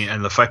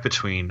fight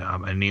between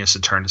Aeneas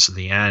and Turnus at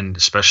the end,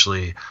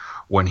 especially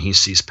when he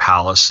sees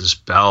Pallas's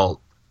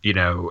belt,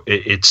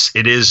 it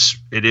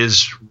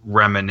is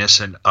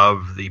reminiscent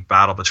of the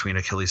battle between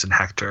Achilles and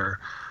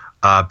Hector.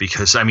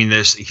 Because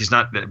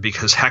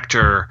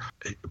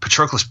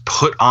Patroclus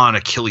put on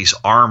Achilles'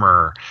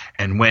 armor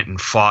and went and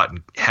fought,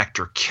 and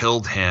Hector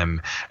killed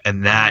him,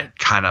 and that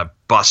kind of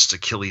busts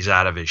Achilles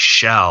out of his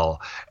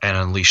shell and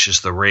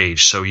unleashes the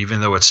rage. So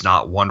even though it's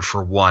not one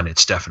for one,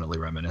 it's definitely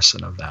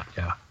reminiscent of that.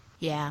 Yeah.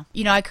 Yeah.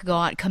 I could go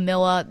on.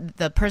 Camilla,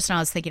 the person I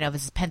was thinking of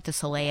is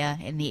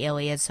Penthesilea in the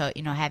Iliad, so,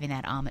 having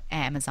that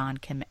Amazon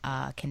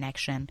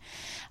connection.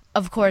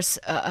 Of course,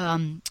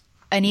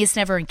 Aeneas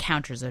never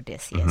encounters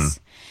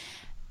Odysseus.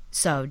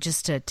 So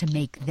just to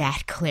make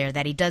that clear,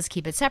 that he does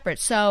keep it separate.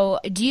 So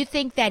do you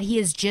think that he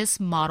is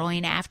just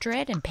modeling after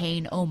it and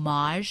paying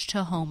homage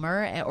to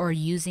Homer, or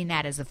using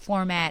that as a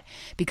format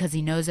because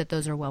he knows that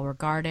those are well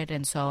regarded,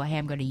 and so, hey,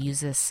 I'm going to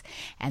use this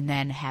and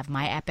then have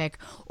my epic?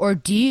 Or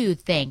do you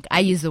think,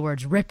 I use the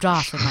words ripped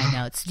off in my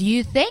notes, do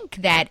you think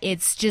that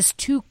it's just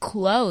too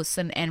close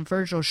and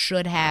Virgil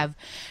should have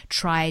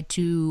tried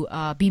to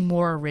be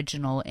more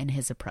original in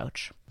his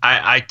approach?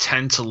 I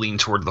tend to lean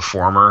toward the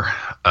former,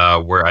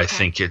 where I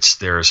think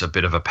there's a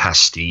bit of a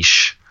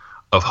pastiche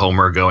of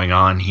Homer going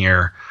on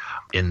here,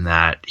 in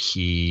that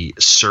he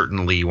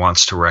certainly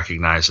wants to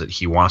recognize that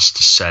he wants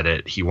to set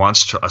it. He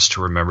wants us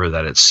to remember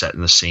that it's set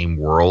in the same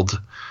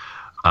world.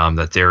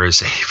 That there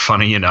is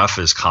funny enough,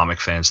 as comic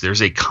fans,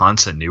 there's a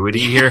continuity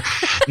here.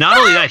 Not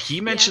only that,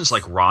 he mentions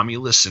like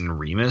Romulus and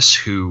Remus,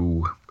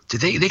 who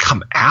did they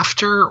come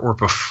after or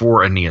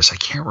before Aeneas? I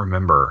can't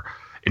remember.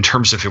 In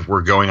terms of if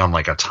we're going on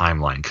like a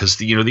timeline, because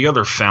the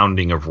other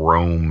founding of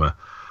Rome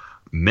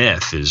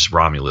myth is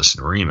Romulus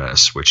and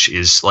Remus, which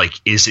is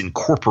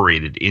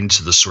incorporated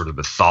into the sort of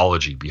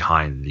mythology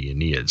behind the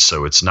Aeneid.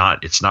 So it's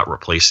not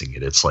replacing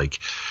it. It's like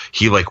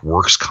he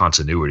works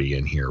continuity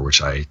in here,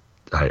 which I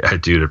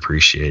do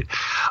appreciate.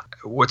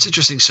 What's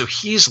interesting, so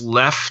he's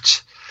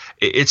left.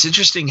 It's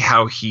interesting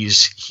how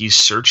he's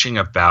searching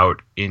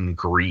about in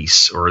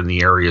Greece, or in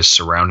the areas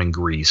surrounding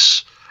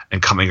Greece,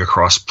 and coming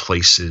across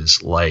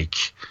places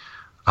like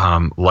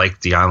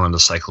the island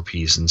of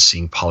Cyclopes and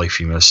seeing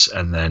Polyphemus,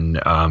 and then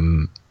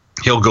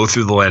he'll go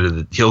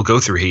through he'll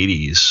go through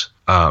Hades,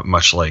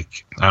 much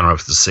like, I don't know if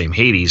it's the same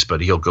Hades,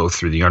 but he'll go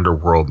through the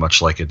underworld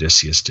much like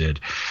Odysseus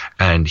did,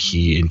 and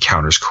he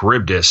encounters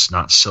Charybdis,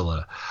 not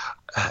Scylla.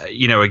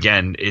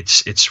 Again,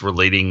 it's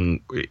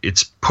relating,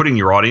 it's putting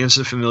your audience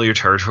in familiar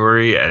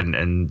territory,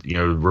 and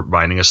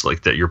reminding us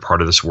that you're part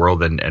of this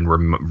world, and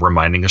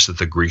reminding us that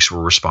the Greeks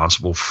were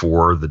responsible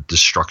for the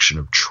destruction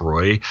of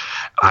Troy.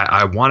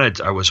 I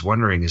was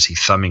wondering, is he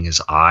thumbing his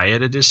eye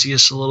at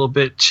Odysseus a little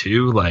bit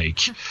too?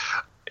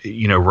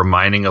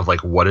 Reminding of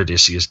what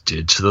Odysseus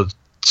did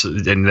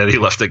and that he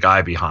left a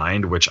guy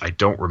behind, which I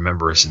don't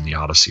remember is in the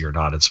Odyssey or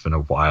not. It's been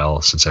a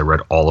while since I read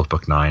all of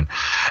Book 9.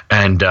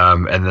 And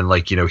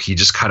then he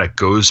just kind of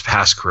goes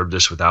past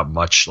Charybdis without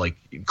much.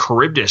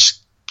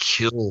 Charybdis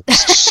kills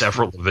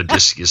several of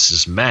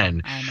Odysseus's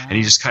men, and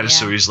he just kind of,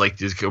 so he's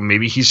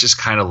maybe he's just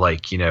kind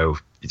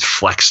of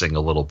flexing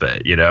a little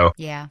bit,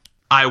 Yeah.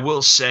 I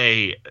will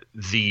say,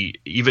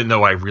 even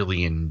though I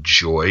really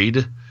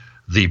enjoyed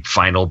the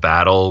final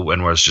battle,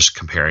 when I was just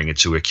comparing it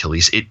to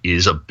Achilles, it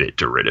is a bit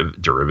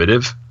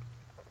derivative.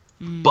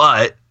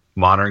 But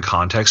modern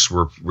context,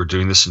 we're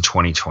doing this in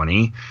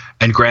 2020.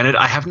 And granted,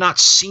 I have not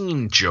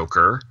seen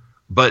Joker,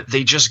 but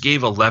they just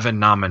gave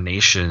 11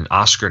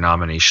 Oscar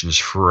nominations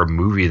for a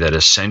movie that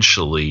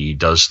essentially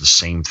does the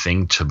same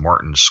thing to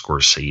Martin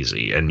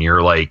Scorsese. And you're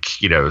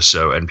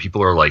and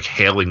people are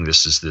hailing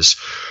this as this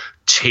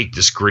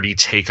gritty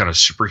take on a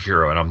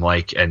superhero, and I'm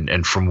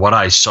and from what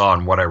I saw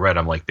and what I read,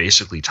 I'm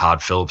basically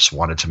Todd Phillips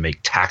wanted to make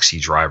Taxi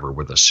Driver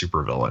with a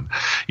supervillain,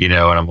 and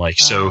I'm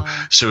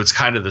so it's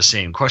kind of the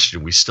same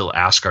question. We still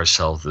ask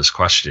ourselves this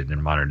question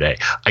in modern day.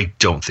 I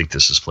don't think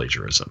this is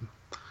plagiarism.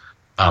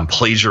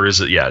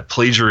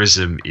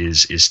 Plagiarism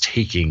is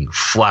taking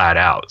flat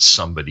out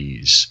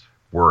somebody's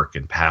work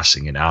and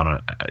passing it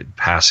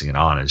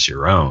on as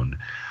your own.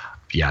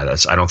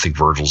 I don't think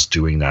Virgil's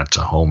doing that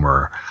to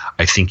Homer.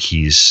 I think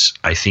he's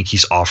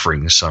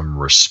offering some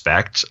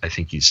respect. I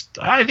think he's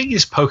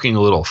poking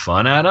a little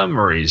fun at him,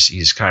 or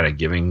he's kind of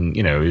giving,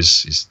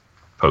 he's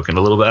poking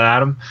a little bit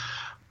at him,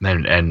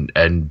 and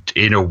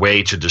in a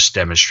way to just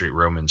demonstrate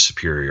Roman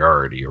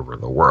superiority over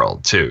the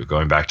world too,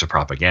 going back to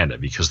propaganda,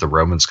 because the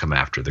Romans come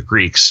after the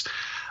Greeks,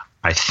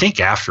 I think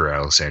after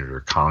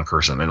Alexander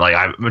conquers them. And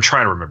I'm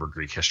trying to remember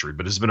Greek history,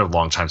 but it's been a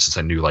long time since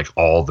I knew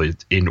all the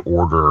in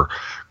order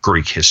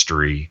Greek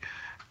history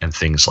and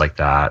things like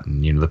that.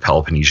 And, the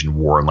Peloponnesian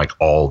War and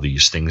all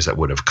these things that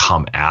would have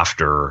come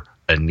after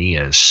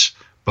Aeneas,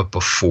 but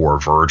before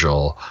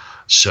Virgil.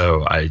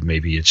 So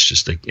maybe it's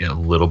just a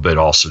little bit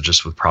also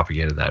just with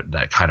propaganda,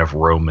 that kind of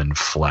Roman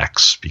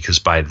flex, because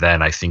by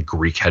then I think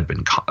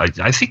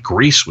I think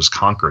Greece was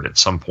conquered at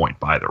some point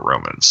by the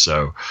Romans.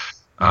 So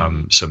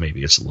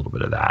maybe it's a little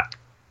bit of that.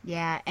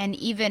 Yeah, and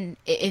even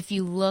if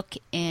you look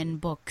in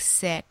Book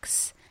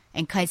 6,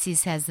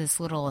 Anchises has this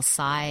little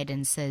aside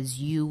and says,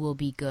 you will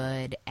be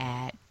good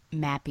at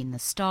mapping the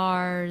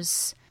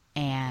stars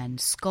and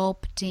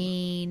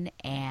sculpting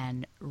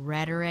and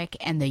rhetoric,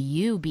 and the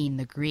you being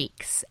the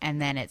Greeks.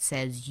 And then it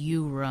says,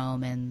 you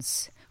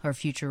Romans, or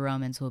future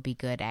Romans, will be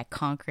good at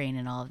conquering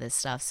and all of this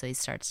stuff. So he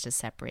starts to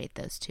separate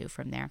those two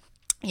from there.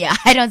 Yeah,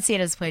 I don't see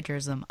it as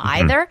plagiarism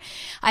either.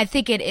 I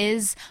think it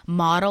is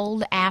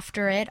modeled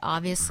after it,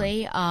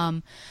 obviously.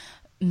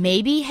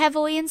 maybe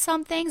heavily in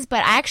some things,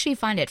 but I actually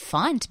find it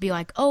fun to be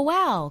like, oh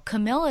wow,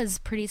 Camilla's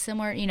pretty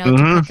similar,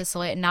 to put this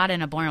away, not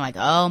in a boring like,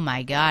 oh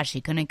my gosh,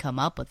 he couldn't come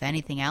up with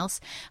anything else.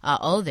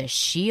 The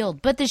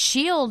shield, but the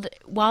shield,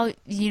 while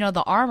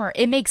the armor,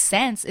 it makes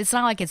sense. It's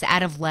not like it's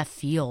out of left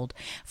field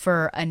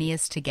for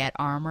Aeneas to get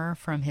armor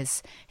from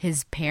his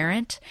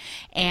parent,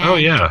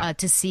 and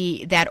to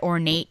see that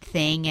ornate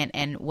thing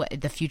and what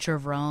the future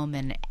of Rome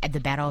and the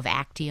Battle of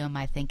Actium,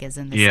 I think, is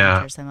in the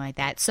center or something like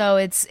that. So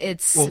it's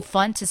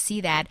fun to see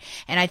that.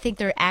 And I think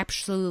there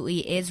absolutely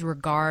is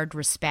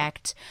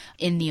respect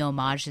in the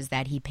homages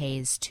that he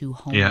pays to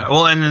Homer. Yeah,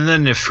 well, and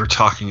then if we're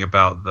talking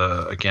about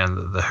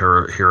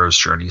the hero's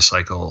journey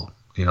cycle,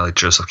 like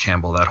Joseph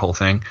Campbell, that whole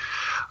thing,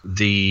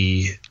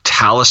 the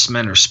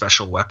talisman or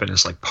special weapon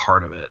is like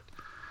part of it.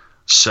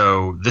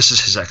 So this is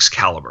his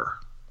Excalibur,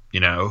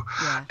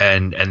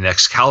 and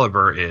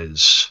Excalibur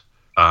is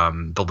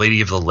the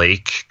Lady of the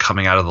Lake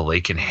coming out of the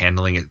lake and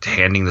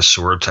handing the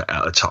sword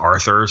to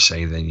Arthur,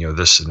 saying that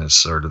this is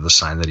sort of the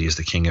sign that he is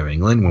the King of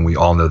England. When we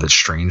all know that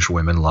strange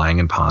women lying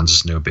in ponds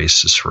is no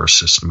basis for a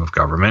system of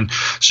government,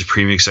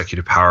 supreme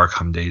executive power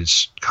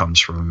comes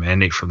from a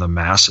mandate from the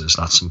masses,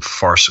 not some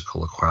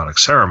farcical aquatic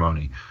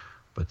ceremony.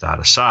 But that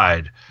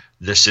aside,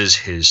 this is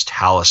his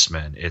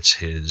talisman. It's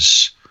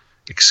his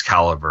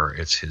Excalibur,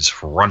 it's his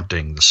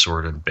fronting the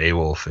sword and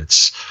Beowulf,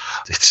 it's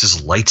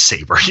his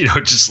lightsaber,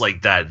 just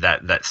like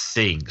that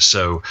thing.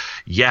 So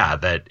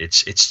that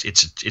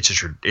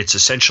it's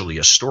essentially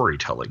a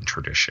storytelling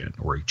tradition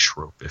or a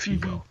trope, if you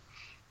will.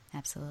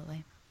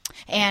 Absolutely.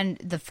 And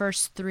the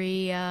first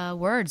three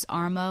words,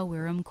 Arma,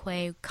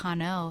 Virumque,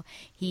 Cano,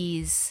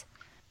 he's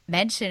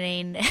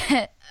mentioning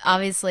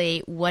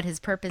obviously what his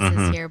purpose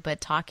is here,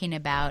 but talking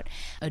about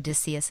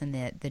Odysseus and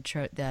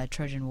the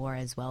Trojan War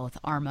as well, with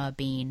Arma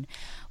being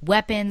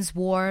weapons,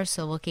 war,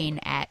 so looking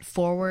at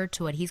forward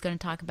to what he's going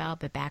to talk about,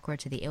 but backward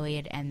to the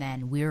Iliad, and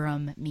then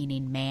Virum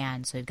meaning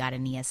man, so we've got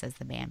Aeneas as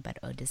the man, but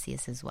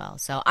Odysseus as well.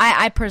 So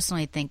I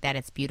personally think that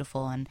it's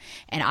beautiful, and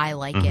I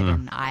like it,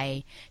 and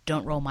I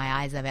don't roll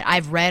my eyes of it.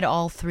 I've read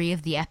all three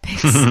of the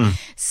epics,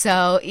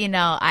 so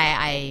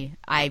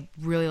I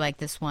really like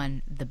this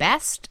one the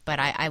best, but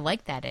I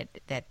like that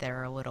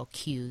there are little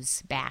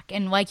cues back.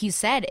 And like you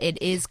said,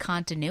 it is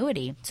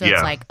continuity. So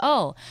it's like,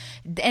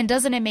 and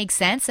doesn't it make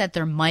sense that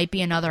there might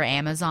be another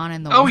Amazon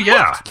in the world? Oh,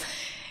 yeah.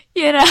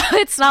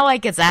 It's not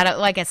like it's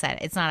like I said,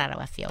 it's not out of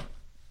left field.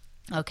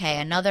 Okay,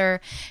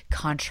 another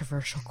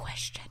controversial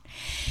question.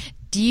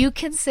 Do you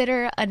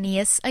consider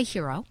Aeneas a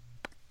hero?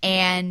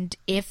 And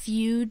if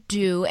you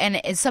do,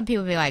 and some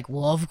people be like,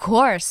 well, of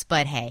course,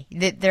 but hey,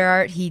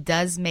 he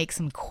does make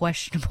some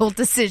questionable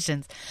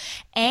decisions.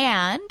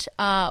 And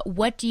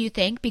what do you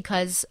think?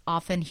 Because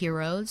often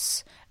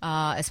heroes,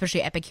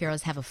 especially epic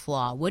heroes, have a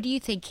flaw. What do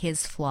you think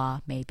his flaw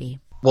may be?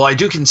 Well, I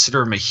do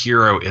consider him a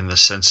hero in the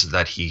sense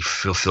that he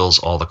fulfills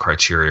all the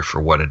criteria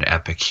for what an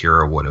epic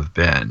hero would have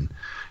been.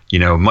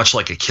 Much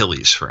like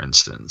Achilles, for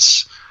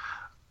instance.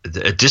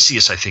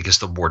 Odysseus, I think, is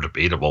the more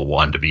debatable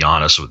one, to be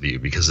honest with you,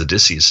 because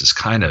Odysseus is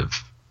kind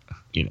of,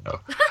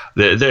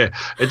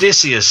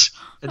 Odysseus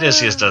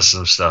does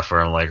some stuff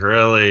where I'm like,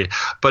 really?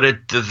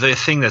 But the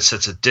thing that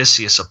sets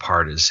Odysseus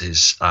apart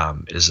is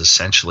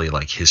essentially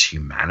like his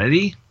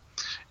humanity,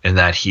 and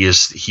that he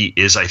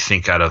is, I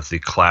think, out of the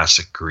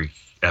classic Greek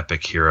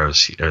epic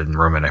heroes and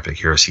Roman epic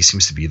heroes, he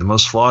seems to be the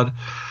most flawed.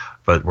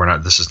 But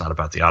this is not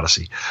about the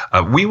Odyssey.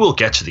 We will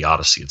get to the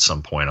Odyssey at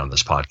some point on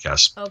this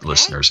podcast,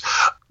 listeners.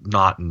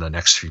 Not in the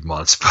next few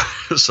months,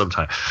 but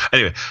sometime.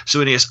 Anyway, so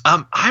Aeneas,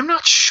 I'm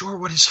not sure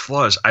what his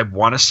flaw is. I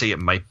want to say it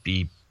might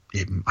be.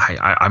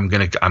 I'm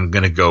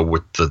gonna go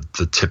with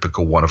the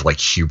typical one of like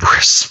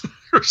hubris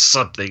or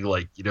something,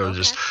 like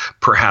just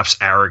perhaps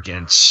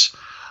arrogance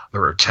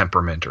or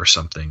temperament or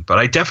something. But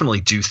I definitely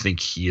do think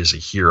he is a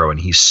hero, and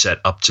he's set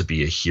up to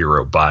be a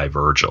hero by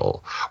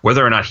Virgil.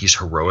 Whether or not he's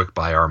heroic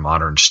by our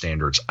modern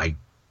standards, I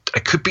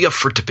could be up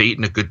for debate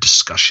and a good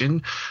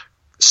discussion,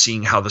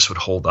 seeing how this would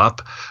hold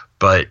up.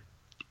 But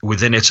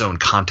within its own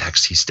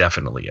context, he's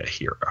definitely a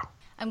hero.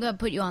 I'm going to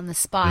put you on the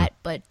spot,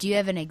 but do you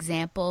have an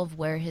example of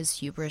where his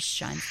hubris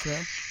shines through?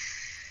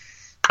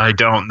 I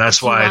don't.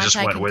 That's why I just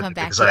went with it,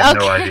 because I have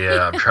no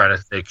idea. I'm trying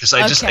to think, because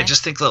I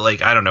just think that,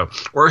 like, I don't know,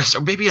 or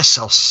maybe a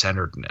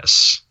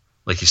self-centeredness,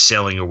 like he's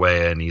sailing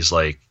away and he's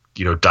like,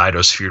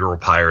 Dido's funeral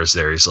pyre is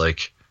there. He's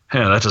like, hey,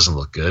 that doesn't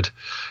look good,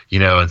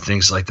 and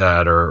things like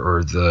that,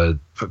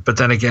 but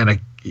then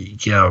again,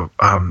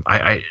 I'm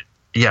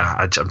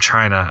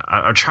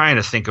trying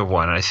to think of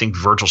one, and I think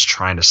Virgil's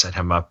trying to set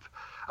him up.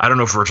 I don't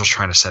know if Virgil's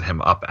trying to set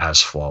him up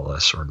as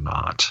flawless or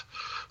not.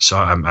 So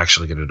I'm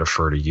actually going to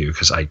defer to you,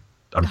 because I'm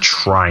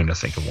trying to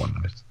think of one.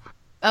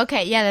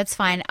 Okay, yeah, that's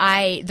fine.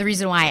 The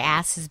reason why I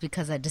asked is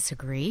because I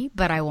disagree,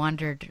 but I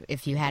wondered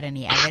if you had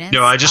any evidence.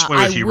 No, I just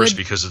went with hubris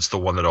because it's the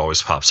one that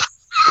always pops up.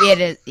 It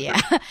is, yeah.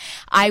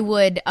 I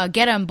would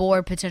get on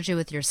board potentially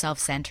with your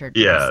self-centered.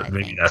 Yeah,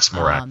 maybe that's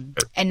more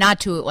accurate. And not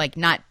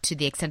to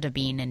the extent of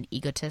being an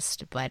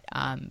egotist, but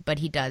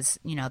he does,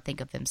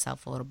 think of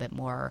himself a little bit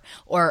more,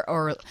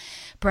 or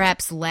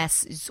perhaps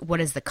less.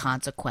 What is the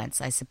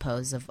consequence, I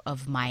suppose,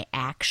 of my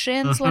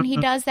actions when he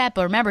does that?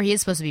 But remember, he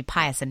is supposed to be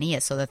pious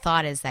Aeneas, so the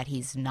thought is that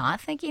he's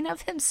not thinking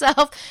of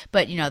himself.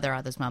 But there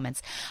are those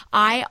moments.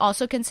 I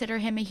also consider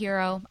him a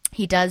hero.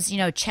 He does,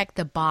 check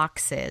the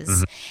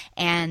boxes,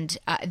 and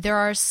there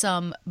are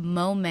some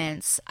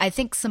moments. I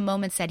think some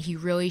moments that he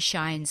really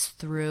shines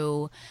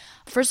through.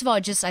 First of all,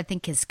 just I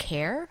think his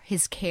care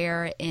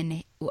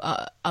in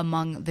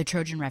among the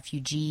Trojan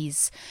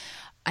refugees.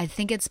 I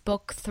think it's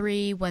book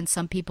 3 when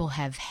some people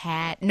have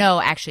had... No,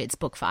 actually, it's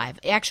book 5.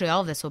 Actually,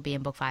 all of this will be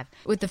in book 5.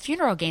 With the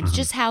funeral games,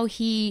 just how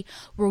he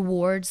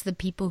rewards the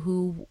people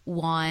who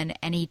won,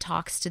 and he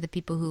talks to the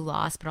people who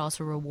lost, but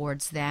also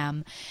rewards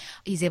them.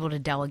 He's able to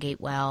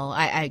delegate well.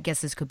 I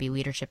guess this could be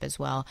leadership as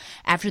well.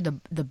 After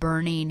the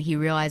burning, he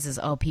realizes,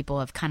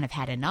 people have kind of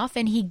had enough,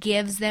 and he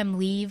gives them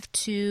leave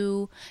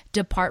to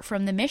depart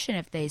from the mission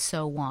if they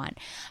so want.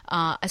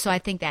 So I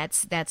think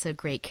that's a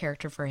great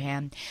character for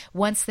him.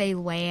 Once they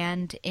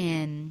land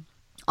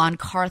on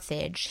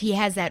Carthage, he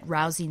has that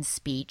rousing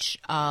speech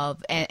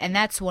of, and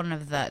that's one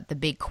of the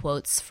big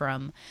quotes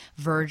from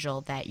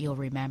Virgil that you'll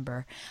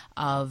remember,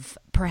 of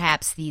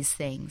perhaps these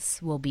things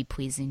will be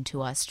pleasing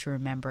to us to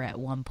remember at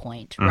one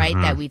point, right?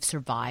 That we've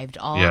survived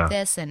all of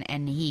this,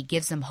 and he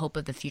gives them hope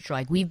of the future.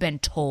 Like, we've been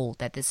told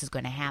that this is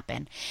going to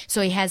happen.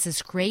 So he has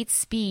this great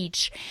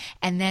speech,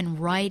 and then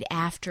right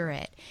after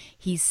it,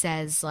 he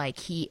says,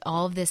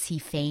 all of this he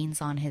feigns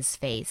on his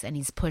face, and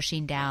he's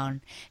pushing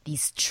down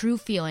these true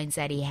feelings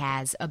that he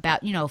has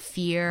about,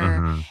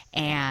 fear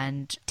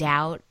and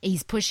doubt.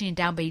 He's pushing it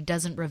down, but he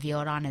doesn't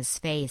reveal it on his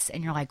face.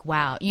 And you're like,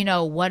 wow,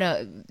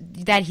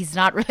 that he's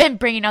not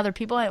bringing other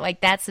people in. Like,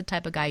 that's the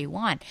type of guy you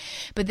want.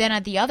 But then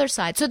at the other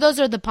side, so those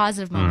are the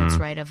positive moments,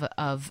 right,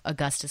 of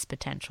Augustus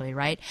potentially,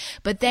 right?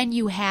 But then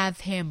you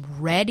have him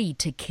ready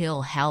to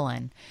kill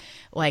Helen,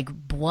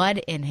 like blood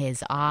in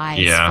his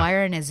eyes,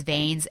 fire in his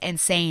veins, and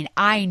saying,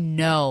 I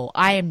know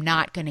I am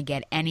not going to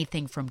get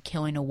anything from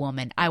killing a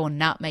woman. I will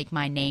not make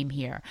my name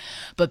here.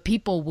 But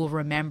people will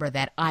remember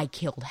that I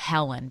killed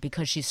Helen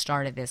because she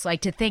started this.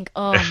 Like, to think,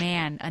 oh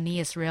man,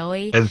 Aeneas,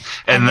 really?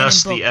 And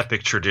thus the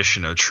epic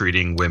tradition of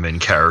treating women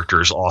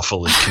characters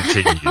awfully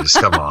continues.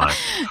 Come on.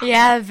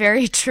 Yeah,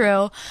 very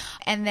true.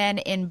 And then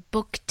in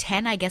book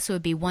 10, I guess it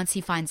would be once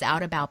he finds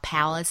out about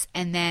Pallas,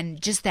 and then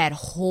just that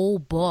whole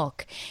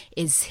book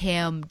is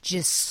him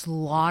just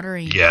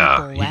slaughtering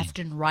people left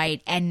and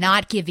right and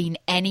not giving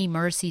any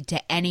mercy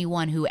to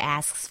anyone who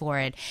asks for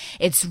it.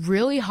 It's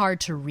really hard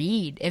to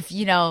read if,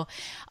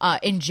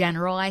 in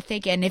general, I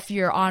think, and if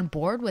you're on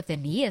board with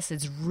Aeneas,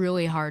 it's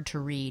really hard to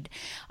read.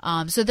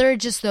 So there are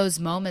just those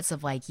moments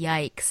of like,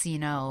 yikes,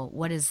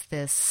 what is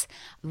this?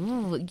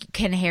 Ooh,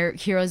 can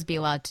heroes be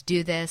allowed to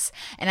do this?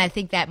 And I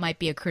think that might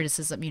be a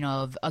criticism,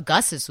 of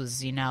Augustus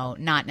was,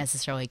 not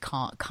necessarily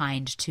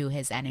kind to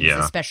his enemies,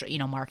 especially,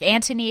 Mark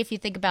Antony, if you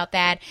think about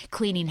that,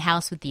 cleaning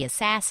house with the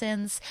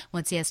assassins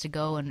once he has to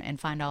go and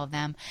find all of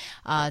them.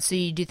 So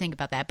you do think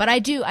about that. But I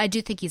do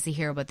think he's a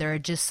hero, but there are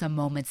just some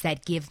moments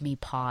that give me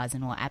pause,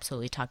 and we'll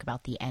absolutely talk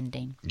about the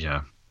ending.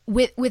 Yeah.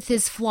 With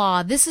his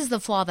flaw, this is the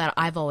flaw that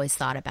I've always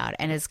thought about,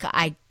 and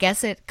I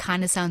guess it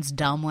kind of sounds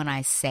dumb when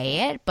I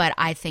say it, but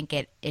I think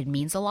it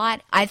means a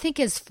lot. I think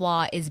his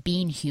flaw is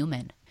being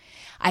human.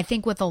 I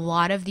think with a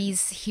lot of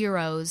these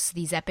heroes,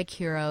 these epic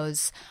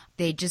heroes,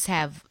 they just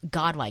have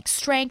godlike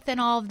strength and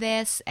all of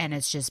this, and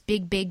it's just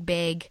big, big,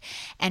 big.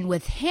 And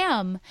with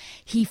him,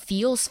 he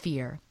feels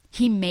fear.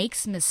 He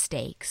makes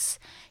mistakes.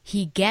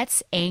 He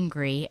gets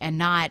angry, and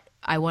not,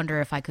 I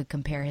wonder if I could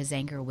compare his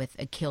anger with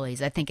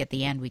Achilles. I think at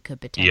the end we could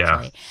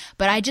potentially. Yeah.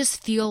 But I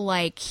just feel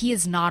like he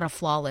is not a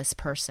flawless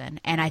person,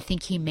 and I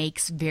think he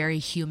makes very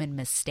human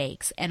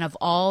mistakes. And of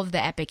all of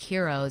the epic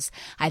heroes,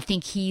 I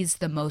think he's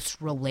the most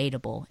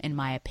relatable, in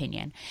my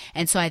opinion.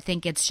 And so I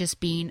think it's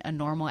just being a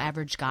normal,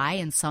 average guy,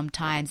 and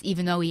sometimes,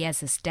 even though he has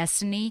this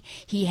destiny,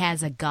 he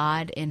has a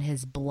god in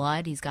his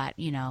blood. He's got,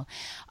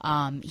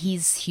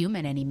 he's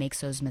human, and he makes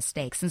those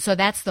mistakes. And so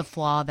that's the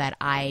flaw that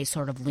I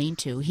sort of lean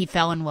to. He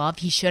fell in love.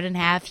 He shouldn't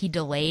have. He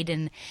delayed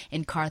in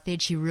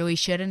Carthage. He really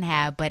shouldn't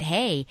have. But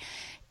hey,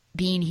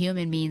 being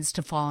human means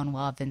to fall in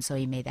love, and so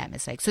he made that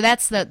mistake. So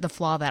that's the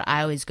flaw that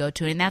I always go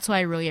to, and that's why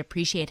I really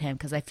appreciate him,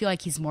 because I feel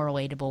like he's more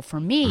relatable for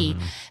me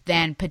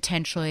than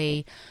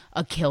potentially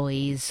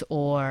Achilles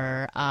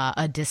or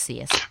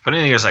Odysseus. But the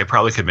thing is, I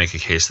probably could make a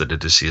case that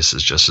Odysseus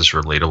is just as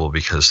relatable,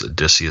 because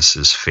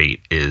Odysseus's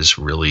fate is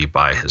really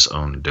by his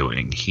own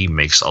doing. He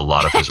makes a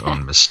lot of his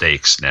own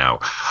mistakes. Now,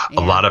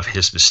 a lot of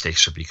his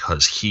mistakes are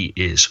because he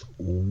is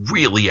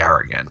really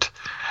arrogant.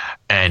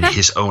 And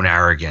his own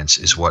arrogance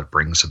is what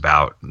brings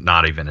about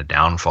not even a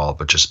downfall,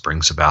 but just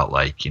brings about,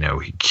 like,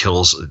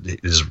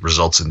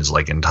 results in his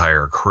like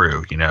entire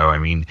crew. I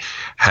mean,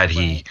 had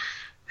he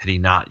had he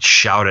not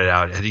shouted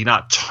out, had he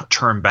not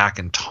turned back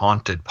and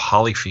taunted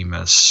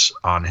Polyphemus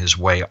on his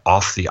way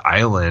off the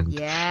island,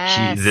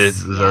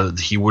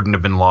 he wouldn't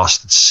have been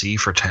lost at sea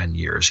for 10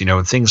 years,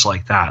 and things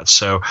like that.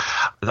 So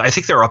I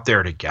think they're up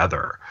there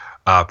together,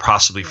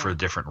 possibly for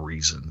different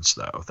reasons,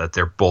 though, that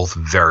they're both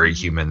very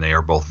human. They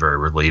are both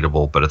very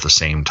relatable, but at the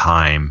same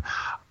time,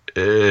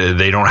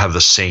 they don't have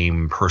the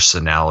same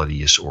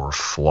personalities or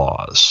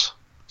flaws.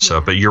 So,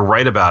 but you're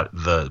right about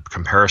the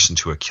comparison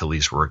to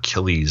Achilles, where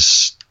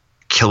Achilles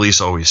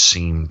always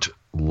seemed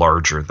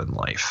larger than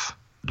life,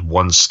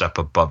 one step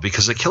above,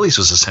 because Achilles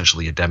was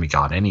essentially a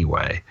demigod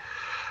anyway.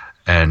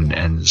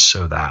 And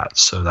so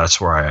that's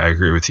where I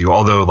agree with you.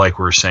 Although, like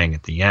we were saying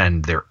at the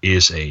end, there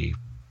is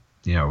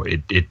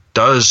it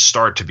does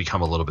start to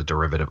become a little bit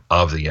derivative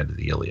of the end of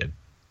the Iliad.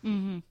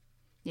 Mm-hmm.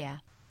 Yeah.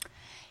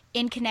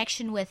 In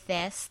connection with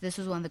this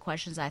was one of the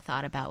questions I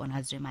thought about when I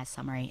was doing my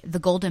summary. The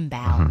Golden Bough.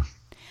 Mm-hmm.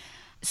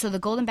 So the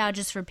Golden Bough,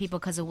 just for people,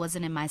 because it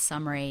wasn't in my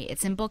summary,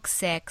 it's in book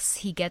 6.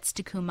 He gets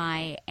to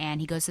Cumae and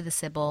he goes to the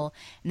Sibyl,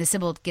 and the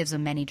Sibyl gives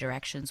him many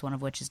directions, one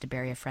of which is to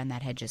bury a friend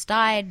that had just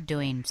died,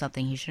 doing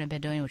something he shouldn't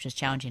have been doing, which is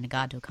challenging a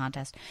god to a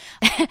contest.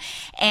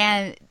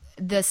 And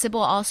the Sibyl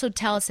also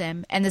tells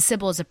him, and the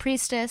Sibyl is a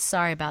priestess,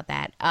 sorry about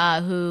that,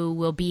 who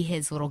will be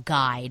his little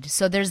guide.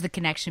 So there's the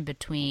connection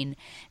between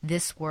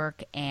this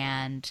work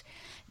and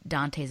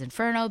Dante's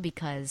Inferno,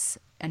 because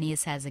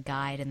Aeneas has a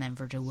guide and then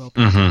Virgil will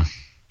pick him.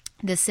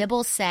 The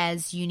Sibyl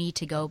says you need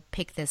to go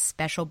pick this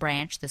special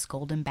branch, this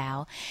golden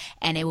bough,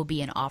 and it will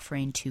be an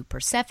offering to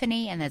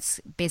Persephone, and that's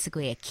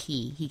basically a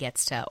key he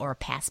gets to, or a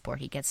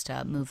passport he gets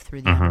to move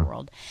through the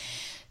underworld.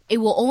 It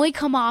will only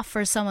come off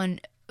for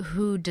someone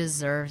who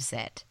deserves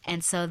it.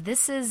 And so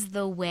this is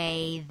the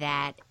way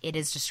that it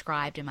is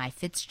described in my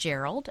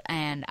Fitzgerald,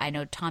 and I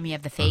know, Tom, you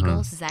have the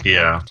Fagles, is that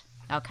correct?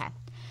 Yeah. Okay.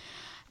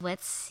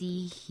 Let's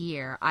see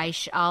here.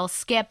 I'll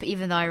skip,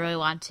 even though I really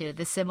want to,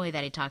 the simile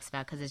that he talks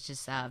about, because it's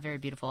just very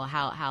beautiful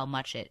how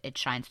much it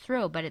shines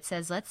through. But it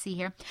says, let's see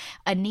here.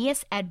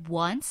 Aeneas at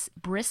once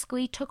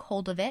briskly took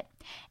hold of it,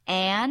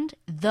 and,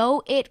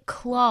 though it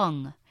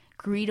clung,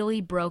 greedily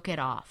broke it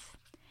off.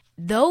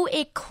 Though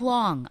it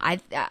clung,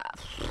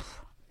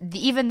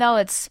 even though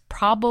it's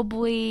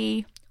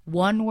probably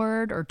one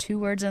word or two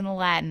words in the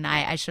Latin,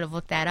 I should have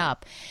looked that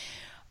up.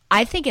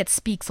 I think it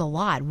speaks a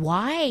lot.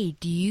 Why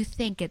do you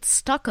think it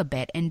stuck a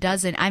bit and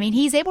doesn't? I mean,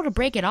 he's able to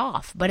break it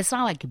off, but it's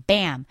not like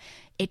bam,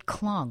 it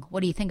clung. What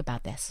do you think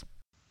about this?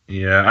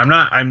 Yeah, I'm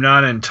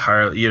not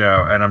entirely,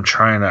 and I'm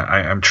trying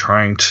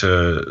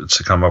to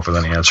come up with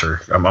an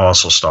answer. I'm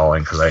also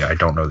stalling because I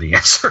don't know the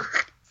answer.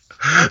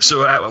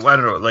 So I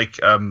don't know. Like,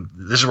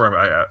 this is where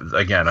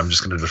I'm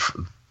just going to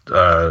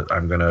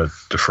I'm going to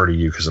defer to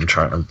you because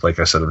like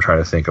I said, I'm trying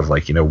to think of why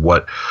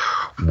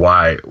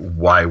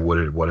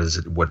what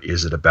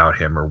is it about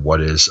him, or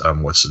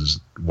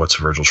what's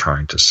Virgil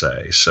trying to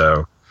say?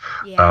 So,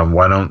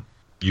 why don't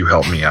you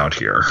help me out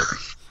here?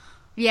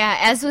 Yeah,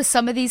 as with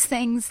some of these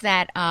things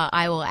that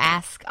I will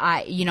ask,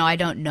 I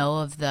don't know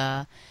of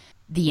the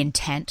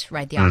intent,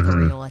 right? The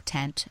authorial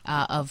intent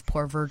of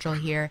poor Virgil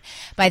here.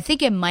 But I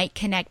think it might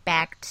connect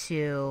back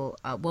to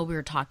what we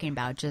were talking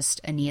about, just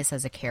Aeneas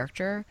as a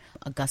character,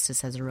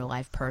 Augustus as a real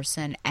life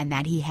person, and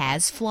that he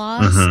has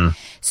flaws.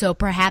 So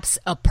perhaps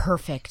a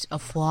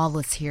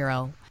flawless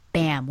hero,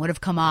 bam, would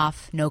have come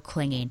off, no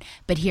clinging.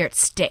 But here it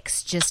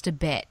sticks just a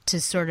bit to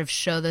sort of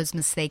show those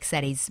mistakes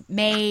that he's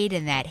made,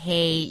 and that,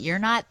 hey, you're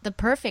not the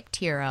perfect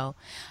hero.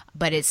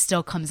 But it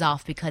still comes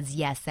off because,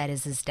 yes, that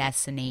is his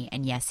destiny,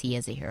 and yes, he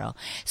is a hero.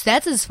 So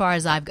that's as far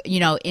as I've,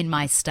 in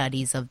my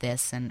studies of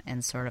this,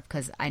 and sort of,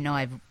 because I know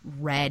I've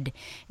read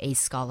a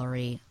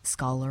scholarly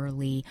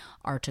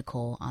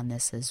article on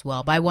this as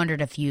well. But I wondered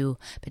if you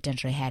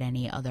potentially had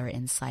any other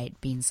insight,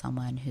 being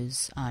someone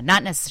who's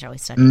not necessarily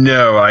studying.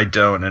 No, I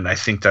don't, and I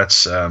think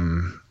that's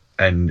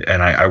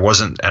I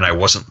wasn't.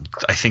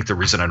 I think the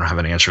reason I don't have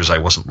an answer is I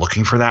wasn't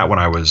looking for that when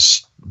I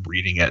was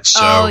reading it. So,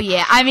 oh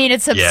yeah, I mean,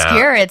 it's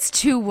obscure. Yeah. It's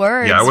 2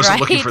 words. Yeah, I wasn't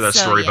right? looking for that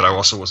story, but I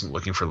also wasn't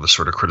looking for the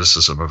sort of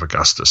criticism of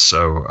Augustus.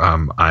 So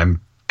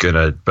I'm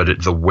gonna.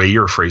 But the way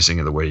you're phrasing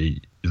it, the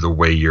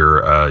way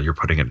you're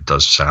putting it,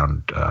 does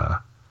sound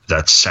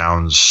that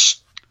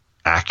sounds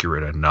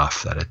accurate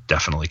enough that it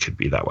definitely could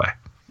be that way.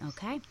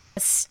 Okay.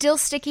 Still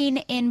sticking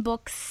in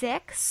book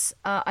 6,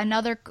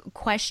 another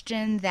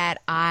question that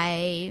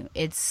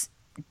it's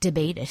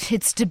debated.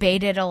 It's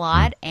debated a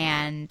lot,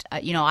 and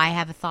I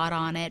have a thought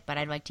on it, but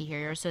I'd like to hear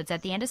yours. So it's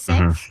at the end of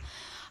 6.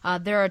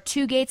 There are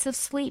 2 gates of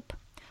sleep,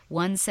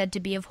 one said to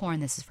be of horn,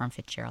 this is from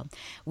Fitzgerald,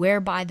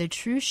 whereby the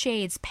true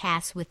shades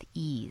pass with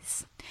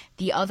ease,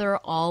 the other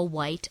all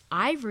white,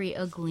 ivory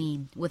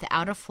agleam,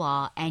 without a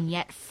flaw, and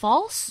yet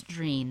false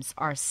dreams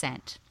are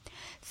sent.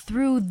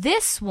 Through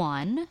this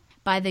one,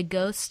 by the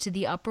ghosts to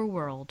the upper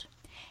world.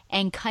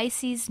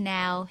 Anchises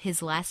now,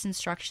 his last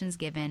instructions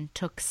given,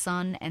 took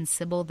son and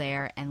Sibyl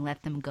there, and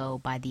let them go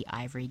by the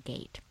ivory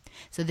gate.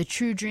 So the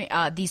true dream,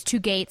 these two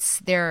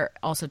gates, they're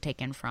also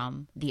taken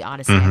from the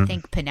Odyssey. I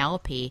think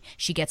Penelope,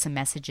 she gets some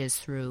messages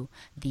through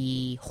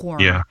the horn.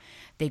 Yeah.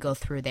 They go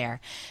through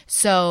there.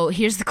 So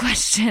here's the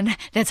question.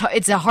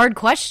 It's a hard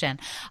question.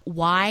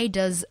 Why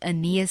does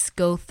Aeneas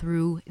go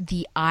through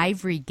the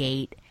Ivory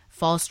Gate,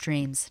 false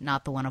dreams,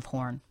 not the one of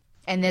horn?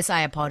 And this,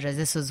 I apologize.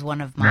 This was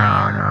one of my No,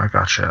 I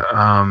gotcha.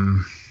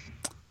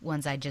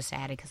 ones I just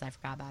added because I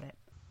forgot about it.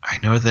 I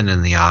know that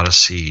in the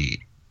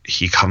Odyssey,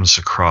 he comes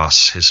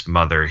across his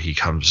mother.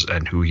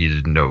 And who he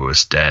didn't know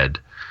was dead,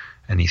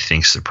 and he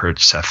thinks that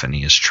Persephone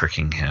is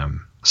tricking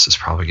him. This is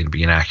probably going to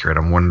be inaccurate.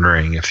 I'm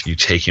wondering if you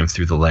take him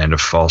through the land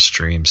of false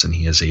dreams and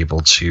he is able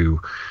to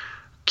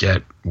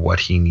get what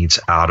he needs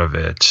out of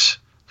it,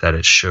 that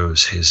it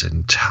shows his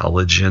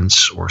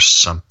intelligence or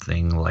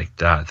something like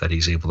that, that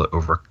he's able to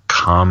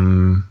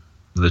overcome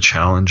the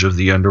challenge of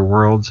the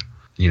underworld.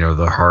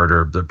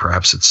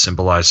 Perhaps it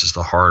symbolizes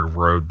the hard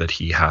road that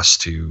he has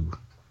to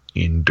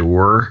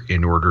endure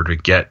in order to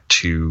get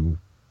to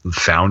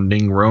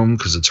founding Rome,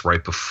 because it's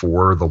right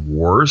before the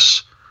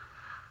wars.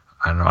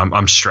 I don't know.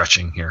 I'm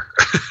stretching here.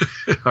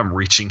 I'm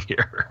reaching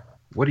here.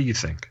 What do you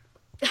think?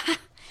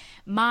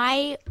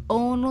 My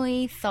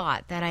only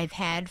thought that I've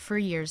had for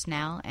years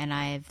now, and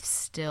I've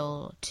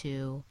still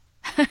to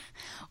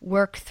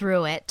work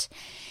through it,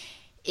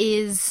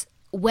 is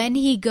when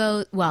he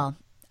goes, well,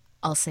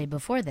 I'll say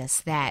before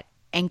this, that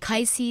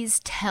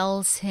Anchises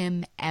tells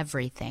him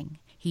everything.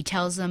 He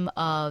tells him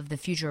of the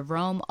future of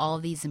Rome, all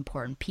of these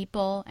important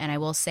people, and I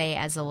will say,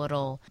 as a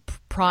little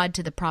prod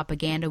to the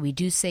propaganda, we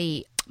do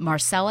say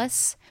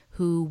Marcellus,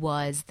 who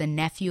was the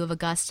nephew of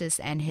Augustus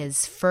and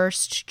his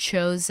first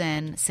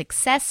chosen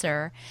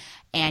successor,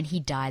 and he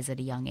dies at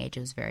a young age.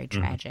 It was very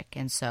tragic.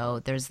 And so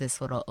there's this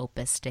little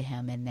opus to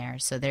him in there.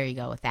 So there you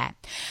go with that.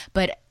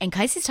 But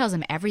Anchises tells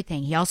him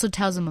everything. He also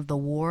tells him of the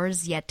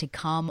wars yet to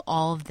come,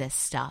 all of this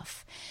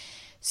stuff.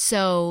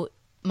 So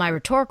my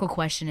rhetorical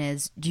question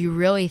is, do you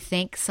really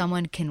think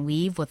someone can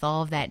leave with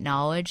all of that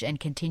knowledge and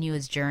continue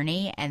his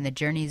journey, and the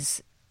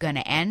journey's going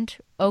to end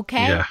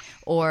okay? Yeah.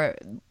 Or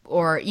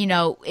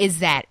is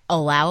that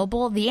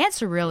allowable? The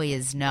answer really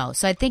is no.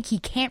 So I think he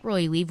can't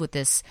really leave with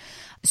this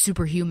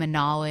superhuman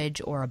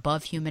knowledge or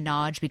above human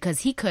knowledge,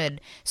 because he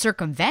could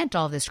circumvent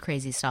all this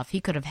crazy stuff.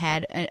 He could have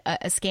had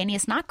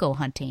Ascanius not go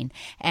hunting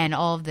and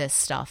all of this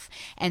stuff.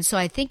 And so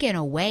I think in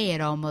a way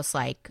it almost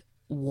like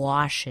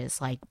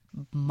washes, like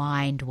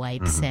mind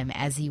wipes him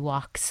as he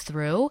walks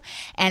through.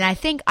 And I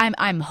think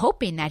I'm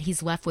hoping that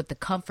he's left with the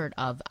comfort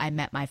of, I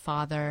met my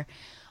father,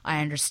 I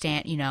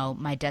understand,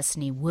 my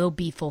destiny will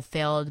be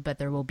fulfilled, but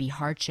there will be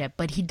hardship.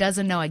 But he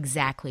doesn't know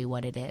exactly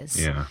what it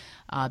is,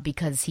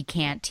 because he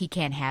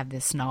can't have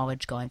this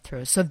knowledge going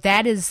through. So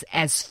that is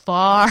as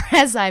far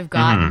as I've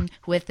gotten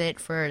with it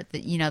for the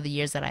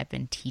years that I've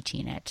been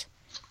teaching it.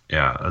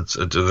 Yeah,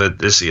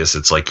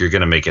 it's like, you're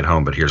going to make it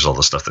home, but here's all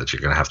the stuff that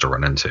you're going to have to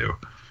run into.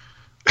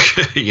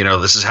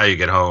 This is how you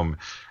get home,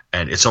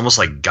 and it's almost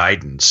like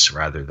guidance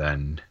rather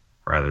than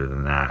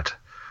that.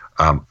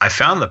 I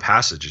found the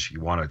passage, if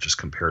you want to just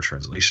compare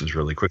translations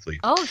really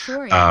quickly. Oh,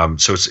 sure. Yeah.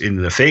 So it's in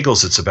the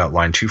Fagles, it's about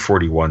line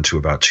 241 to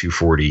about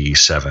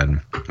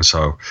 247.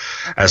 So,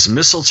 as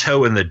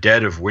mistletoe in the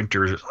dead of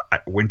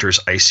winter's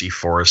icy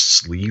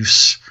forests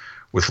leaves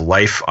with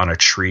life on a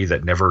tree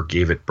that never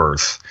gave it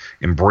birth,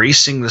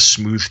 embracing the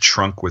smooth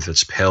trunk with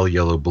its pale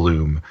yellow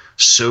bloom,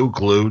 so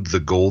glowed the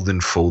golden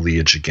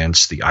foliage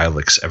against the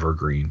ilex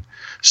evergreen,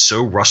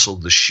 so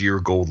rustled the sheer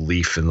gold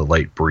leaf in the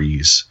light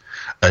breeze.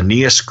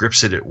 Aeneas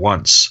grips it at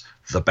once.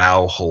 The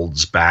bough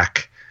holds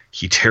back.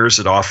 He tears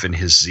it off in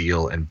his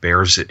zeal and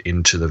bears it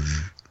into the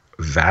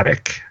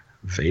Vedic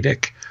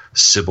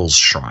Sibyl's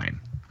shrine.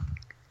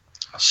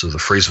 So the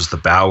phrase was the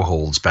bough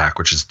holds back,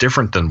 which is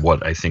different than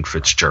what I think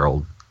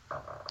Fitzgerald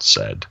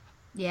said.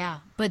 Yeah,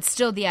 but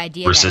still the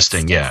idea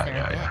resisting.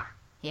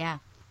 Yeah.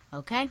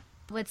 Okay,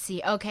 let's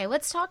see. Okay,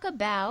 let's talk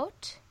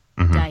about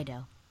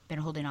Dido. Been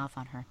holding off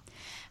on her.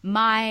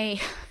 I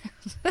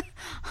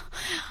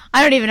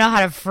don't even know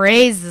how to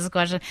phrase this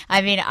question.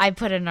 I mean, I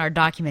put in our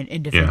document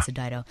in defense of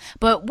Dido.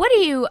 But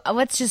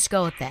let's just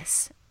go with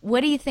this. What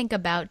do you think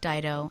about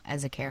Dido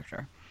as a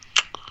character?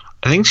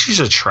 I think she's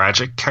a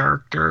tragic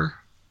character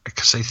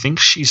because I think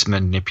she's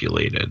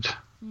manipulated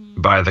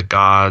by the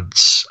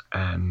gods,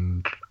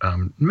 and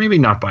maybe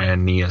not by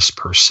Aeneas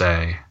per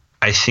se.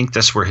 I think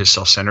that's where his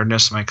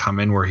self-centeredness might come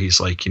in, where he's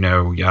like,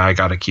 I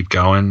got to keep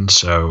going,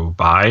 so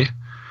bye.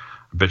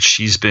 But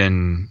she's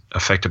been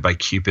affected by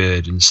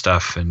Cupid and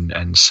stuff,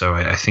 and so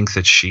I think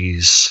that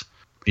she's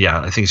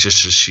I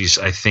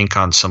think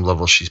on some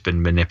level she's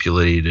been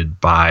manipulated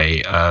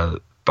by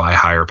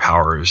higher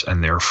powers,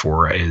 and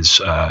therefore is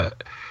a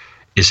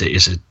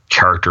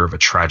character of a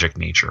tragic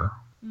nature.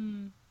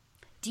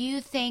 Do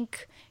you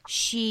think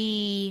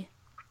she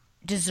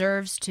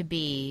deserves to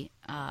be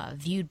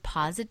viewed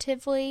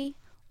positively,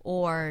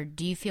 or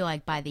do you feel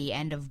like by the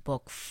end of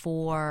book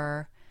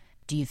 4,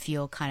 do you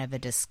feel kind of a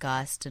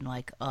disgust and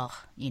like,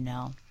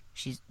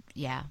 she's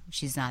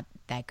not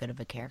that good of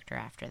a character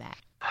after that?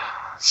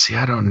 See,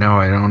 I don't know.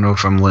 I don't know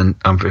if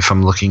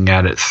I'm looking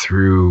at it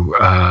through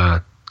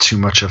too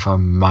much of a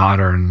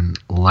modern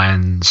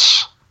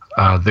lens.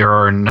 There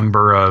are a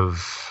number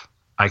of.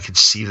 I could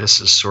see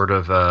this as sort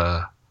of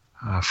a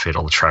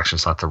fatal attraction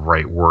is not the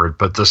right word,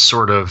 but the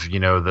sort of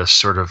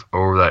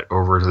that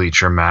overly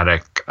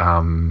dramatic,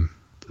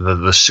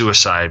 the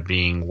suicide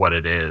being what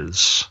it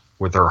is,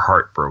 with her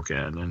heart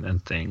broken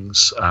and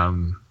things.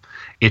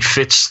 It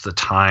fits the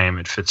time.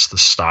 It fits the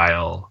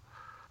style.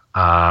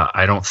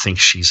 I don't think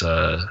she's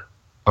a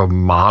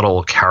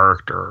model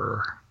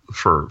character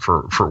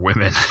for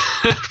women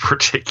in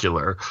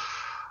particular.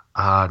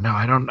 No,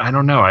 I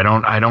don't know.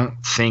 I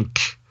don't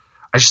think.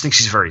 I just think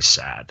she's very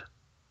sad,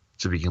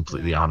 to be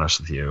completely honest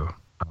with you.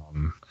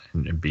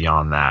 And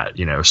beyond that,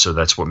 so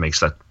that's what makes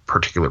that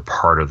particular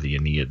part of the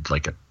Aeneid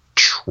like a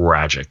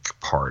tragic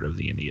part of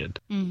the Aeneid.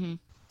 Mm-hmm.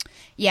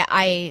 Yeah,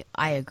 I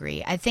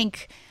agree. I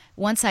think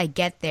once I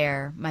get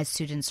there, my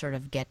students sort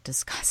of get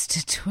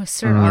disgusted to a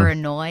certain or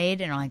annoyed,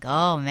 and I'm like,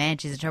 oh man,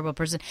 she's a terrible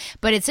person.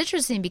 But it's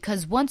interesting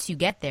because once you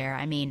get there,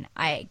 I mean,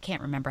 I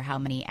can't remember how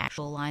many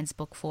actual lines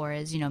book 4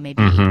 is,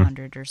 maybe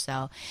 800 or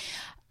so.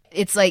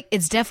 It's like,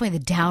 it's definitely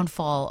the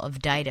downfall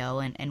of Dido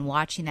and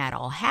watching that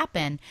all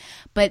happen,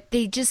 but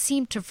they just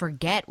seem to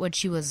forget what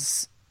she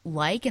was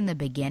like in the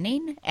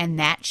beginning and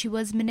that she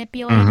was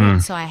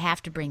manipulated. So I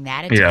have to bring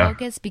that into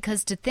focus,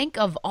 because to think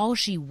of all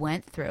she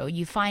went through,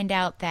 you find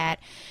out that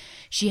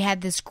she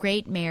had this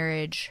great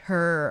marriage.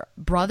 Her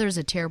brother's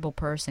a terrible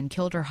person,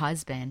 killed her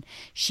husband.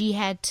 She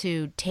had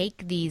to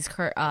take these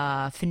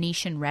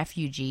Phoenician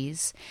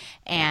refugees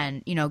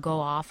and, go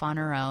off on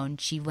her own.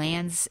 She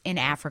lands in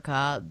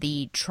Africa.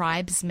 The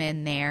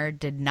tribesmen there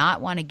did not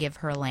want to give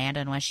her land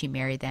unless she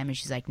married them. And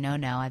she's like, no,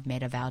 I've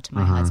made a vow to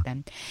my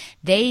husband.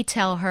 They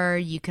tell her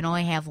you can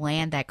only have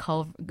land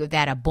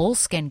that a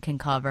bullskin can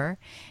cover.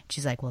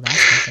 She's like, well,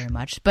 that's not very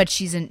much. But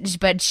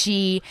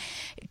she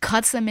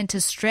cuts them into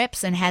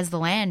strips and has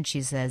the land.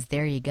 She says,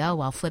 there you go,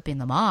 while flipping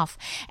them off.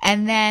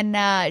 And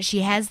then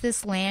she has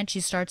this land. She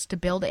starts to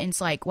build it. And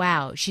it's like,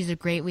 wow, she's a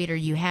great leader.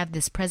 You have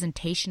this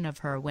presentation of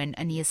her when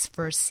Aeneas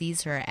first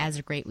sees her as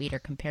a great leader,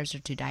 compares her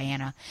to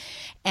Diana.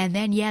 And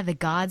then, the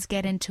gods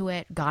get into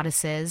it,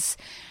 goddesses.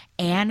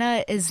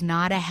 Anna is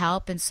not a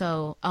help. And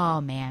so,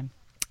 oh man.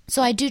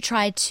 So I do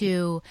try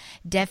to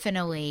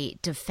definitely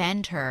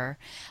defend her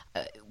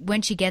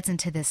when she gets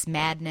into this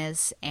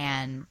madness,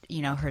 and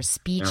her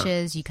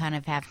speeches. You kind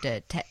of have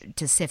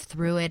to sift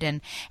through it,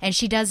 and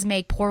she does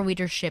make poor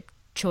leadership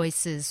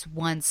choices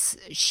once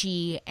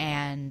she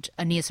and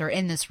Aeneas are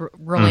in this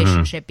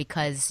relationship,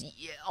 because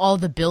all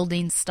the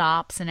building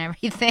stops and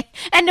everything,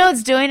 and no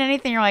one's doing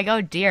anything. You're like,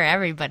 oh dear,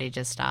 everybody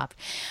just stopped.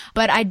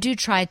 But I do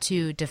try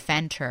to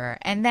defend her.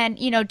 And then,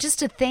 just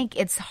to think,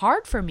 it's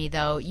hard for me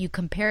though. You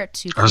compare it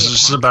to Cleopatra, I was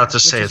just about to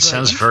say, it really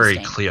sounds very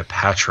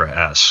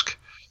Cleopatra-esque.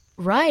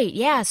 Right,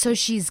 yeah. So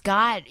she's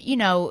got,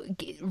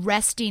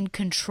 wresting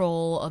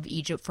control of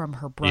Egypt from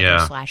her brother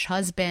 /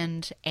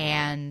 husband.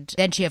 And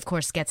then she, of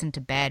course, gets into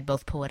bed,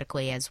 both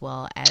politically as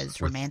well as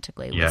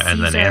romantically with Caesar.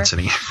 And then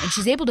Antony. And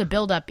she's able to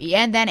build up,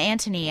 and then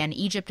Antony and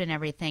Egypt and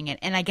everything.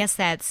 And I guess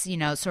that's,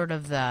 sort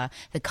of the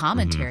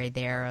commentary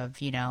there of,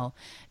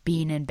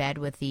 being in bed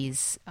with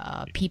these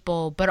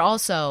people. But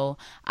also,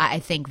 I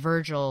think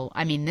Virgil,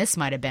 this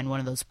might have been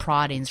one of those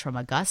proddings from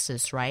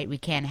Augustus, right? We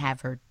can't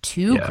have her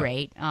too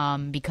great,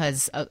 because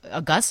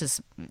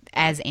Augustus,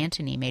 as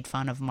Antony, made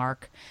fun of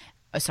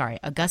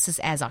Augustus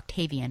as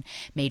Octavian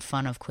made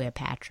fun of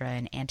Cleopatra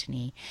and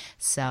Antony.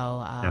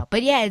 So,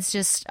 but it's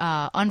just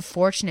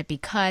unfortunate,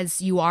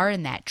 because you are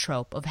in that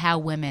trope of how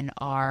women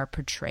are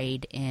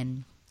portrayed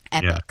in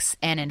epics.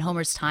 And in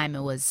Homer's time,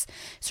 it was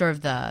sort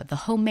of the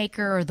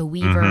homemaker or the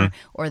weaver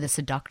or the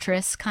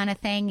seductress kind of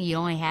thing. You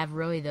only have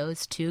really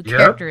those two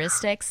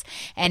characteristics.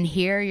 And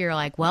here you're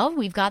like, well,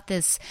 we've got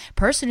this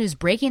person who's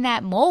breaking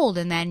that mold.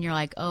 And then you're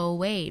like, oh,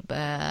 wait,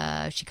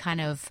 she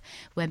kind of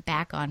went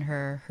back on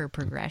her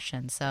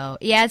progression. So,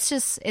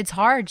 it's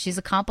hard. She's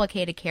a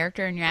complicated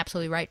character, and you're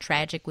absolutely right.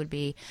 Tragic would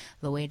be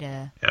the way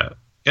to... Yeah.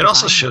 It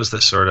also shows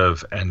this sort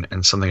of,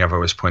 and something I've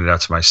always pointed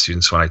out to my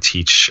students when I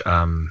teach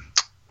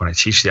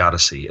the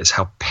Odyssey, is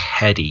how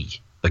petty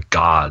the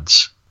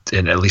gods,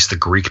 in at least the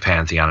Greek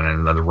pantheon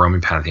and the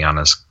Roman pantheon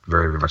is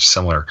very, very much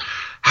similar,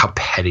 how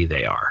petty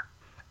they are,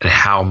 and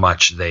how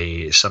much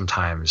they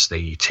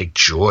take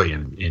joy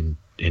in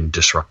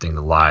disrupting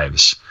the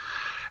lives.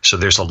 So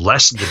there's a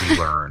lesson to be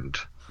learned,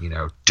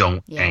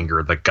 don't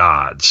anger the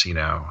gods,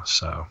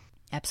 so.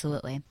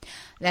 Absolutely.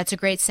 That's a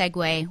great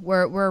segue.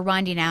 We're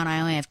winding down. I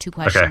only have 2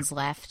 questions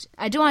left.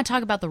 I do want to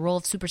talk about the role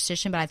of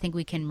superstition, but I think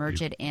we can merge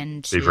it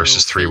into Fate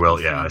versus free will.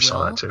 Yeah, I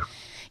saw that too.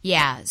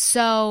 Yeah.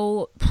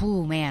 So,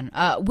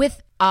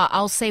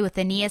 I'll say with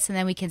Aeneas, and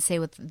then we can say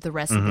with the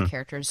rest of the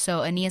characters.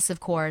 So Aeneas, of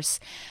course,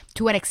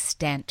 to what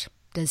extent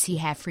does he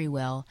have free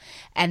will?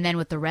 And then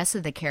with the rest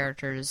of the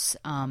characters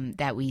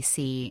that we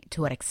see, to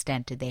what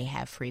extent do they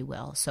have free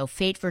will? So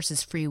fate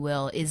versus free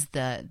will is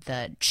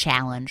the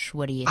challenge.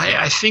 What do you think?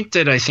 I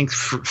think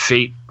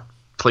fate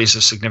plays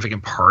a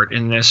significant part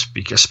in this,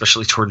 because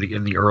especially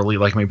in the early,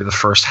 like maybe the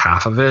first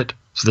half of it,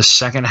 So the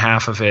second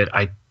half of it,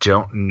 I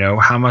don't know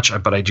how much,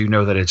 but I do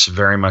know that it's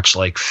very much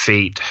like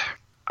Fate.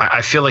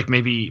 I feel like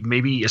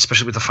maybe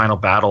especially with the final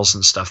battles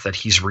and stuff, that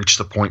he's reached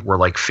the point where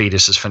like Fate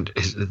is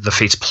the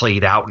Fate's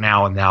played out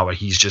now, and now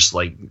he's just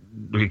like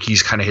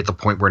he's kind of hit the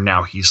point where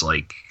now he's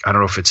like, I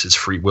don't know if it's his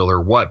free will or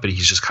what, but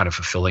he's just kind of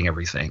fulfilling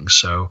everything.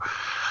 So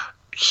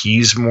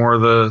he's more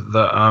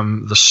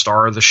the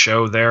star of the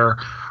show there,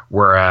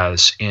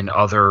 whereas in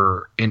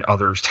other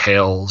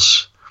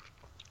tales,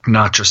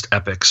 not just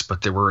epics,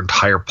 but there were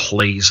entire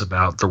plays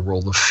about the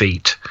role of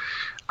fate.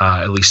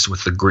 At least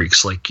with the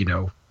Greeks, like,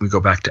 we go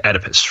back to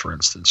Oedipus, for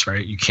instance,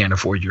 right? You can't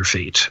avoid your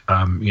fate.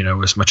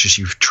 As much as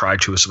you've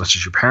tried to, as much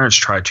as your parents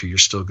tried to, you're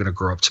still going to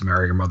grow up to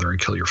marry your mother and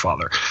kill your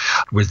father.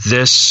 With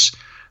this,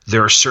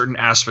 there are certain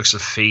aspects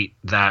of fate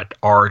that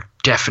are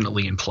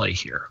definitely in play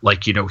here.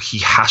 Like, he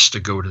has to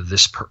go to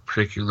this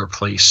particular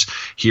place.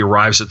 He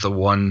arrives at the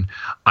one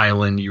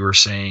island you were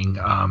saying,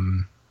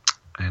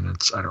 and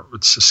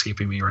it's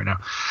escaping me right now.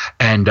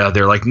 And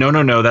they're like,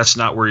 no, that's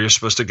not where you're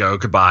supposed to go.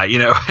 Goodbye,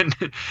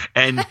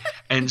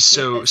 and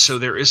so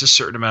there is a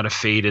certain amount of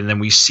fate. And then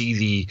we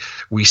see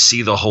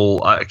the whole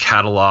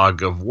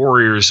catalog of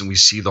warriors, and we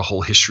see the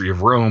whole history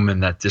of Rome,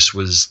 and that this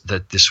was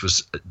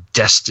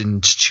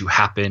destined to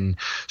happen.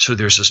 So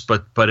there's this,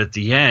 but at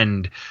the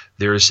end,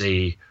 there's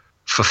a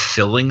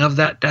fulfilling of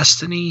that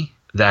destiny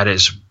that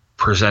is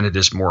presented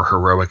as more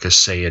heroic as,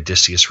 say,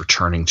 Odysseus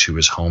returning to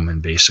his home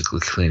and basically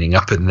cleaning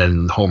up, and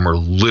then Homer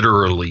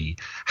literally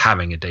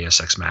having a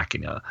deus ex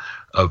machina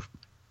of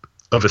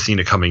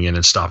Athena coming in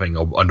and stopping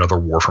another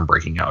war from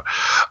breaking out,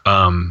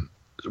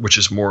 which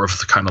is more of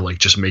the kind of like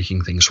just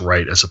making things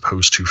right as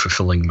opposed to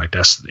fulfilling my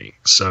destiny.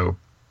 So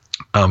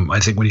I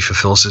think when he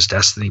fulfills his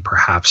destiny,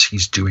 perhaps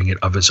he's doing it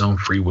of his own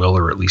free will,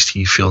 or at least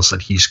he feels that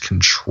he's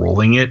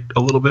controlling it a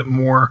little bit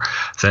more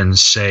than,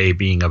 say,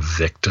 being a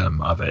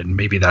victim of it. And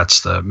maybe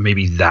that's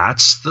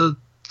the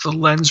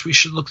lens we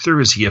should look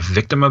through. Is he a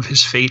victim of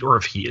his fate, or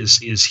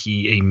is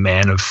he a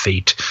man of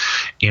fate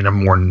in a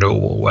more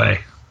noble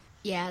way?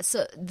 Yeah.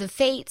 So the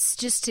fates,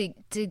 just to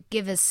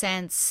give a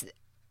sense,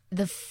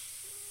 the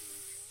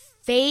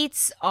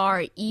fates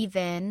are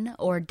even,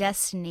 or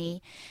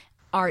destiny,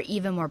 are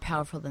even more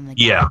powerful than the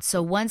gods. Yeah.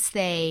 So once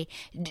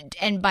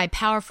and by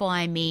powerful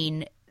I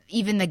mean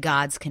even the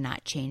gods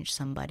cannot change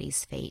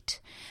somebody's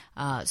fate.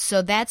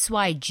 So that's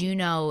why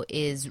Juno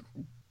is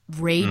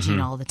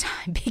raging all the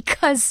time,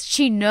 because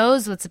she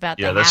knows what's about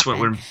to happen. Yeah, that's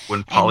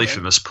when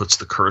Polyphemus puts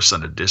the curse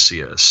on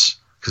Odysseus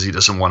because he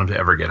doesn't want him to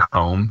ever get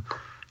home.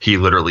 He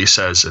literally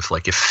says, if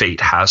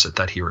fate has it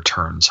that he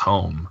returns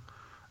home,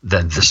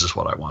 then this is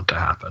what I want to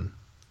happen.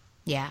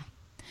 Yeah.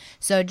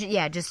 So,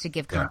 just to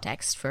give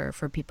context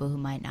for people who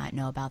might not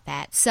know about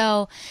that.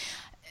 So,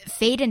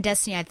 fate and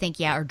destiny, I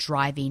think, are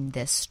driving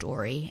this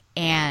story.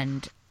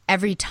 And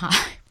every time,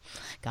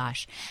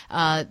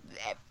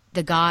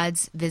 the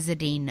gods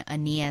visiting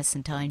Aeneas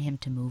and telling him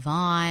to move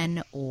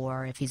on,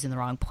 or if he's in the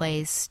wrong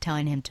place,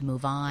 telling him to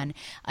move on.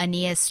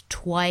 Aeneas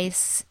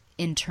twice,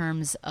 in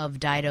terms of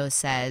Dido,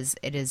 says,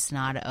 "It is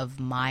not of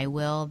my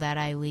will that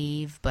I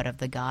leave, but of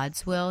the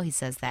gods' will." He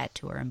says that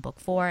to her in book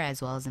 4,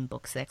 as well as in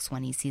book 6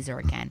 when he sees her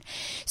again.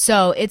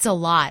 So it's a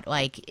lot.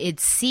 Like,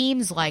 it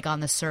seems like on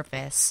the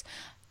surface,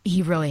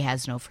 he really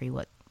has no free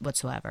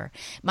whatsoever.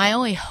 My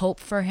only hope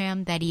for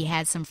him that he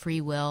had some free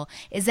will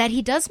is that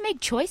he does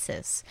make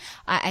choices.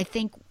 I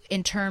think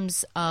in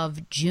terms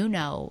of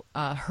Juno,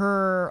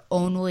 her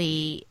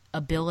only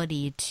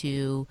ability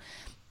to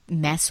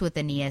mess with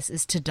Aeneas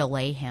is to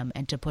delay him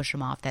and to push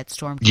him off. That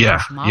storm can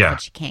push him off,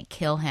 but she can't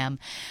kill him.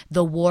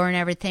 The war and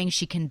everything,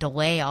 she can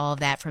delay all of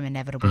that from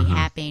inevitably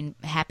happening,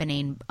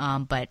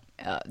 but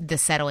the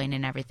settling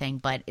and everything,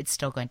 but it's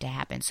still going to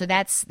happen. So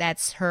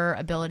that's her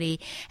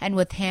ability. And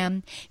with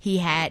him, he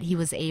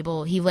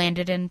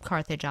landed in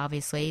Carthage,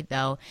 obviously,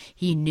 though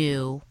he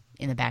knew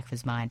in the back of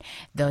his mind,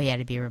 though he had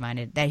to be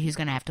reminded that he was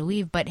going to have to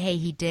leave. But hey,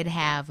 he did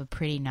have a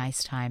pretty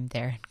nice time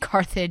there in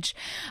Carthage.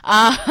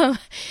 So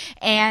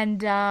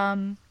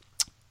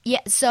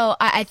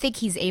I think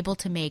he's able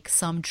to make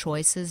some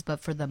choices, but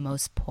for the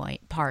most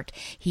part,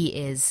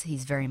 he's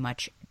very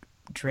much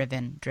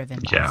driven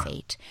by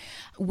fate.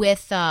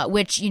 With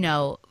which,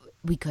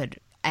 we could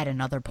at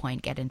another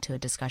point get into a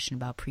discussion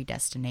about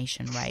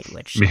predestination, right?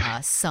 Which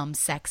some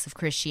sects of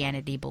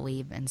Christianity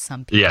believe and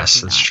some people do not.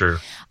 That's true.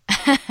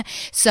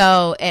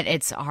 So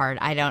it's hard.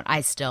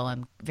 I still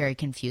am very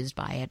confused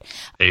by it.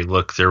 Hey,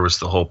 look, there was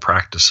the whole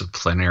practice of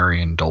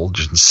plenary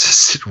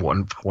indulgences at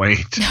one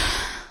point,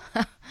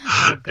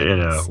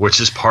 which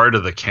is part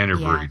of the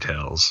Canterbury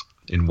Tales.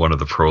 In one of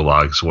the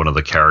prologues, one of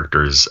the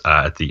characters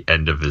at the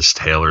end of his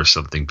tale or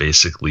something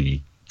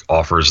basically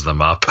offers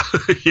them up,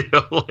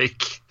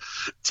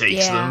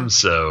 takes them.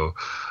 So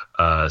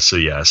no,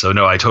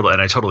 I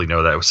totally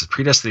know that. It was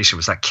predestination.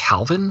 Was that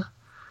Calvin?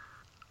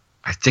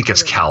 I think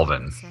it's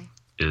Calvin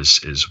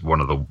is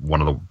one of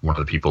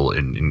the people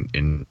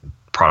in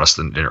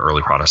Protestant, in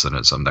early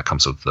Protestantism, that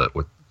comes with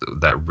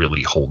that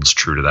really holds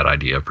true to that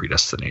idea of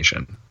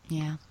predestination.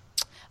 Yeah.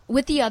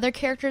 With the other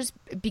characters,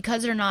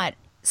 because they're not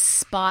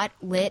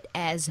spotlit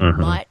as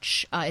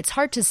much. It's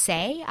hard to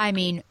say. I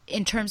mean,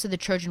 in terms of the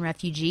Trojan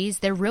refugees,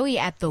 they're really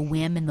at the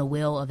whim and the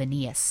will of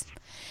Aeneas.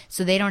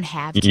 So they don't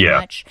have too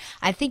much.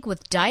 I think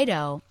with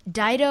Dido,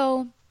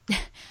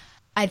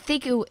 I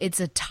think it's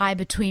a tie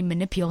between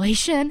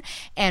manipulation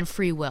and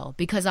free will,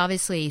 because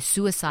obviously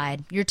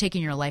suicide, you're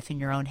taking your life in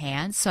your own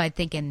hands. So I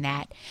think in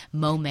that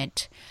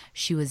moment,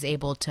 she was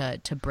able to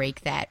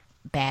break that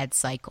bad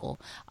cycle.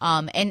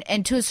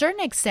 And to a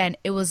certain extent,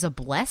 it was a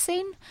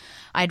blessing.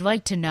 I'd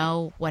like to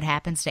know what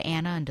happens to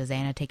Anna, and does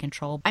Anna take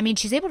control? I mean,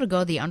 she's able to go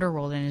to the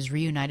underworld and is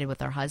reunited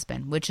with her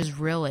husband, which is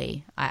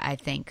really, I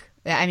think,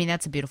 I mean,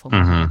 that's a beautiful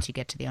moment once you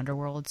get to the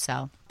underworld.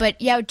 So, but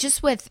yeah,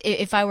 just with,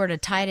 if I were to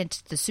tie it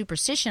into the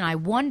superstition, I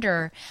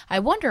wonder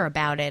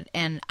about it.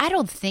 And I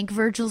don't think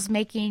Virgil's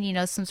making,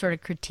 some sort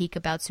of critique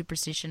about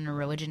superstition or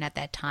religion at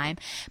that time.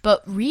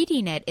 But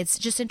reading it, it's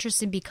just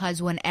interesting because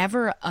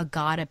whenever a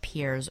god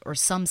appears or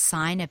some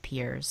sign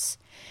appears,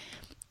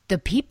 the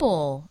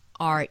people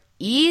are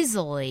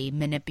easily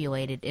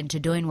manipulated into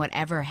doing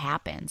whatever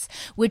happens,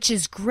 which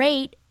is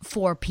great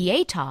for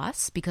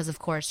pietas, because of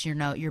course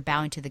you're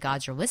bowing to the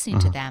gods, you're listening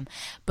to them,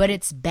 but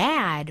it's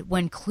bad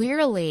when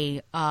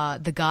clearly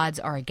the gods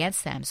are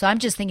against them. So I'm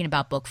just thinking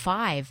about book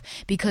 5,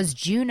 because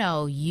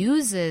Juno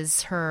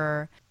uses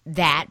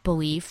that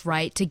belief,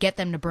 right, to get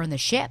them to burn the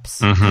ships,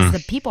 because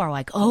the people are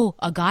like, oh,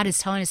 a god is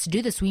telling us to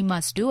do this, we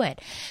must do it.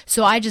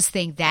 So I just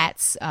think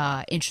that's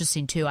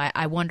interesting too.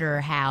 I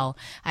wonder how,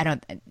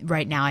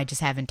 right now I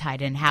just haven't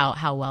tied in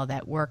how well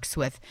that works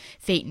with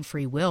fate and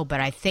free will, but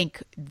I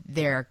think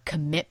their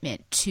commitment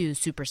to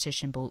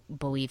superstition,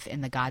 belief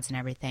in the gods and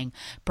everything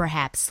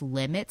perhaps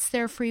limits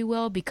their free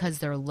will, because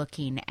they're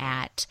looking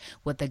at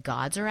what the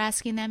gods are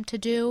asking them to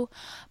do.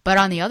 But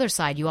on the other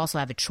side, you also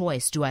have a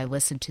choice. Do I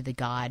listen to the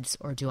gods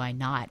or do I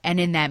not? And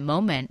in that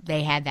moment,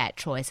 they had that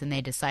choice, and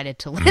they decided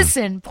to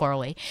listen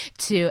poorly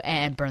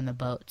and burn the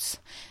boats.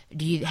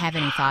 Do you have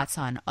any thoughts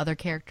on other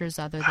characters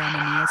other than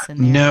Aeneas?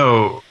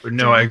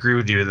 No, I agree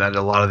with you that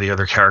a lot of the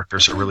other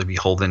characters are really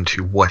beholden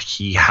to what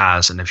he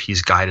has, and if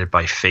he's guided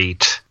by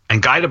fate.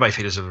 And guided by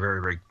fate is a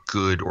very, very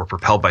good, or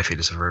propelled by fate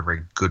is a very,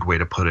 very good way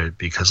to put it,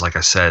 because like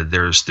I said,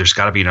 there's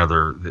got to be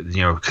another,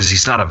 because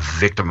he's not a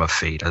victim of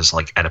fate as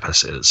like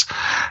Oedipus is.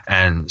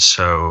 And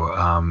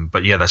so,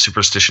 but yeah, that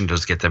superstition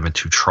does get them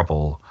into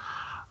trouble.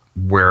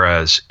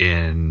 Whereas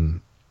in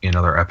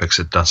other epics,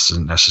 it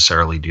doesn't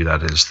necessarily do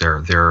that. Is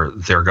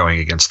they're going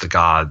against the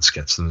gods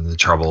gets them into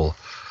trouble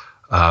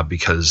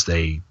because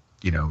they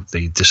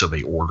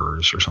disobey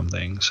orders or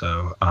something.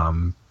 So,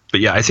 but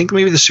yeah, I think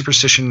maybe the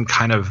superstition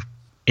kind of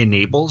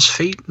enables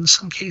fate in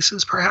some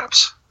cases,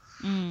 perhaps.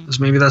 Because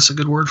maybe that's a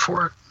good word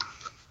for it.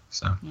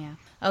 So yeah.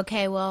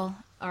 Okay. Well,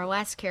 our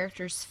last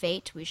character's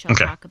fate we shall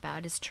talk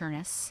about is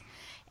Turnus.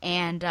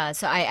 And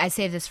so I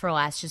save this for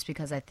last just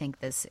because I think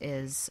this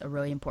is a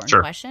really important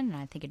question, and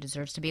I think it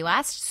deserves to be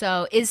last.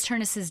 So is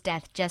Turnus's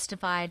death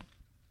justified?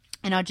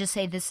 And I'll just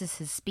say this is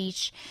his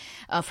speech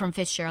from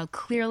Fitzgerald.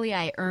 Clearly,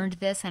 I earned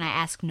this, and I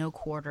ask no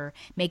quarter.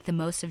 Make the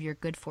most of your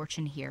good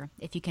fortune here.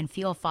 If you can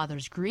feel a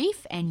father's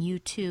grief, and you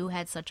too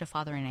had such a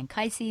father in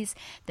Anchises,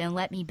 then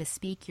let me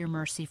bespeak your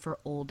mercy for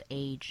old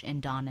age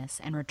and Daunus,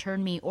 and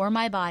return me or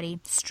my body,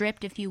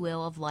 stripped, if you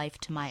will, of life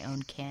to my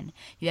own kin.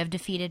 You have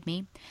defeated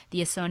me. The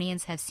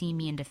Ausonians have seen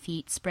me in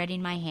defeat.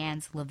 Spreading my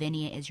hands,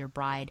 Lavinia is your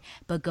bride,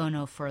 but go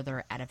no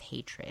further out of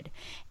hatred.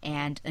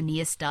 And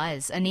Aeneas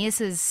does. Aeneas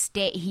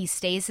he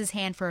stays his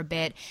hand for a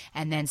bit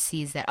and then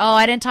sees that,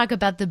 I didn't talk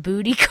about the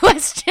booty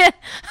question.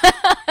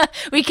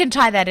 We can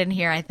tie that in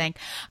here, I think.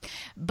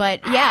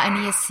 But yeah,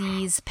 Aeneas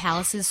sees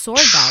Pallas's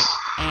sword belt,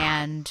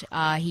 and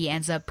he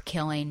ends up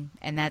killing,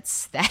 and that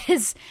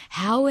is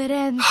how it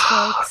ends,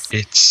 folks.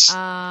 It's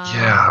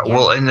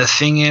well, and the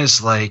thing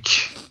is, like,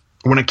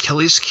 when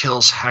Achilles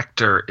kills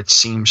Hector, it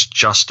seems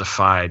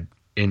justified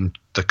in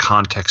the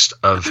context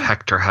of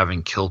Hector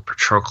having killed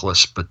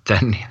Patroclus, but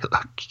then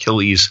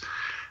Achilles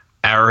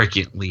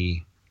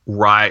arrogantly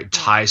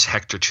ties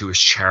Hector to his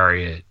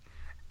chariot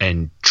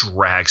and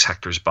drags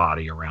Hector's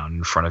body around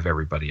in front of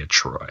everybody at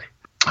Troy.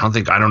 I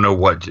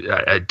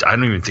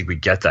don't even think we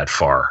get that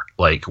far.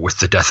 Like, with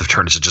the death of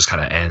Turnus, it just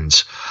kind of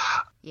ends.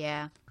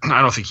 Yeah.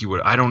 I don't think he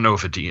would. I don't know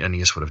if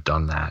Aeneas would have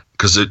done that,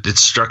 because it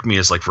struck me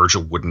as like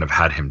Virgil wouldn't have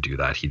had him do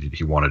that.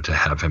 He wanted to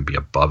have him be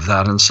above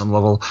that on some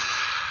level.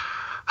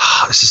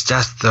 This is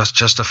death thus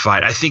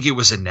justified. I think it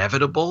was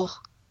inevitable.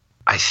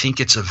 I think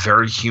it's a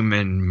very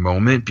human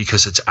moment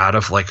because it's out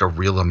of like a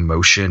real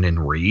emotion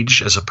and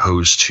rage, as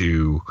opposed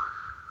to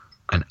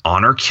an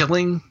honor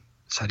killing.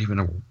 Is that even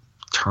a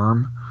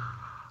term?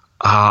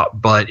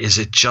 But is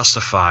it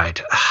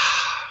justified?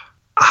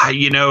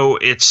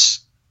 It's,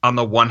 on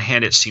the one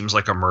hand, it seems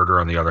like a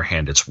murder. On the other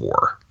hand, it's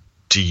war.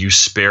 Do you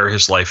spare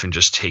his life and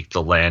just take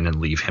the land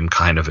and leave him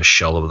kind of a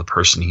shell of the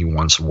person he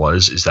once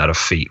was? Is that a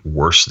fate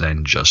worse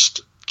than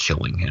just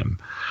killing him?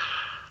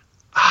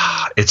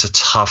 It's a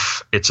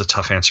tough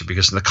answer,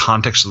 because in the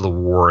context of the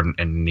war and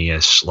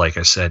Aeneas, like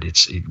I said,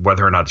 it's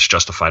whether or not it's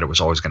justified, it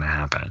was always going to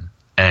happen.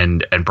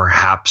 and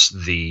perhaps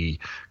the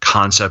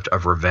concept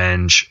of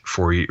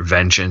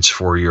vengeance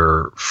for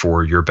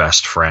your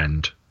best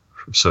friend,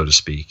 so to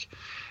speak,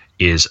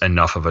 is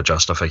enough of a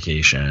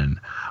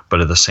justification. But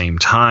at the same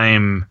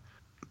time,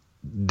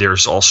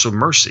 there's also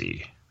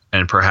mercy,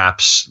 and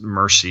perhaps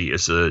mercy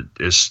is a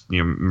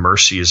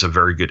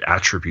very good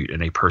attribute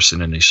in a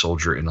person, in a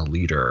soldier, in a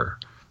leader.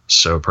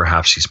 So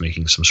perhaps he's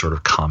making some sort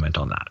of comment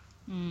on that.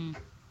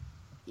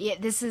 Yeah,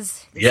 this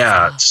is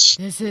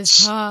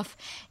tough.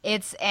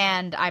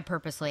 And I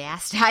purposely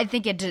asked. I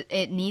think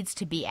it needs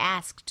to be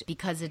asked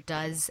because it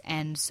does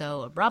end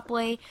so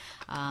abruptly.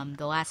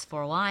 The last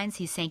 4 lines: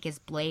 he sank his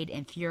blade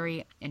in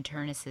fury in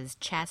Turnus's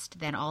chest.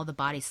 Then all the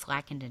body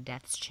slackened in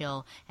death's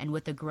chill, and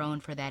with a groan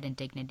for that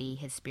indignity,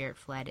 his spirit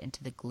fled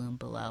into the gloom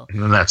below.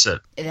 And that's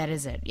it. That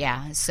is it.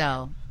 Yeah.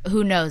 So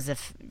who knows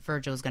if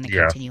Virgil's going to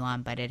continue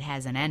on, but it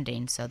has an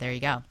ending. So there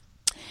you go.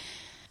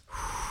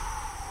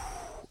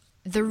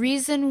 The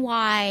reason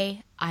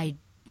why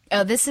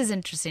this is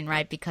interesting,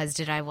 right? Because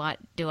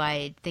do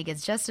I think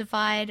it's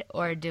justified,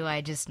 or do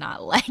I just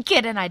not like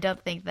it? And I don't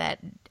think that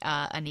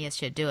Aeneas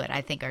should do it. I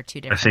think are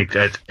two different. I think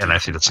that's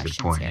a good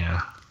point. Here.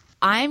 Yeah.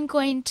 I'm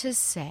going to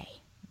say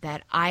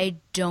that I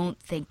don't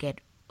think it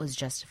was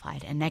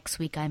justified, and next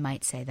week I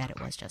might say that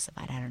it was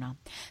justified. I don't know.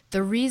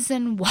 The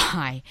reason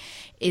why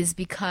is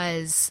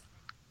because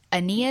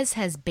Aeneas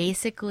has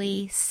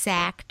basically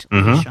sacked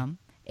Latium.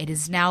 It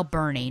is now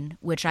burning,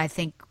 which I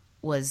think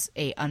was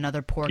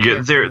another poor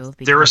move.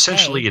 They're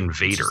essentially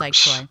invaders. Like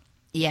Troy.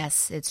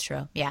 Yes, it's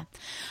true. Yeah.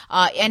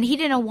 And he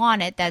didn't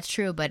want it, that's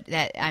true, but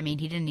he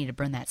didn't need to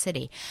burn that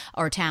city,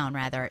 or town,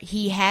 rather.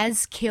 He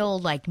has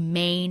killed,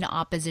 main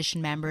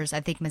opposition members.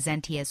 I think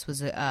Mezentius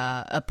was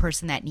a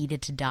person that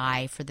needed to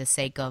die for the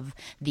sake of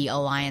the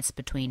alliance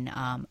between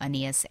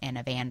Aeneas and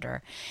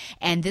Evander.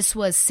 And this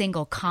was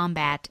single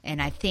combat,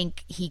 and I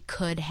think he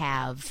could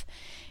have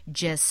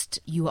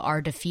you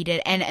are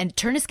defeated. And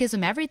Turnus gives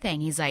him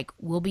everything. He's like,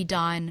 we'll be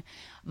done.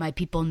 My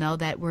people know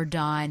that we're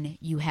done.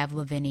 You have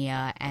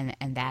Lavinia,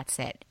 and that's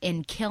it.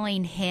 In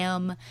killing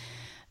him,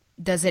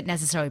 does it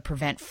necessarily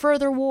prevent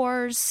further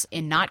wars?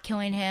 In not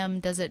killing him,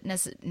 does it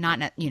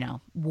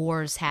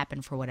wars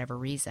happen for whatever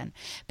reason.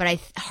 But I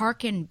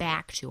think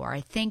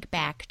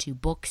back to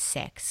Book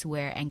 6,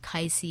 where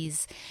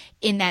Anchises,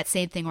 in that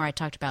same thing where I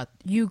talked about,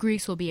 you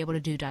Greeks will be able to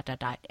do ...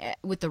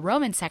 With the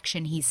Roman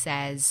section, he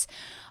says,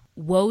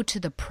 woe to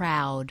the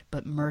proud,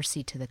 but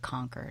mercy to the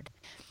conquered.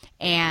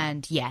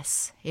 And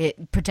yes,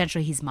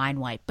 potentially he's mind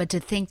wiped, but to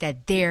think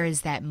that there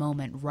is that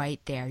moment right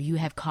there, you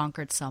have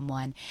conquered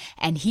someone,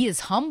 and he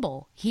is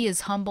humble. He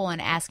is humble and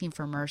asking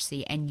for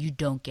mercy, and you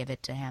don't give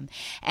it to him.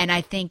 And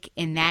I think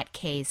in that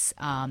case,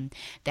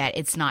 that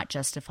it's not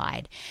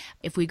justified.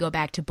 If we go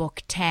back to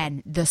Book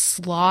 10, the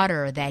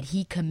slaughter that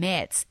he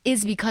commits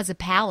is because of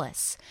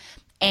Pallas.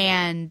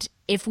 And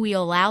if we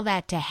allow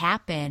that to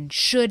happen,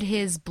 should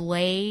Pallas's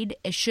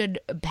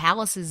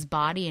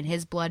body and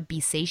his blood be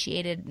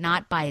satiated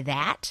not by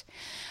that?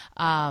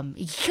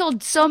 He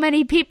killed so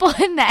many people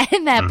in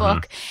that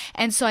book.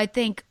 And so I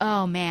think,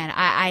 oh man,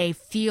 I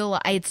feel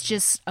it's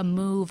just a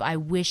move I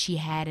wish he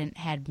hadn't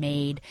had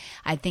made.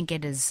 I think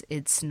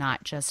it's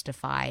not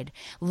justified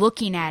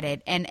looking at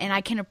it. And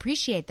I can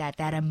appreciate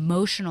that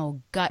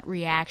emotional gut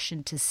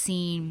reaction to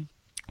seeing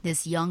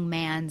this young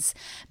man's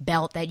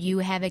belt that you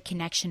have a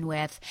connection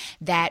with,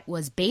 that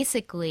was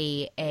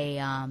basically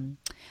a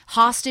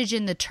hostage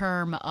in the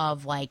term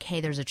of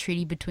hey, there's a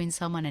treaty between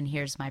someone, and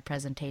here's my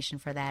presentation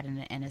for that,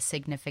 and a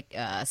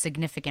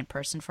significant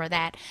person for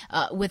that,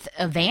 with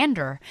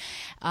Evander,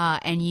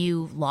 and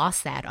you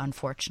lost that,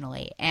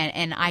 unfortunately,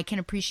 and I can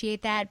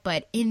appreciate that,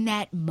 but in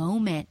that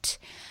moment,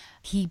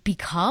 he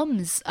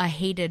becomes a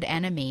hated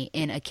enemy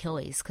in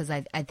Achilles, because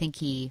I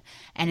think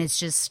and it's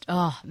just,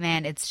 oh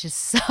man, it's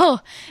just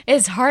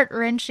it's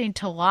heart-wrenching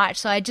to watch.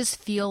 So I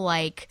just feel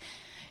like,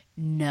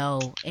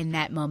 no, in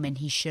that moment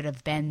he should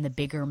have been the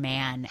bigger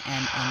man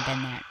and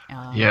been that.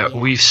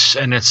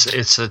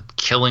 It's a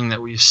killing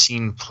that we've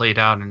seen played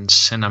out in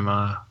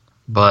cinema,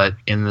 but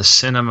in the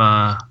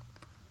cinema,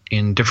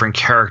 in different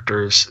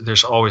characters,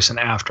 there's always an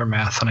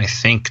aftermath, and I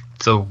think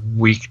the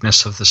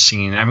weakness of the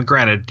scene,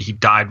 granted, he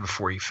died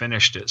before he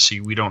finished it,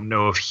 so we don't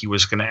know if he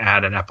was going to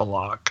add an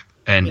epilogue,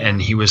 and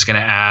he was going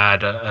to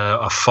add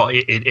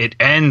it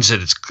ends,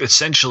 and it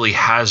essentially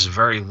has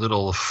very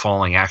little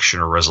falling action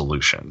or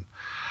resolution.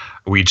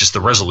 The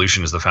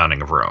resolution is the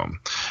founding of Rome,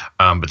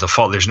 but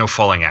there's no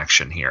falling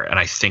action here, and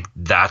I think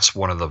that's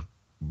one of the,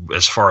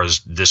 as far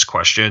as this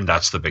question,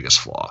 that's the biggest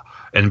flaw.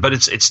 But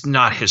it's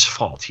not his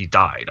fault. He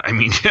died.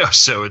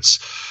 So it's,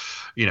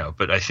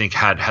 but I think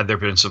had there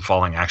been some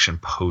falling action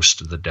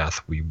post the death,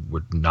 we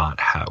would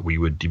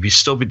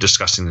still be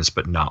discussing this,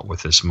 but not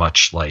with as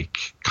much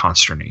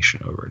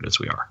consternation over it as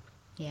we are.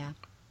 Yeah.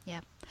 Yeah.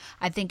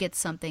 I think it's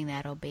something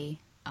that'll be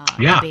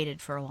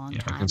debated for a long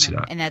time. I can see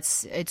that. And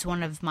it's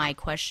one of my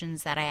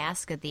questions that I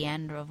ask at the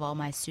end of all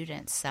my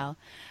students. So,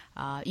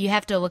 you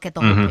have to look at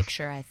the whole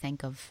picture, I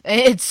think, of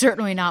it's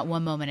certainly not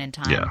one moment in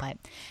time.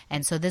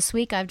 And so this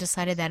week I've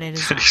decided that it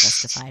is not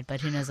justified,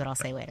 but who knows what I'll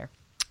say later.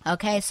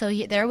 Okay, so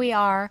there we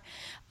are.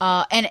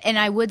 And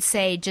I would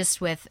say just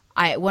with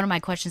one of my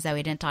questions that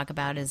we didn't talk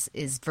about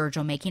is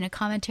Virgil making a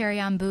commentary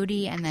on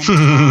booty, and then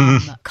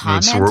Tom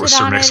commented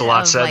Sir on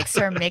Mix-a-Lot it, said. like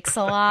Sir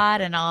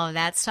Mix-a-Lot and all of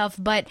that stuff.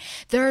 But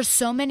there are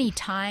so many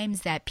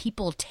times that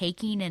people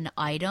taking an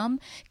item,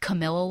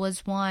 Camilla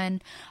was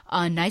one,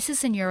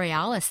 Nisus and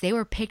Euryalus, they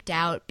were picked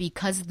out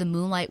because the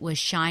moonlight was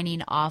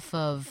shining off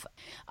of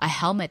a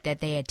helmet that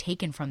they had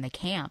taken from the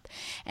camp.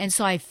 And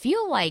so I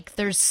feel like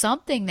there's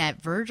something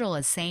that Virgil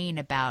is saying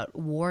about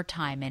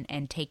wartime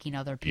and taking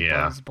other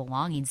people's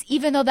belongings,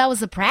 even though that was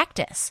the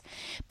practice.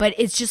 But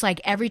it's just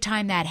like every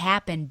time that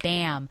happened,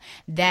 bam,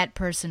 that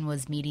person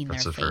was meeting their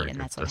fate, and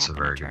that's what happened to Turnus. That's a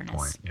very good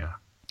point, yeah.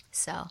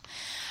 So,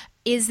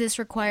 is this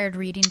required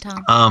reading,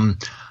 Tom?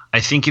 I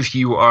think if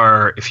you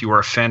are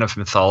a fan of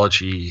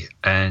mythology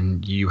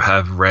and you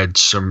have read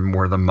some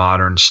more of the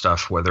modern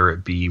stuff, whether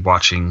it be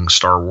watching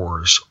Star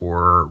Wars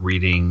or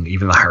reading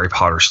even the Harry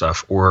Potter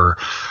stuff, or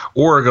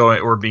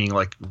being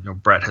like,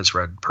 Brett has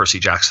read Percy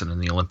Jackson and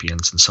the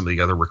Olympians and some of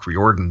the other Rick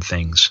Riordan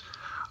things,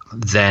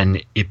 then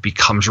it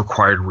becomes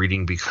required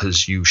reading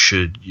because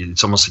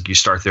it's almost like you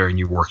start there and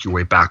you work your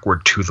way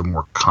backward to the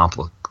more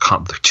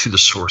to the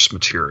source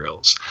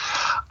materials,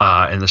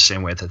 in the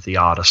same way that the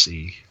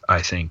Odyssey,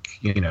 I think,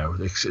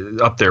 it's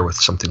up there with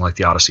something like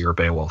the Odyssey or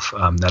Beowulf,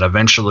 that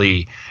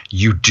eventually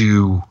you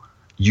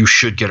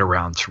should get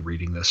around to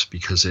reading this,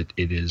 because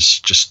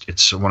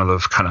it's one of the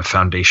kind of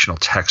foundational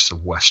texts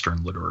of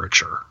Western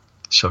literature.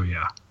 So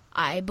yeah.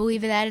 I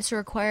believe that it's a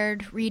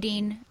required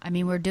reading. I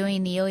mean, we're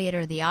doing the Iliad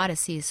or the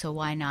Odyssey, so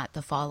why not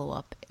the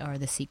follow-up or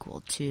the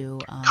sequel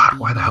to God,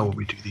 why the hell would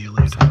we do the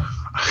Iliad?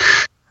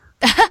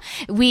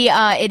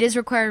 It is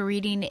required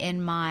reading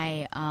in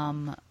my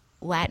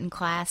Latin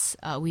class.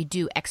 We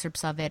do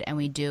excerpts of it, and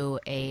we do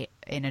an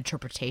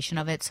interpretation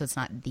of it, so it's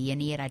not the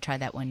Aeneid. I tried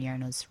that one year,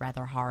 and it was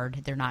rather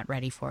hard. They're not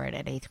ready for it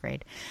at 8th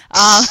grade.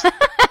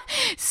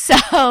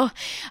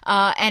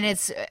 And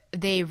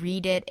they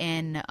read it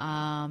in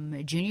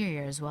junior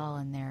year as well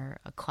in their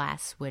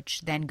class,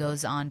 which then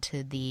goes on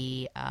to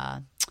the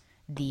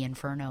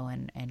Inferno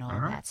and all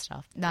of that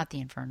stuff. Not the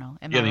Inferno.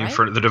 Am I right?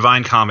 Inferno, the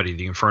Divine Comedy,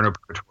 the Inferno,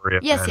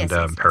 Purgatorio,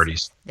 and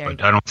Paradiso.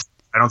 But I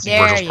don't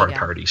think Virgil's part of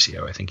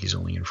Paradiso. I think he's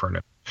only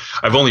Inferno.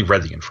 I've only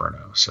read the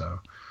Inferno, so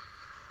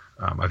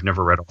I've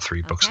never read all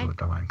 3 books of the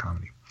Divine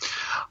Comedy.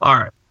 All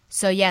right.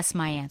 So yes,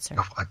 my answer.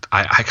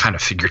 I kind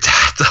of figured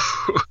that,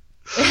 though.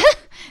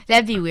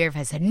 That'd be weird if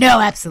I said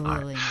no,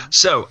 absolutely not.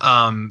 So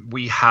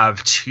we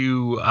have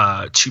two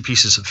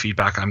pieces of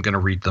feedback. I'm going to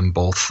read them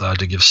both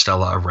to give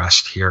Stella a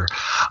rest here.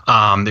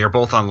 They are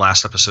both on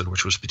last episode,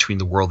 which was Between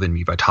the World and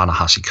Me by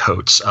Ta-Nehisi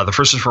Coates. The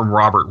first is from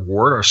Robert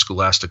Ward, our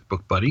Scholastic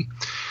book buddy.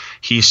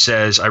 He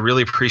says, I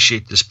really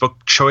appreciate this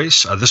book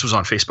choice. This was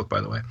on Facebook,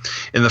 by the way.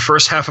 In the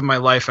first half of my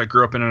life, I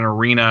grew up in an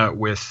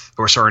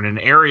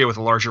area with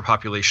a larger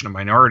population of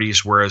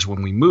minorities, whereas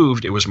when we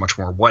moved, it was much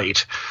more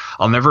white.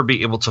 I'll never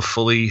be able to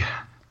fully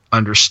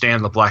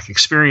understand the Black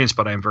experience,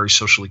 but I'm very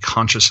socially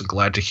conscious and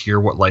glad to hear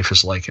what life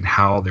is like and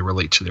how they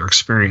relate to their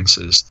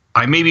experiences.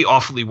 I may be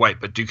awfully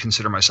white, but do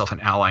consider myself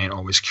an ally and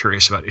always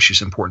curious about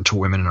issues important to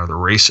women and other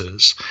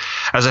races.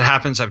 As it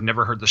happens, I've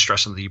never heard the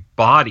stress on the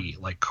body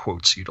like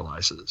Quotes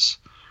utilizes,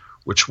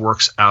 which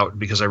works out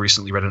because I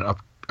recently read an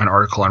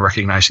article on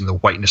recognizing the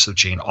whiteness of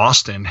Jane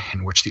Austen,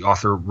 in which the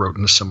author wrote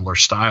in a similar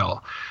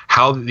style.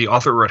 How the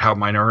author wrote how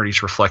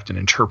minorities reflect and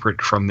interpret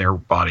from their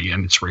body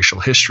and its racial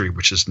history,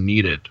 which is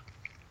needed.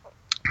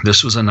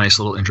 This was a nice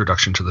little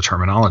introduction to the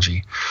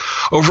terminology.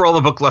 Overall, the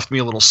book left me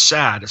a little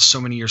sad. It's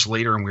so many years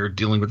later and we were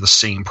dealing with the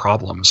same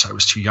problems. I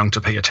was too young to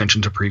pay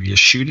attention to previous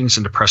shootings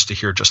and depressed to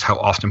hear just how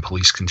often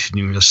police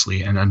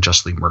continuously and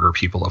unjustly murder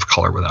people of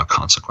color without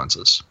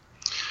consequences.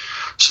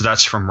 So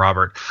that's from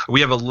Robert. We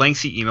have a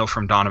lengthy email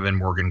from Donovan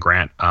Morgan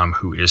Grant,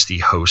 who is the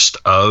host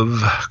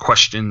of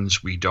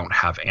Questions We Don't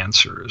Have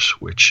Answers,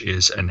 which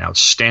is an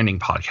outstanding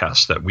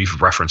podcast that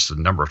we've referenced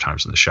a number of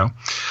times in the show.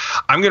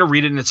 I'm going to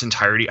read it in its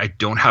entirety. I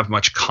don't have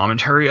much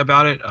commentary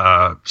about it,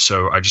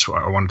 so I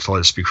wanted to let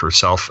it speak for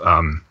itself.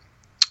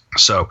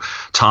 So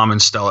Tom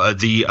and Stella,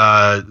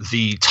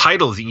 the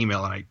title of the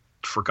email, and I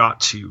forgot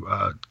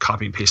to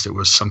copy and paste it,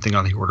 was something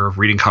on the order of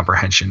Reading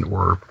Comprehension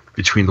or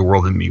Between the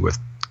World and Me with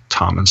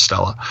Tom and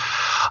Stella.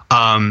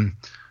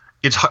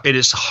 It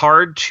is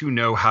hard to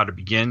know how to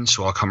begin,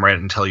 so I'll come right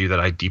and tell you that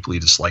I deeply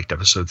disliked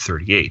episode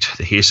 38.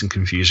 The haste and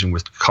confusion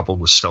coupled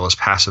with Stella's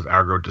passive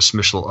aggro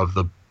dismissal of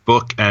the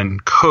book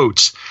and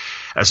Coates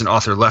as an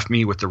author left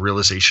me with the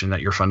realization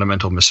that your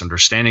fundamental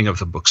misunderstanding of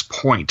the book's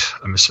point,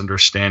 a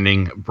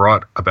misunderstanding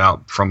brought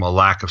about from a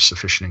lack of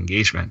sufficient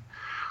engagement,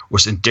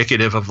 was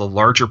indicative of the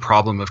larger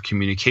problem of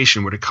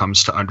communication when it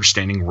comes to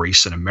understanding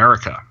race in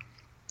America.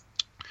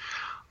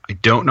 I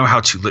don't know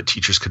how two lit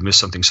teachers could miss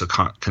something so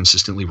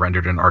consistently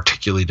rendered and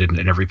articulated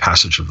in every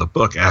passage of the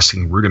book,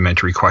 asking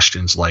rudimentary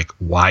questions like,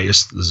 why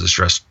is this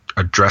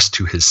addressed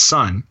to his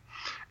son?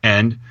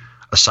 And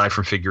aside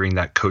from figuring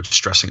that Coates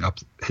dressing up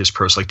his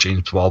prose like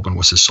James Baldwin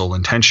was his sole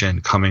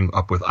intention, coming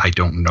up with I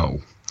don't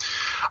know.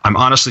 I'm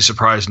honestly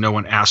surprised no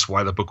one asked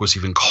why the book was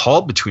even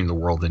called Between the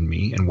World and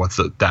Me and what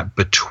that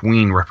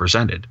between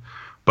represented.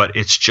 But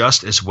it's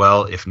just as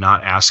well if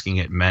not asking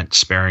it meant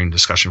sparing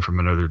discussion from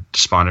another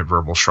despondent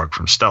verbal shrug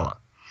from Stella.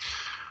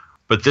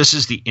 But this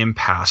is the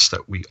impasse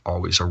that we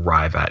always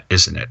arrive at,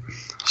 isn't it?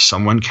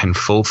 Someone can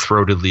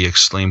full-throatedly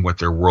exclaim what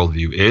their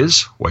worldview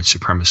is, white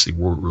supremacy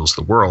rules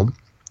the world,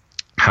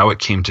 how it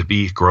came to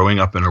be growing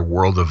up in a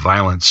world of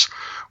violence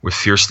with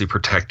fiercely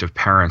protective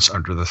parents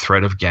under the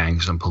threat of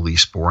gangs and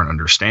police-born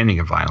understanding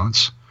of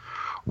violence,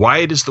 why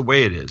it is the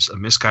way it is, a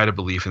misguided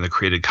belief in the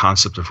created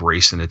concept of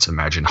race and its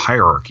imagined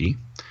hierarchy,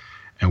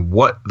 and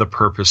what the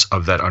purpose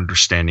of that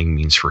understanding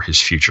means for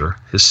his future,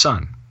 his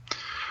son.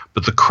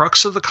 But the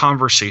crux of the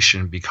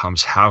conversation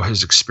becomes how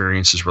his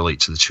experiences relate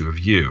to the two of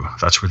you.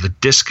 That's where the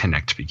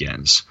disconnect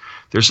begins.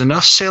 There's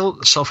enough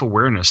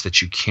self-awareness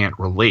that you can't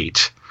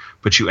relate,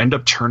 but you end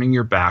up turning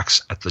your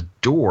backs at the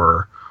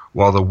door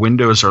while the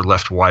windows are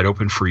left wide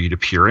open for you to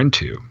peer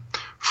into.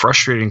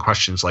 Frustrating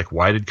questions like,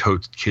 why did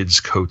kids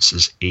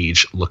Coates'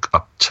 age look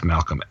up to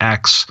Malcolm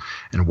X?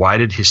 And why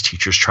did his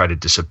teachers try to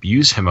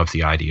disabuse him of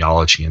the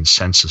ideology and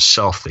sense of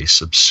self they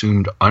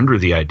subsumed under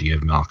the idea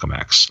of Malcolm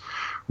X?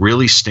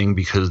 Really sting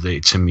because they,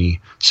 to me,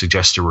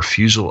 suggest a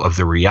refusal of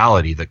the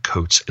reality that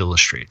Coates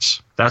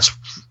illustrates. That's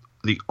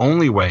the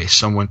only way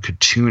someone could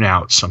tune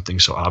out something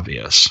so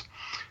obvious.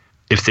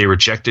 If they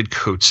rejected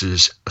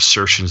Coates'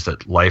 assertions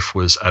that life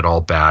was at all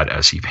bad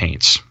as he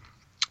paints.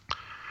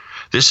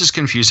 This is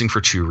confusing for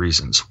two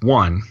reasons.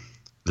 One,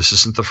 this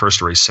isn't the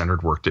first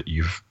race-centered work that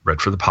you've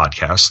read for the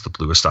podcast. The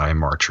Bluest Eye and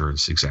March are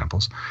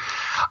examples.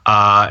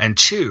 And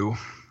two,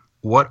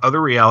 what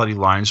other reality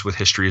lines with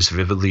history as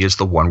vividly as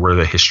the one where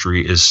the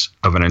history is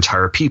of an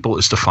entire people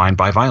is defined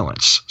by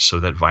violence, so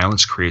that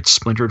violence creates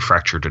splintered,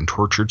 fractured, and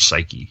tortured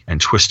psyche and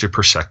twisted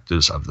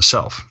perspectives of the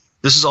self.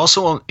 This is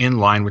also in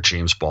line with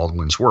James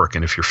Baldwin's work,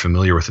 and if you're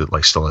familiar with it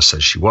like Stella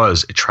says she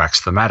was, it tracks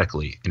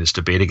thematically. In his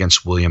debate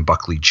against William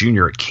Buckley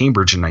Jr. at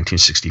Cambridge in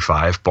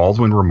 1965,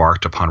 Baldwin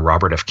remarked upon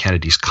Robert F.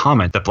 Kennedy's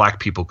comment that black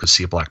people could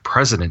see a black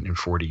president in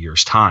 40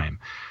 years' time,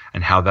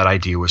 and how that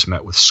idea was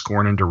met with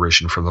scorn and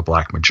derision from the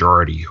black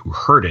majority who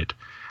heard it,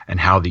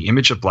 and how the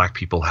image of black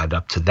people had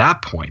up to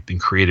that point been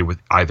created with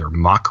either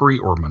mockery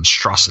or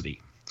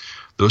monstrosity.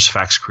 Those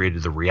facts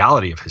created the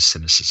reality of his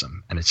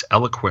cynicism, and it's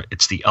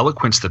the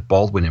eloquence that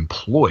Baldwin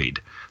employed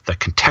that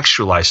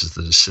contextualizes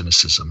the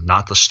cynicism,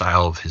 not the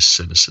style of his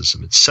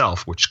cynicism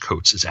itself, which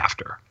Coates is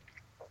after.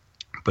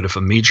 But if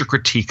a major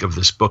critique of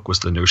this book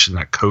was the notion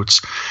that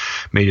Coates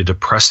made a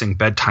depressing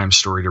bedtime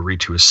story to read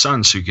to his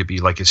son so he could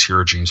be like his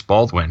hero James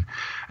Baldwin,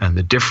 and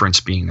the difference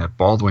being that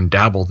Baldwin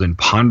dabbled in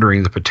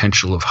pondering the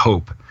potential of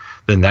hope,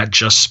 then that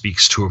just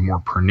speaks to a more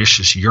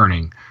pernicious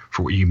yearning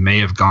for what you may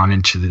have gone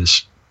into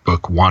this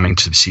book wanting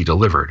to see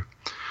delivered.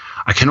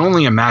 I can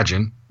only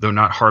imagine, though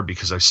not hard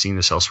because I've seen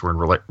this elsewhere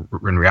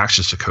in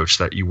reactions to Coates,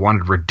 that you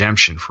wanted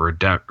redemption for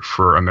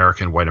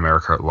white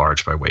America at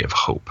large by way of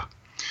hope.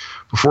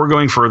 Before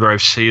going further,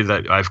 I've said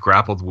that I've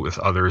grappled with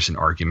others in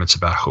arguments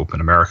about hope in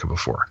America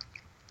before,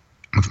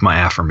 with my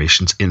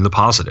affirmations in the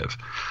positive.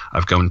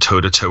 I've gone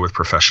toe-to-toe with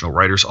professional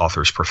writers,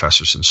 authors,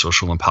 professors, and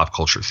social and pop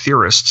culture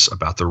theorists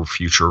about the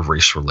future of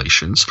race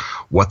relations,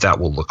 what that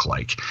will look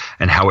like,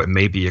 and how it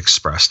may be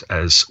expressed,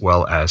 as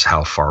well as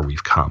how far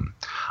we've come.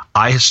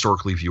 I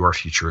historically view our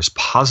future as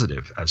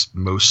positive, as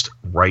most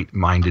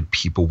right-minded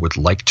people would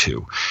like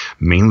to,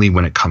 mainly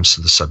when it comes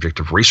to the subject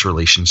of race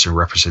relations and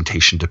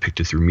representation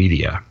depicted through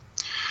media.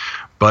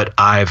 But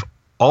I've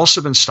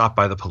also been stopped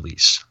by the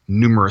police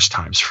numerous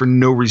times for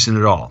no reason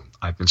at all.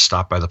 I've been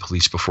stopped by the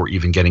police before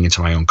even getting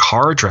into my own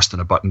car, dressed in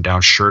a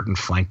button-down shirt and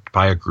flanked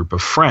by a group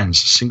of friends,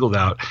 singled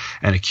out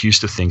and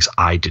accused of things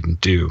I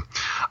didn't do.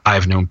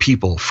 I've known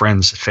people,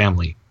 friends,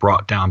 family,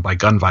 brought down by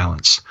gun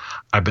violence.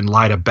 I've been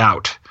lied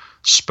about,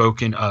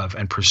 spoken of,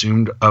 and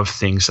presumed of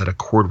things that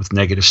accord with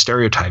negative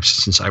stereotypes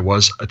since I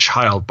was a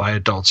child by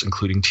adults,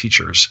 including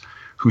teachers,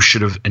 who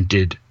should have and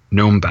did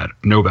know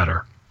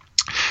better.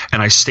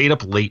 And I stayed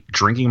up late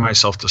drinking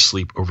myself to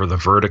sleep over the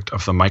verdict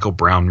of the Michael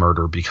Brown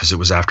murder because it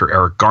was after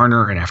Eric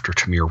Garner and after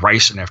Tamir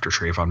Rice and after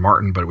Trayvon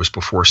Martin, but it was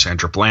before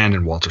Sandra Bland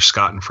and Walter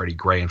Scott and Freddie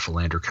Gray and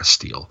Philander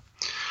Castile.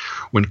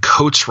 When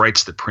Coates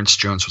writes that Prince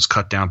Jones was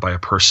cut down by a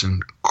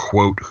person,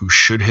 quote, who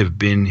should have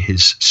been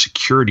his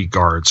security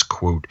guards,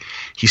 quote,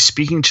 he's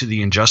speaking to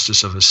the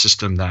injustice of a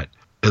system that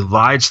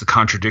elides the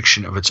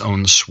contradiction of its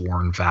own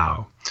sworn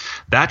vow.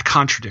 That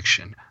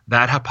contradiction,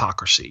 that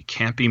hypocrisy,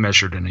 can't be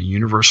measured in a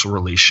universal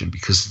relation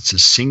because it's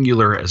as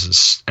singular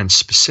and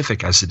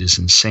specific as it is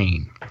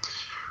insane.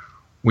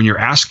 When you're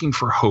asking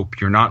for hope,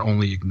 you're not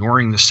only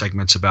ignoring the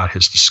segments about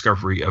his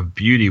discovery of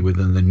beauty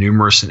within the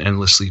numerous and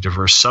endlessly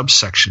diverse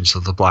subsections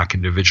of the black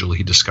individual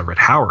he discovered at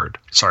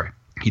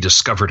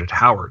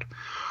Howard,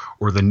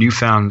 or the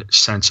newfound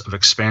sense of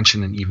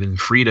expansion and even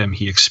freedom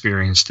he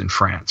experienced in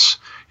France.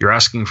 You're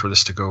asking for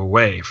this to go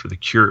away, for the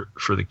cure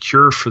for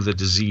the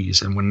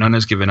disease, and when none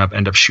is given up,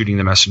 end up shooting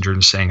the messenger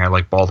and saying, I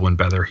like Baldwin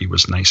better, he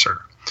was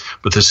nicer.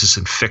 But this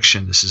isn't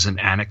fiction, this is an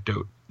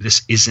anecdote.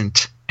 This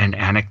isn't an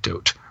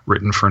anecdote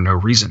written for no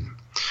reason.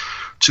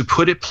 To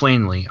put it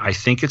plainly, I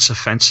think it's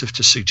offensive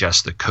to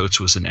suggest that Coates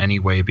was in any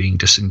way being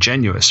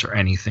disingenuous or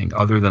anything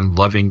other than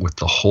loving with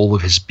the whole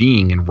of his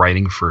being and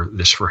writing for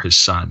his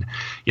son.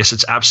 Yes,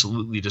 it's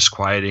absolutely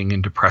disquieting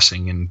and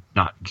depressing and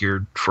not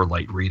geared for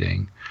light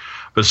reading.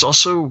 But it's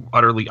also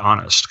utterly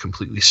honest,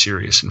 completely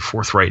serious, and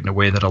forthright in a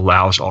way that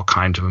allows all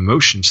kinds of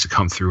emotions to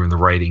come through in the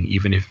writing,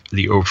 even if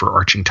the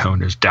overarching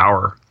tone is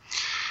dour.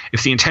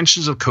 If the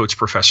intentions of Coates'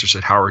 professors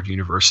at Howard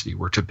University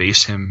were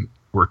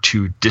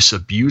to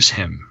disabuse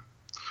him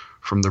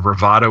from the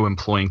bravado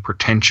employing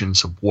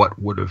pretensions of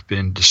what would have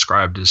been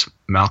described as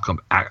Malcolm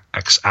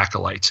X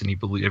acolytes, and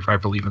I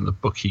believe in the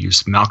book he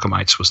used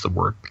Malcolmites was the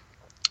word.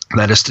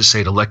 That is to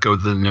say, to let go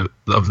of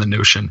the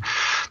notion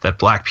that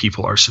black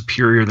people are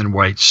superior than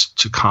whites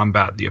to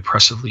combat the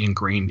oppressively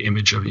ingrained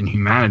image of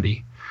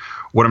inhumanity.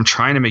 What I'm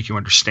trying to make you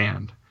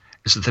understand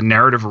is that the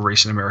narrative of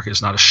race in America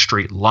is not a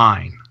straight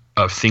line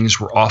of things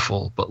were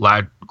awful, but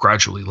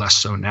gradually less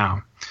so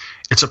now.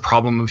 It's a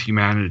problem of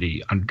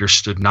humanity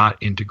understood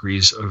not in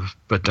degrees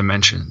but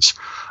dimensions.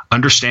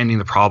 Understanding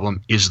the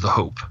problem is the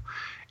hope.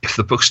 If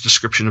the book's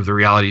description of the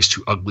reality is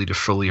too ugly to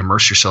fully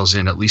immerse yourselves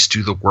in, at least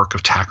do the work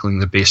of tackling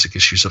the basic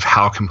issues of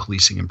how can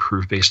policing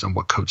improve based on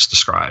what Coates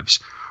describes,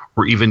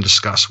 or even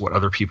discuss what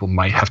other people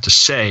might have to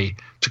say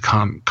to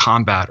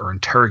combat or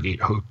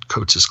interrogate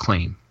Coates'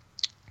 claim.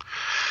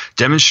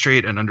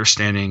 Demonstrate an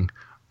understanding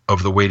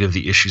of the weight of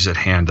the issues at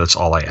hand. That's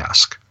all I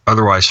ask.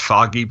 Otherwise,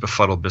 foggy,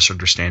 befuddled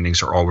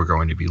misunderstandings are all we're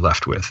going to be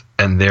left with,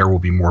 and there will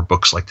be more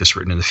books like this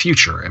written in the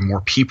future, and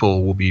more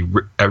people will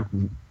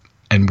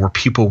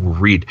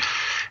read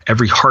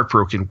every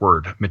heartbroken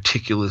word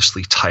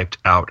meticulously typed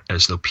out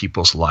as though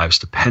people's lives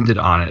depended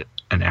on it,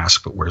 and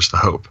ask, but where's the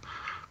hope?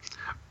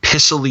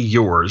 Pissily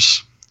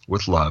yours,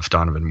 with love,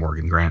 Donovan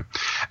Morgan Grant.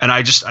 And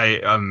I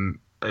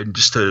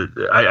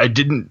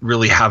didn't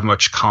really have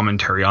much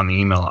commentary on the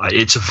email.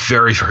 It's a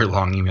very, very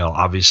long email,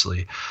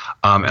 obviously.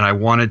 And I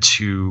wanted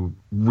to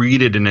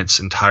read it in its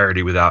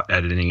entirety without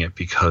editing it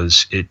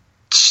because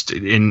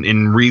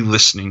in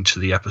re-listening to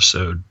the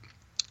episode,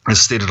 I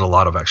stated a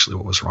lot of actually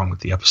what was wrong with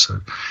the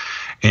episode,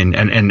 and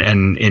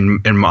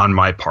on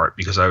my part,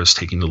 because I was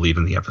taking the lead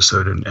in the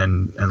episode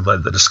and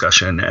led the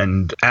discussion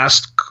and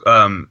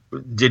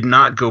did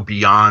not go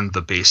beyond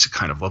the basic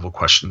kind of level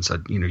questions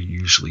that you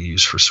usually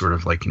use for sort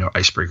of like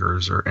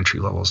icebreakers or entry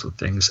levels of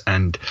things,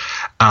 and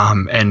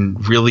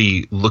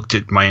really looked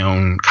at my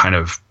own kind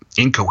of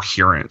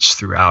incoherence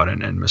throughout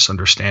and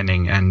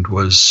misunderstanding, and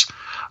was.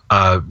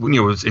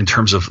 In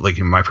terms of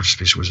my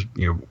participation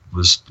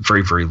was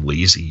very, very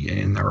lazy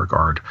in that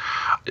regard.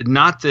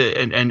 Not that,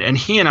 and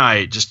he and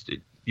I just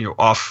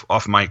off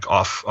mic,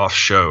 off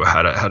show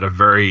had a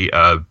very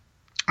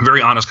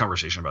very honest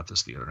conversation about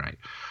this the other night.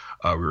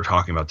 We were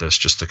talking about this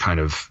just to kind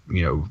of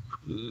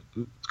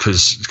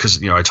because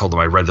I told him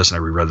I read this and I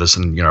reread this,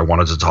 and I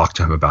wanted to talk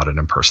to him about it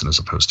in person as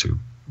opposed to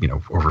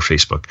over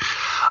Facebook.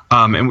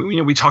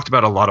 And we talked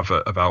about a lot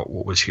about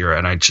what was here,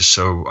 and I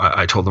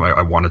told him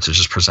I wanted to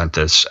just present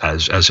this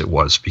as it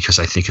was, because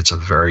I think it's a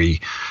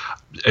very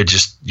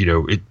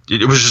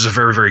it was just a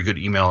very, very good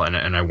email,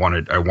 and I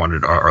wanted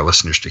our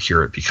listeners to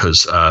hear it,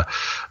 because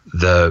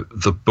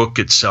the book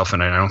itself,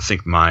 and I don't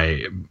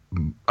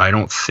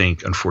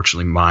think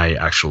unfortunately my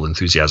actual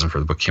enthusiasm for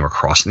the book came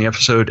across in the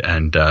episode,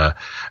 and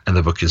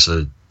the book is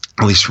at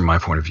least from my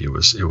point of view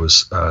it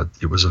was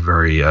a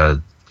very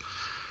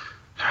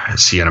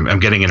I'm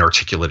getting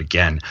inarticulate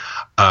again.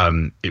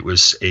 It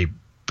was a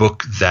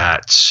book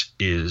that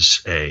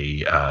is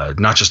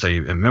not just a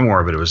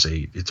memoir, but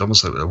it's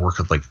almost a work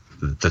of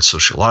that's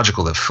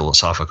sociological, that's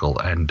philosophical,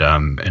 and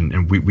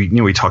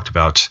we talked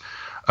about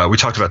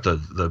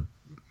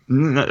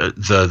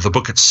the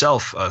book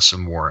itself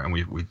some more,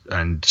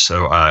 and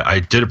so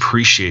I did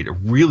appreciate,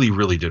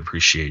 really did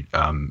appreciate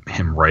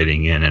him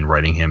writing in and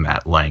writing him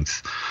at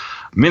length,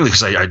 mainly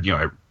because I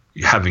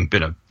having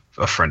been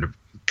a friend of,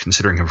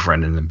 considering him a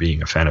friend and then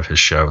being a fan of his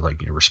show,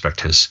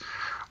 respect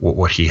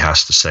what he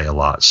has to say a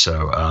lot.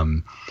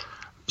 So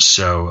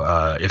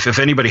if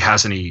anybody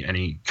has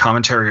any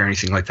commentary or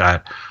anything like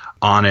that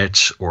on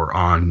it, or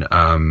on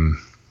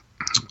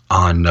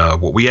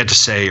what we had to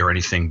say, or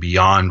anything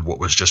beyond what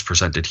was just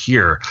presented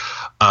here,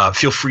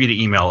 feel free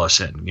to email us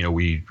in.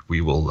 We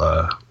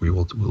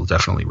will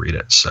definitely read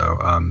it. So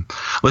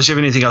unless you have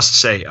anything else to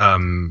say,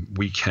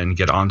 we can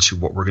get on to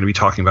what we're going to be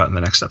talking about in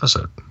the next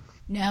episode.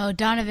 No,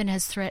 Donovan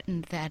has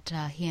threatened that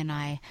he and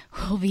I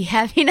will be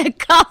having a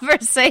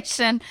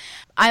conversation.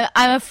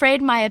 I'm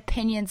afraid my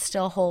opinion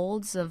still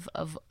holds of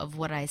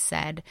what I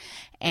said,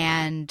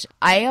 and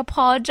I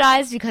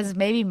apologize because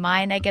maybe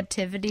my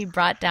negativity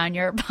brought down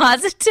your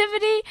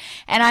positivity,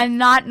 and I'm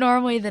not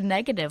normally the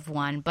negative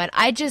one, but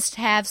I just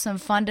have some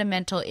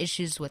fundamental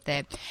issues with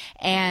it,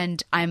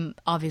 and I'm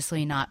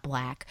obviously not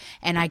black,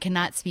 and I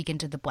cannot speak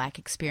into the black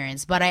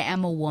experience, but I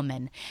am a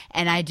woman,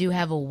 and I do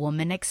have a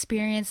woman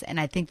experience, and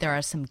I think there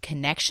are some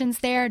connections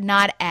there,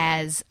 not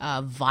as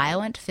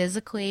violent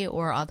physically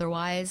or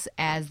otherwise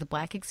as the black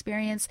Black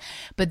experience.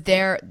 But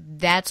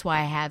that's why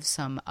I have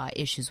some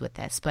issues with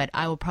this. But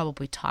I will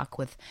probably talk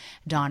with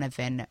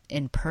Donovan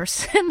in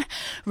person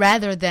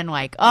rather than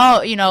like,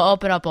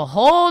 open up a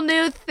whole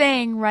new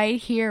thing right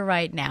here,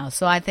 right now.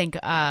 So I think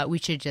we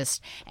should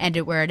just end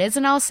it where it is.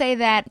 And I'll say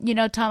that,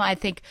 Tom, I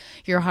think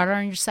you're harder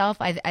on yourself.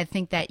 I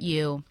think that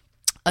you...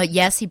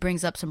 yes, he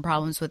brings up some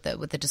problems with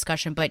the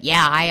discussion, but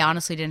yeah, I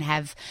honestly didn't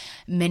have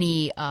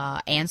many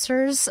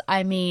answers.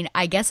 I mean,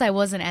 I guess I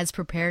wasn't as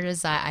prepared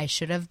as I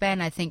should have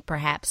been. I think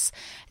perhaps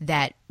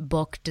that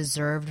book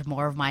deserved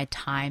more of my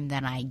time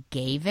than I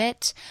gave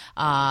it.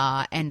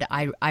 And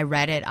I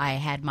read it. I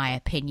had my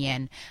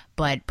opinion,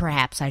 but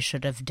perhaps I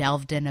should have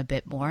delved in a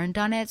bit more and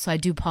done it. So I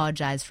do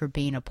apologize for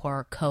being a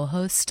poor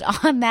co-host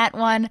on that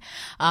one.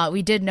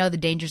 We did know the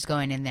dangers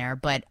going in there,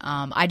 but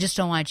I just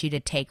don't want you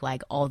to take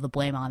like all the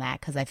blame on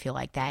that, because I feel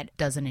like that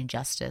does an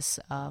injustice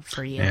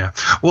for you. Yeah.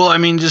 Well, I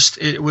mean,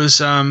 it was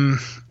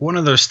one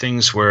of those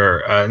things where,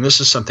 and this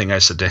is something I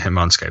said to him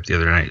on Skype the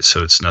other night,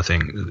 so it's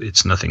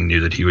nothing new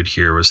that he would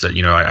hear, was that,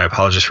 I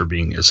apologize for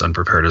being as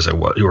unprepared as I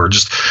was, or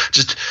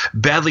just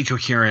badly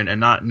coherent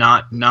and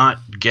not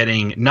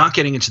getting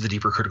into the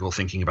deeper critical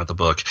thinking about the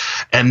book.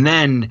 And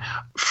then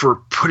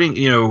for putting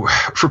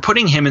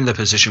him in the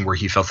position where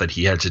he felt that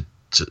he had to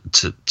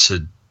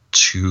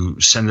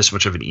send this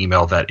much of an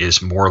email that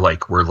is more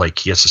like where like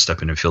he has to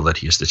step in and feel that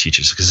he has to teach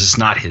us, because it's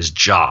not his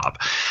job.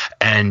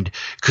 And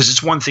because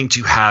it's one thing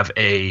to have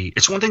a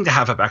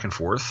back and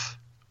forth,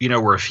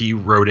 where if he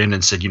wrote in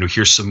and said,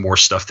 here's some more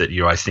stuff that,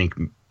 I think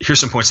here's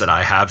some points that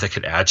I have that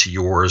could add to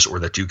yours or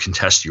that do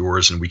contest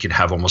yours, and we could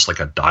have almost like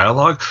a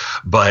dialogue.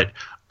 But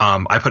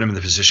I put him in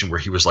the position where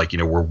he was like,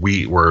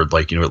 where at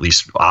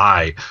least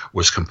I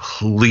was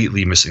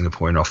completely missing the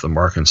point off the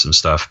mark and some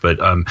stuff. But,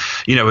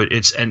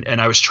 it's,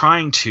 and I was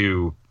trying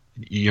to,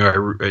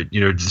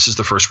 this is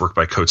the first work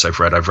by Coates I've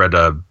read.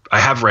 I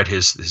have read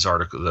his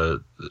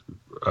article,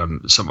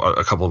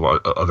 a couple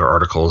of other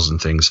articles and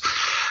things.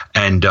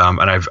 And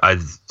I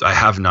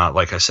have not,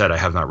 like I said, I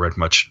have not read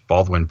much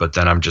Baldwin, but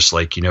then I'm just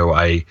like,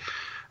 I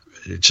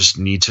just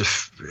need to.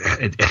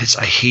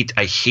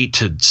 I hate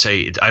to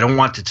say it. I don't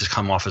want it to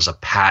come off as a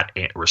pat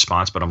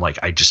response, but I'm like,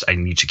 I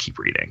need to keep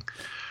reading,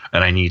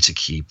 and I need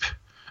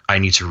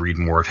to read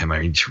more of him.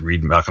 I need to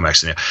read Malcolm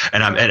X, and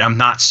I'm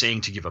not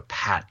saying to give a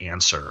pat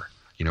answer.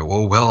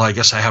 I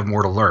guess I have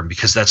more to learn,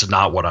 because that's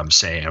not what I'm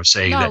saying. I'm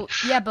saying we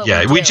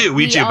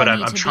do, but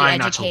I'm trying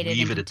not to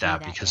leave it at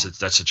that, because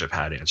that's such a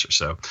pat answer.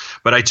 So,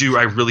 but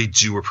I really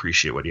do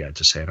appreciate what he had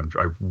to say, and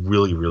I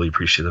really, really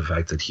appreciate the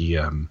fact that he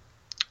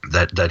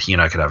that he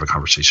and I could have a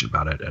conversation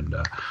about it. And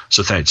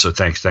so thanks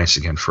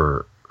again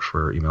for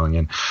emailing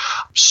in.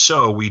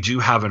 So we do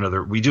have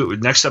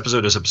next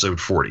episode is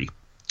episode 40.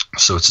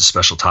 So it's a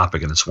special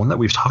topic, and it's one that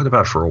we've talked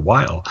about for a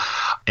while.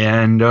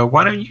 And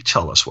why don't you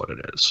tell us what it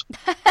is?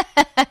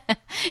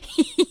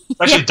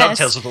 Actually,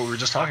 dovetails with what we were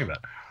just talking about.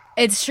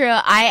 It's true.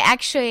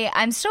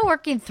 I'm still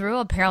working through.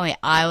 Apparently,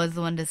 I was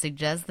the one to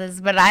suggest this,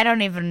 but I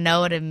don't even know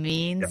what it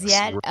means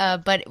yet.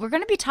 But we're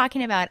going to be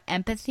talking about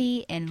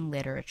empathy in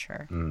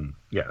literature.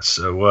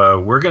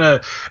 So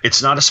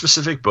it's not a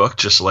specific book,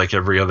 just like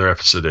every other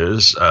episode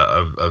is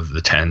of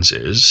the Tens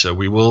is. So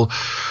we'll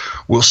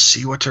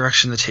see what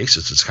direction it takes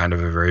us. It's kind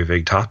of a very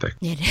vague topic.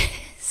 It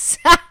is.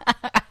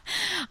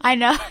 I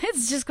know.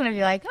 It's just going to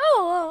be like,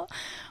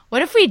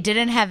 what if we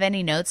didn't have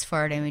any notes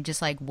for it and we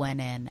just like went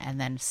in and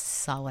then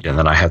saw what happened?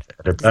 And then I had to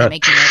edit that. Does that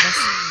make you nervous?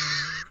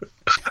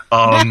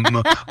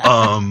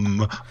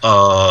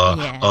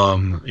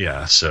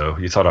 Yeah. So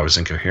you thought I was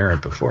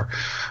incoherent before.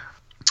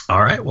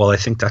 All right. Well, I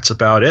think that's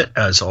about it.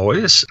 As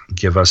always,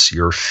 give us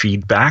your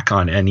feedback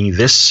on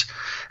this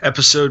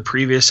episode,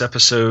 previous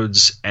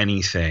episodes,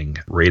 anything.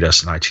 Rate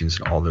us on iTunes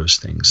and all those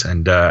things.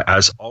 And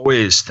as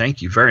always,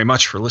 thank you very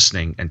much for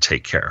listening, and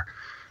take care.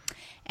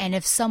 And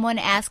if someone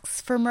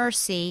asks for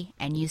mercy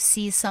and you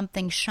see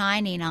something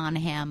shining on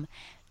him,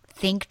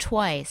 think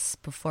twice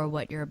before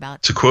what you're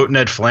about to do. To quote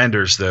Ned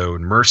Flanders, though,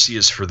 mercy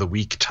is for the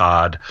weak,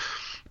 Todd.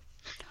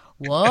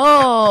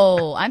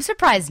 Whoa. I'm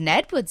surprised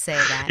Ned would say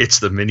that. It's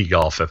the mini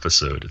golf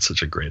episode. It's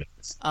such a great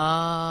episode.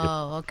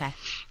 Oh, okay.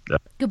 Yeah.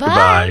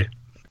 Goodbye.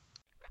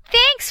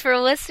 Thanks for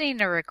listening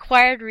to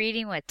Required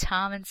Reading with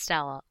Tom and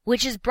Stella,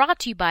 which is brought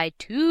to you by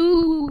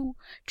two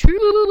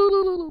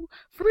true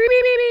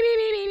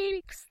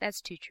freaks.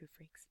 That's two true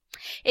freaks.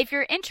 If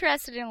you're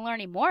interested in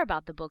learning more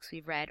about the books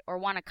we've read or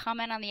want to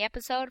comment on the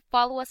episode,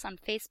 follow us on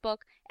Facebook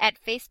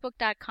at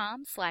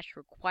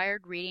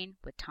facebook.com/requiredreading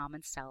with Tom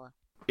and Stella.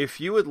 If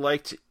you would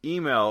like to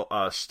email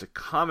us to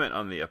comment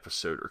on the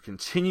episode or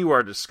continue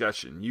our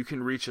discussion, you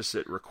can reach us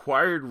at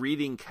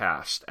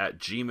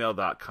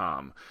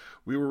requiredreadingcast@gmail.com.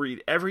 We will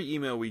read every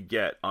email we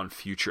get on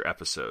future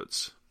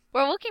episodes.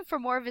 We're looking for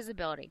more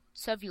visibility,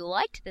 so if you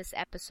liked this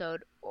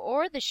episode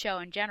or the show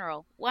in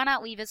general, why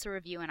not leave us a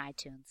review on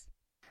iTunes?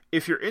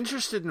 If you're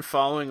interested in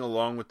following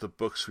along with the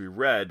books we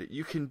read,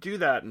 you can do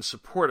that and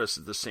support us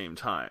at the same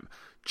time.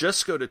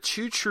 Just go to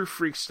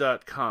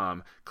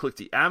twotruefreaks.com, click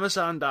the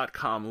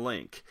Amazon.com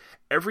link.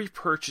 Every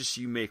purchase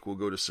you make will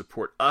go to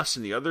support us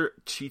and the other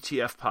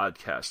TTF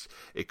podcasts.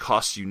 It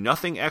costs you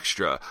nothing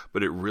extra,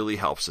 but it really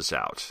helps us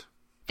out.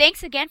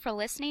 Thanks again for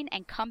listening,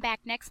 and come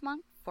back next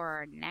month for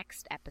our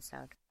next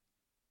episode.